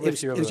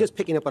 It was just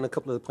picking up on a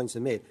couple of the points I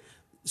made.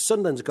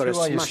 Sunderland's got Who a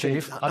are you,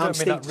 smashing... Steve? I don't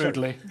mean that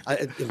rudely.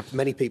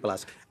 Many people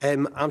ask.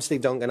 I'm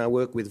Steve Duncan. I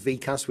work with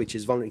VCAS, which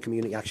is Voluntary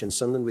Community Action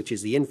Sunderland, which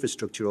is the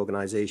infrastructure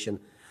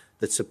organisation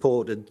that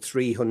supported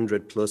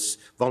 300 plus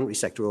voluntary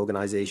sector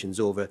organisations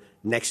over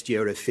next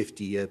year, a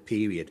 50-year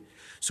period.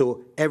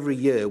 So every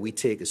year we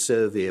take a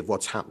survey of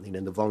what's happening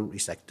in the voluntary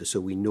sector so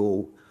we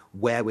know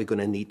where we're going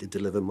to need to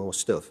deliver more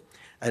stuff.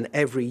 And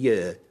every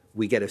year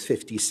we get a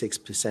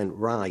 56%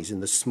 rise in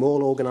the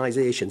small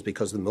organisations,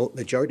 because the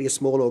majority of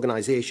small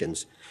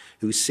organisations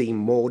who see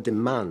more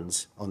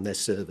demands on their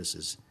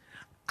services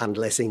and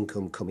less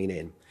income coming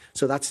in.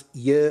 So that's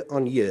year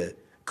on year.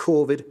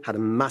 COVID had a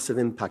massive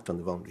impact on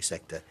the voluntary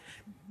sector.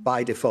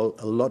 By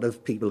default, a lot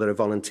of people that are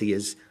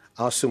volunteers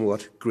are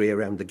somewhat grey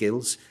around the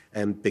gills,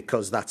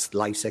 because that's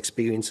life's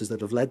experiences that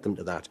have led them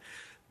to that.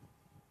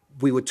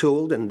 We were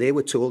told, and they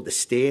were told, to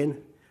stay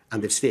in,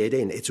 and they've stayed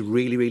in. It's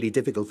really, really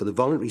difficult for the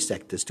voluntary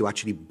sectors to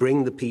actually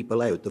bring the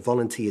people out, the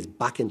volunteers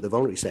back into the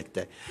voluntary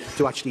sector,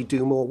 to actually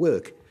do more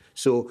work.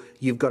 So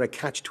you've got a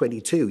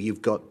catch-22.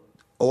 You've got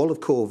all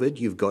of COVID,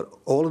 you've got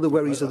all of the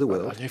worries of the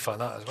world. And you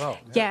find that as well.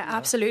 Yeah,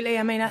 absolutely.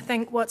 I mean, I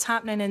think what's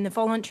happening in the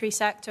voluntary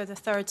sector, the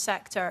third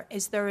sector,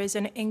 is there is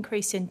an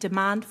increase in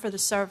demand for the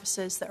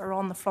services that are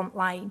on the front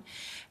line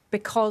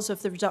because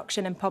of the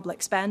reduction in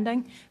public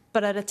spending.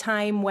 But at a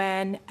time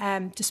when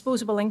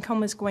disposable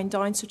income is going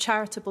down, so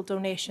charitable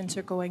donations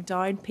are going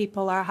down,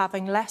 people are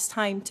having less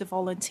time to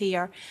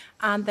volunteer,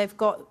 and they've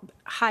got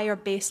higher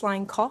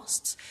baseline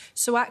costs.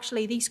 So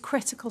actually these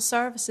critical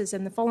services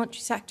in the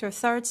voluntary sector,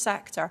 third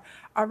sector,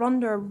 are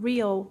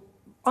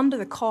under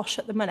the cosh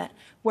at the minute.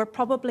 We're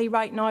probably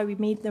right now, we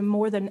need them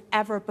more than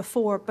ever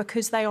before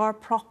because they are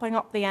propping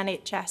up the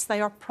NHS,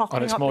 they are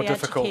propping up the education. And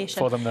it's more difficult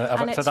for them than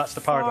ever, so that's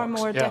the paradox.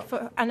 More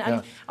difficult.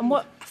 And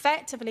what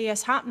effectively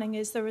is happening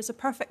is there is a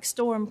perfect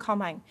storm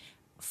coming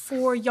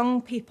for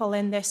young people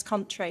in this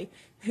country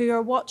who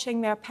are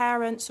watching their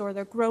parents or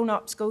their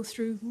grown-ups go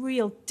through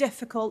real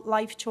difficult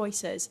life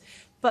choices.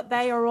 But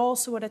they are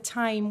also at a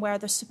time where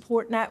the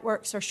support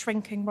networks are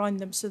shrinking around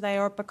them, so they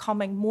are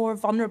becoming more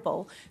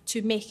vulnerable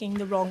to making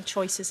the wrong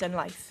choices in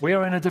life. We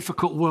are in a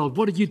difficult world.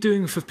 What are you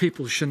doing for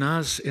people,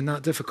 Shanaz, in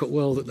that difficult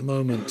world at the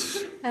moment?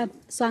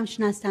 So I'm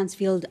Shanaz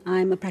Stansfield.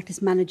 I'm a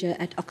practice manager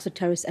at Oxford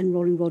Terrace and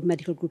Rolling Road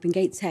Medical Group in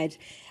Gateshead.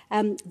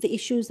 The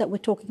issues that we're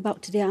talking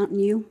about today aren't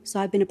new. So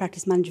I've been a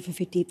practice manager for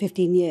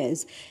 15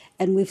 years,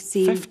 and we've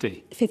seen...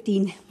 50?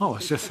 15. Oh,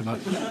 it's just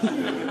about...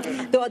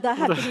 Though that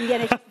had been in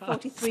the NHS for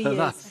 43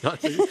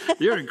 years.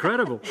 You're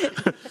incredible.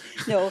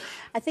 No,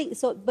 I think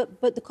so,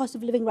 but the cost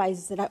of living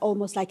rises that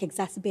almost like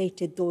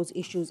exacerbated those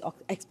issues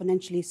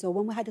exponentially. So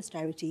when we had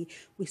austerity,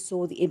 we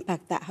saw the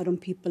impact that had on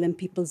people and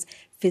people's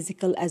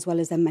physical as well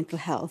as their mental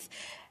health.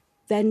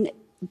 Then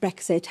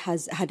Brexit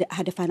has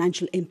had a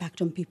financial impact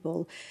on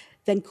people.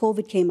 Then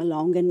COVID came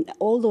along, and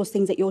all those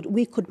things that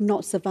we could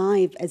not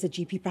survive as a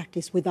GP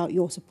practice without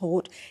your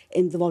support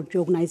in the voluntary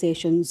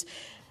organisations.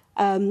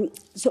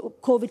 So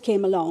COVID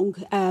came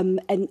along, and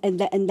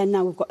then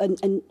now we've got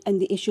and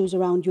the issues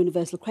around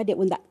universal credit.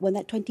 When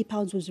that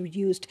 £20 was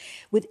reduced,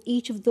 with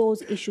each of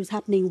those issues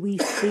happening, we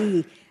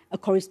see a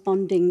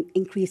corresponding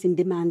increase in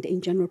demand in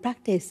general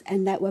practice.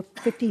 And that were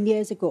 15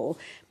 years ago,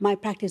 my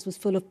practice was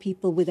full of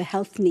people with a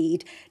health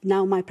need.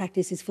 Now my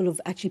practice is full of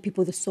actually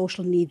people with a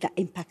social need that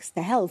impacts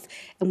their health.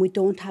 And we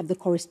don't have the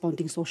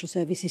corresponding social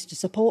services to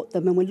support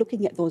them. And we're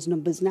looking at those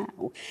numbers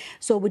now.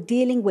 So we're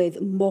dealing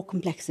with more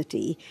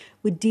complexity.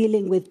 We're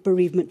dealing with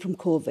bereavement from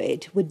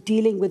COVID. We're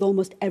dealing with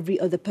almost every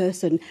other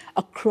person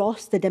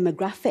across the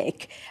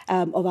demographic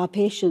of our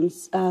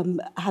patients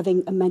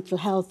having a mental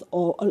health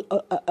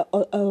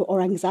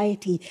or anxiety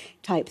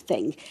type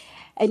thing.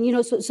 And, you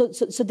know,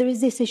 so there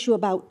is this issue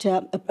about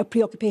a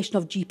preoccupation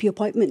of GP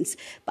appointments.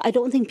 But I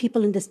don't think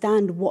people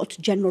understand what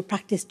general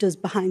practice does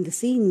behind the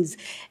scenes.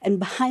 And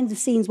behind the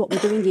scenes, what we're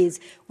doing is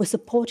we're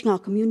supporting our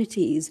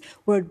communities.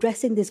 We're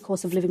addressing this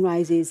cost of living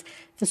rises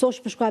The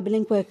social prescriber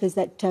link workers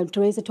that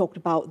Teresa talked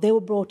about, they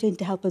were brought in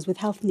to help us with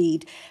health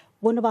need.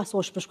 One of our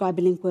social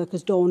prescriber link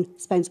workers, Dawn,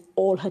 spends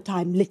all her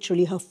time,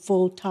 literally her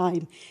full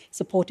time,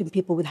 supporting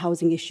people with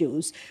housing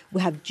issues.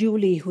 We have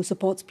Julie, who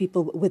supports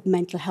people with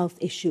mental health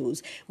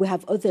issues. We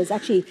have others,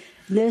 actually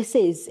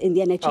nurses in the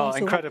NHS. Oh,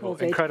 incredible,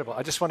 incredible.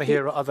 I just want to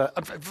hear other...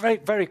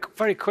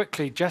 very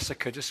quickly,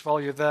 Jessica, just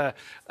while you're there,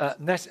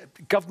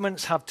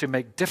 governments have to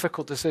make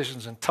difficult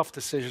decisions and tough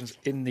decisions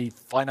in the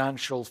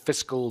financial,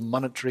 fiscal,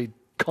 monetary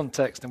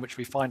context in which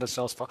we find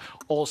ourselves for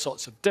all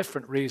sorts of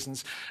different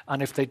reasons.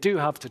 And if they do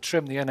have to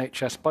trim the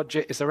NHS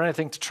budget, is there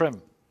anything to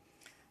trim?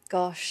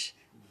 Gosh,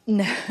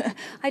 no,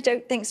 I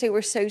don't think so.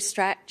 We're so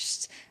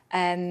stretched,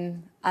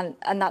 and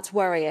that's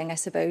worrying, I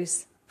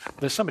suppose.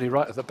 There's somebody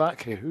right at the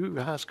back here who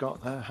has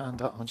got their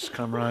hand up. I'll just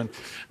come around.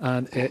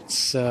 And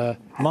it's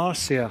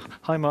Marcia.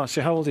 Hi,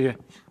 Marcia. How old are you?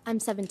 I'm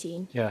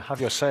 17. Yeah, have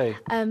your say.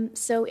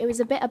 So it was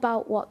a bit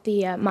about what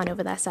the man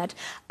over there said,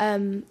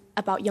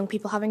 about young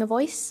people having a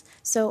voice.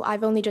 So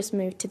I've only just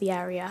moved to the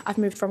area. I've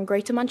moved from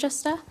Greater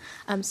Manchester,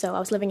 so I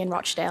was living in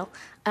Rochdale.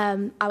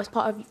 I was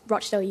part of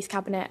Rochdale Youth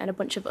Cabinet and a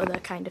bunch of other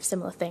kind of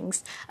similar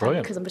things,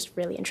 because I'm just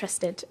really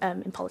interested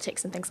in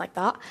politics and things like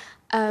that.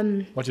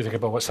 What do you think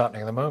about what's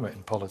happening at the moment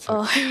in politics?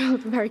 Oh,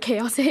 very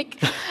chaotic.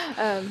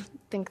 I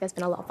think there's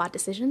been a lot of bad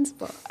decisions,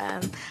 but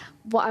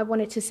what I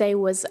wanted to say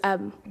was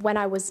when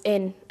I was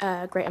in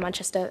Greater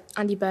Manchester,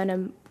 Andy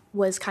Burnham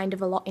was kind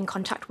of a lot in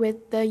contact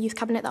with the youth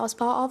cabinet that I was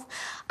part of,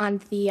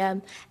 and the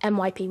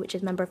MYP, which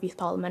is Member of Youth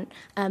Parliament.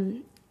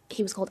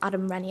 He was called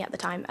Adam Rennie at the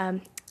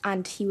time,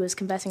 and he was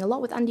conversing a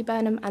lot with Andy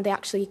Burnham, and they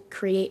actually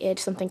created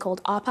something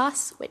called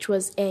R-Pass, which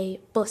was a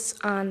bus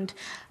and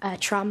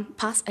tram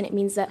pass, and it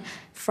means that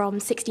from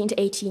 16 to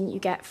 18 you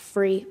get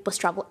free bus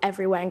travel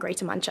everywhere in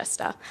Greater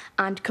Manchester.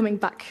 And coming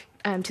back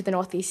to the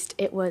northeast,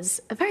 it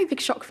was a very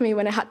big shock for me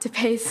when I had to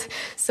pay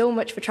so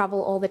much for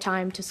travel all the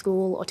time to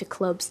school or to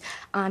clubs.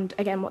 And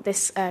again, what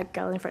this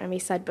girl in front of me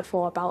said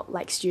before about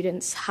like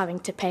students having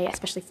to pay,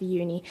 especially for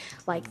uni,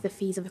 like the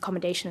fees of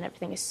accommodation and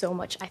everything is so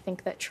much. I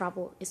think that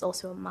travel is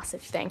also a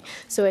massive thing.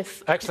 So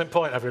if excellent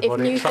point, everybody. If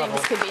new travel.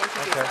 things could be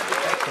introduced, that'd be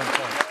great. Excellent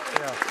point.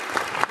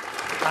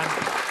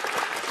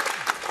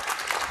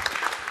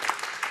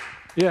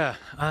 Yeah.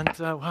 And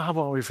how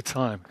are we for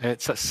time?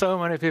 It's so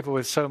many people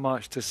with so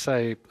much to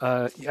say.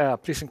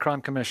 Police and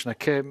Crime Commissioner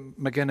Kim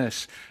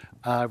McGuinness,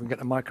 we can get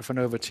the microphone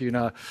over to you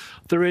now.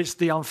 There is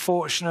the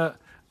unfortunate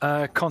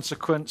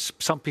consequence.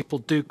 Some people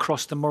do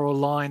cross the moral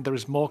line. There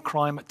is more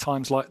crime at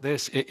times like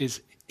this. It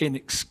is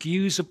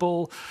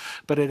inexcusable,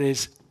 but it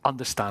is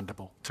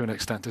understandable to an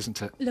extent,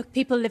 isn't it? Look,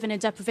 people living in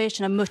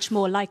deprivation are much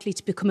more likely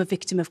to become a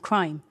victim of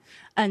crime.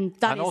 And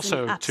that is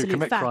also an absolute to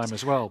commit fact. crime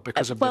as well,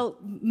 because of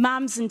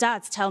mums and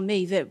dads tell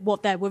me that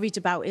what they're worried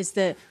about is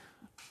that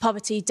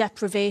poverty,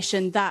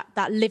 deprivation,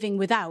 that living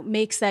without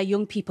makes their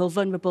young people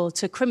vulnerable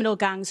to criminal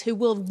gangs who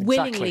will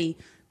willingly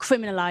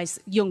criminalise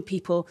young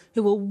people,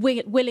 who will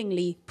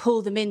willingly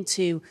pull them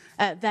into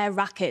their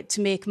racket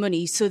to make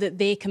money so that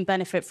they can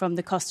benefit from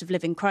the cost of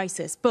living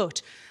crisis.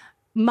 But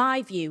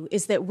my view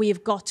is that we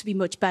have got to be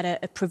much better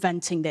at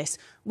preventing this.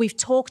 We've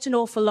talked an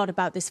awful lot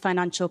about this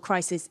financial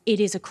crisis. It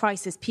is a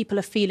crisis. People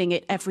are feeling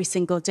it every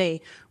single day.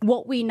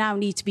 What we now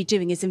need to be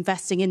doing is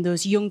investing in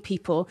those young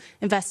people,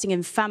 investing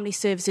in family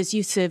services,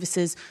 youth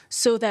services,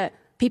 so that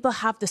people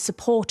have the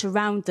support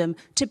around them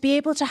to be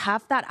able to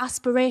have that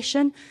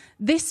aspiration.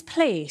 This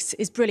place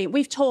is brilliant.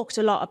 We've talked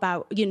a lot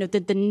about,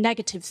 the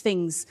negative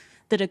things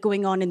that are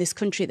going on in this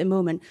country at the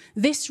moment.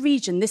 This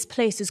region, this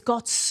place has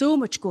got so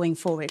much going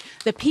for it.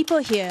 The people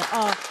here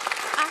are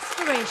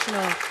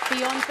aspirational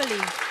beyond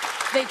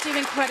belief. They do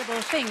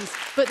incredible things,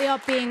 but they are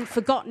being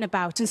forgotten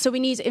about. And so we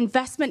need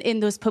investment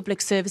in those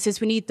public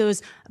services. We need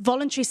those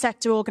voluntary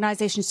sector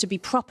organisations to be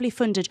properly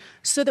funded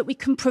so that we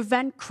can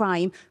prevent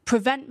crime,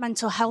 prevent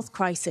mental health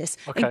crisis,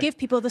 and give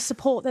people the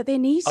support that they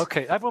need.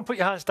 OK, everyone put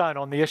your hands down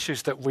on the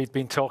issues that we've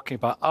been talking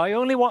about. I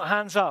only want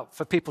hands up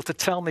for people to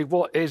tell me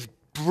what is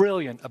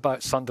brilliant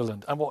about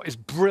Sunderland and what is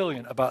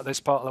brilliant about this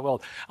part of the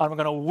world. And I'm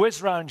going to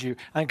whiz round you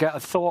and get a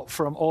thought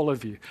from all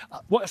of you.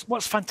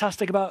 What's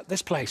fantastic about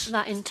this place?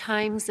 That in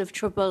times of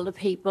trouble, the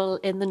people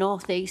in the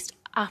northeast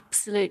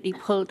absolutely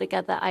pull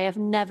together. I have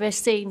never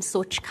seen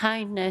such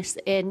kindness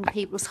in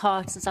people's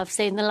hearts as I've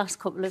seen the last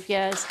couple of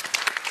years.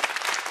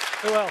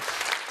 Who else?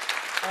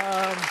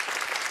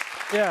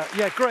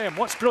 Graham,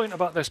 what's brilliant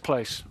about this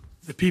place?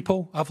 The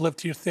people. I've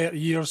lived here 30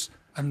 years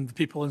and the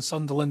people in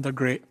Sunderland are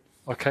great.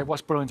 OK,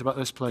 what's brilliant about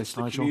this place,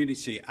 Nigel? The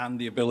community and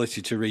the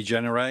ability to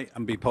regenerate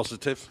and be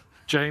positive.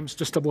 James,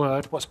 just a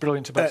word. What's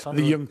brilliant about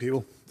Sunderland? The young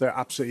people. They're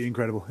absolutely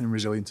incredible and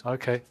resilient.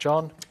 OK,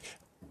 John?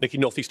 Nicky,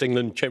 North East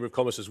England Chamber of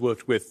Commerce has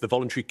worked with the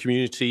voluntary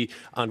community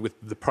and with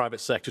the private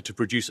sector to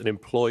produce an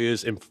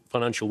employers'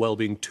 financial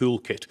wellbeing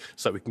toolkit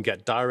so that we can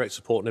get direct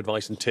support and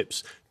advice and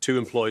tips to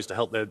employers to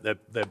help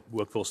their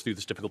workforce through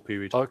this difficult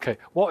period. OK.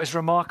 What is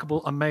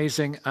remarkable,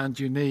 amazing and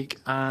unique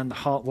and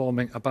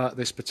heartwarming about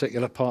this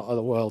particular part of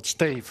the world?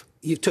 Steve?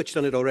 You've touched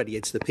on it already.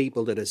 It's the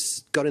people that have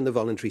got in the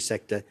voluntary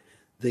sector,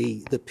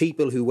 the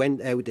people who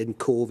went out in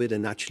COVID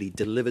and actually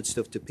delivered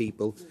stuff to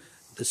people,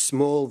 the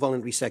small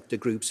voluntary sector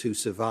groups who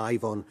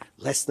survive on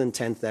less than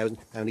 £10,000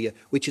 a year,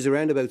 which is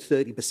around about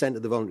 30%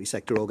 of the voluntary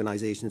sector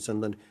organisations in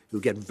Sunderland, who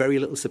get very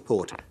little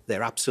support.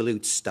 They're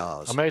absolute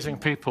stars. Amazing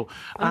people.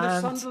 And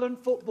the Sunderland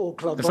Football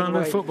Club, the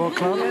Sunderland Football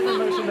Club. Yeah, the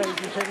most amazing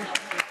thing.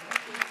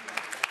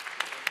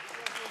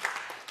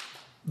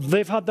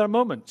 They've had their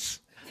moments.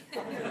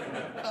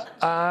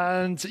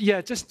 And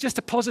yeah, just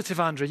a positive,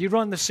 Andrew. You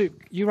run the soup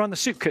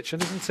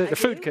kitchen, isn't it? The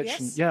food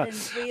kitchen. Yes. Yeah. And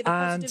we're the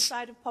positive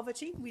side of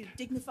poverty. We're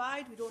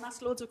dignified. We don't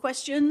ask loads of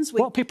questions.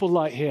 What people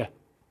like here?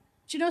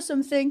 Do you know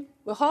something?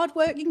 We're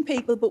hard-working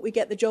people, but we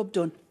get the job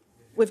done.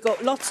 We've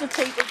got lots of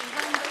people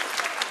behind us.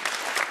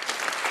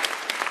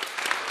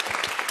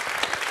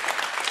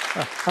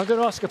 I'm going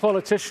to ask a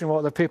politician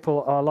what the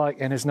people are like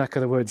in his neck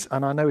of the woods,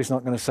 and I know he's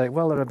not going to say,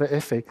 well, they're a bit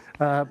iffy.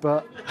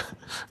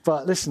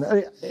 But listen,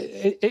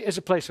 it is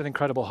a place with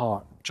incredible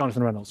heart.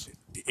 Jonathan Reynolds.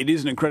 It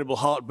is an incredible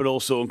heart, but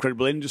also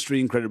incredible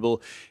industry,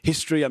 incredible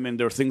history. I mean,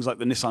 there are things like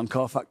the Nissan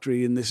car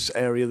factory in this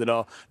area that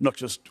are not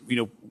just,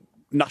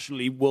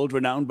 nationally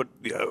world-renowned, but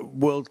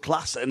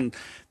world-class, and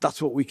that's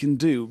what we can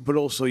do. But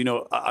also,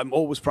 I'm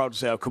always proud to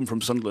say I come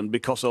from Sunderland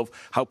because of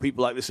how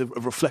people like this have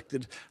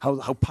reflected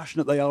how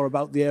passionate they are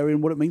about the area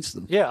and what it means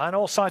to them. Yeah, and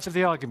all sides of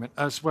the argument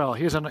as well.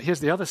 Here's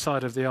the other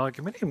side of the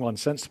argument, in one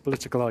sense, the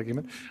political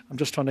argument. I'm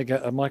just trying to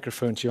get a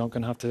microphone to you. I'm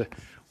going to have to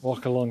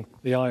walk along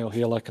the aisle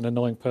here like an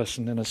annoying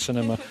person in a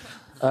cinema.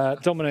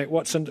 Dominic,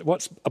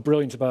 what's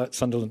brilliant about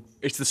Sunderland?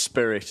 It's the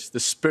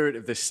spirit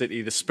of this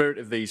city, the spirit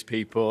of these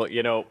people.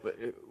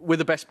 We're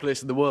the best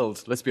place in the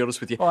world, let's be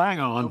honest with you. Oh, hang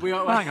on.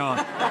 Hang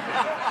on.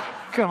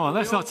 Come on,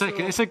 let's not take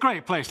it. It's a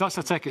great place. Let's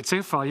not take it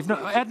too far.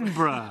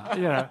 Edinburgh,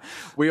 yeah.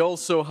 We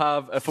also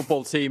have a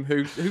football team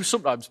who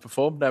sometimes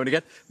perform now and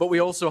again, but we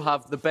also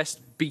have the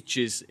best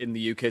beaches in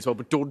the UK as well.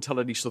 But don't tell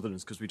any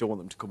Southerners because we don't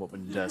want them to come up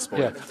and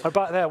spoil it. How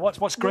about there?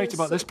 What's great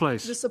about this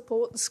place? The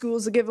support the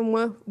schools are given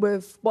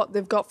with what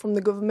they've got from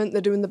the government.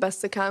 They're doing the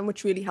best they can,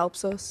 which really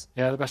helps us.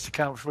 Yeah, the best they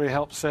can, which really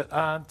helps it.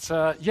 And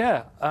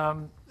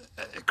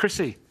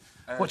Chrissy,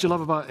 what do you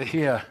love about it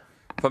here?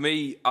 For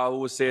me, I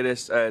always say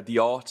this, the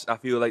arts. I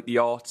feel like the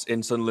arts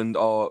in Sunderland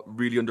are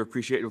really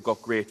underappreciated. We've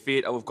got great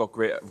theatre, we've got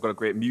a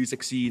great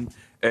music scene,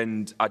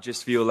 and I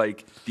just feel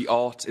like the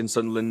arts in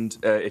Sunderland,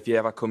 if you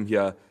ever come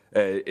here,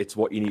 it's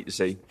what you need to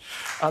see.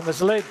 And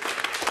there's a lady...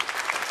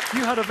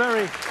 You had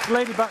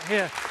lady back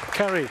here,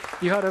 Kerry,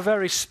 you had a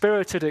very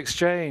spirited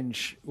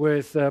exchange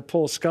with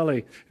Paul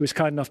Scully, who was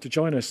kind enough to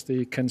join us,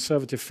 the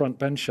Conservative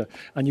frontbencher,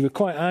 and you were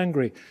quite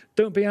angry.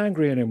 Don't be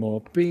angry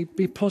anymore. Be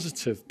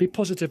positive. Be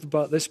positive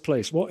about this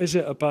place. What is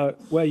it about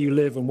where you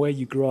live and where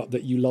you grew up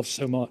that you love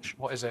so much?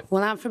 What is it?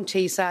 Well, I'm from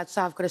Teesside,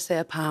 so I've got to say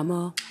a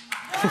Palmer.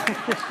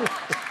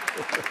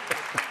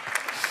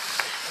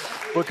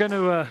 We're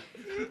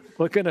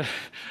going to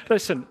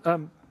listen.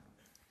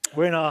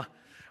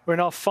 We're in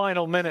our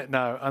final minute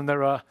now, and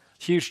there are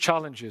huge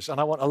challenges.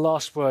 And I want a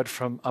last word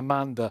from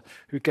Amanda,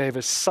 who gave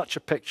us such a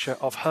picture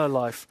of her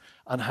life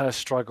and her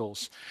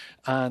struggles.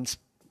 And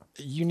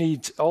you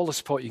need all the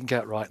support you can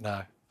get right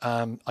now.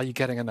 Are you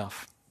getting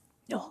enough?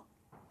 No.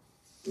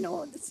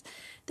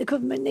 The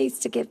government needs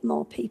to give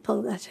more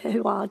people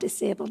who are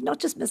disabled, not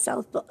just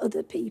myself, but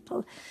other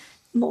people,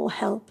 more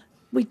help.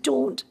 We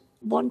don't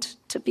want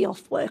to be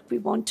off work. We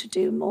want to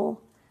do more.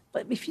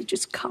 But if you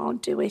just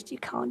can't do it, you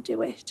can't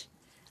do it.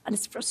 And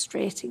it's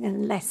frustrating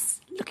and less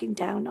looking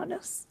down on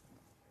us.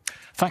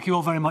 Thank you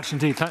all very much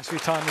indeed. Thanks for your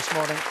time this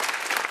morning.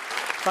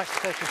 Thanks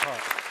for taking part.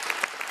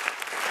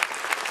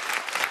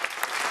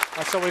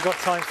 That's all we've got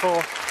time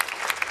for.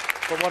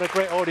 But what a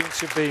great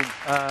audience you've been.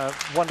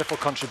 Wonderful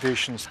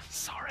contributions.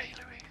 Sorry.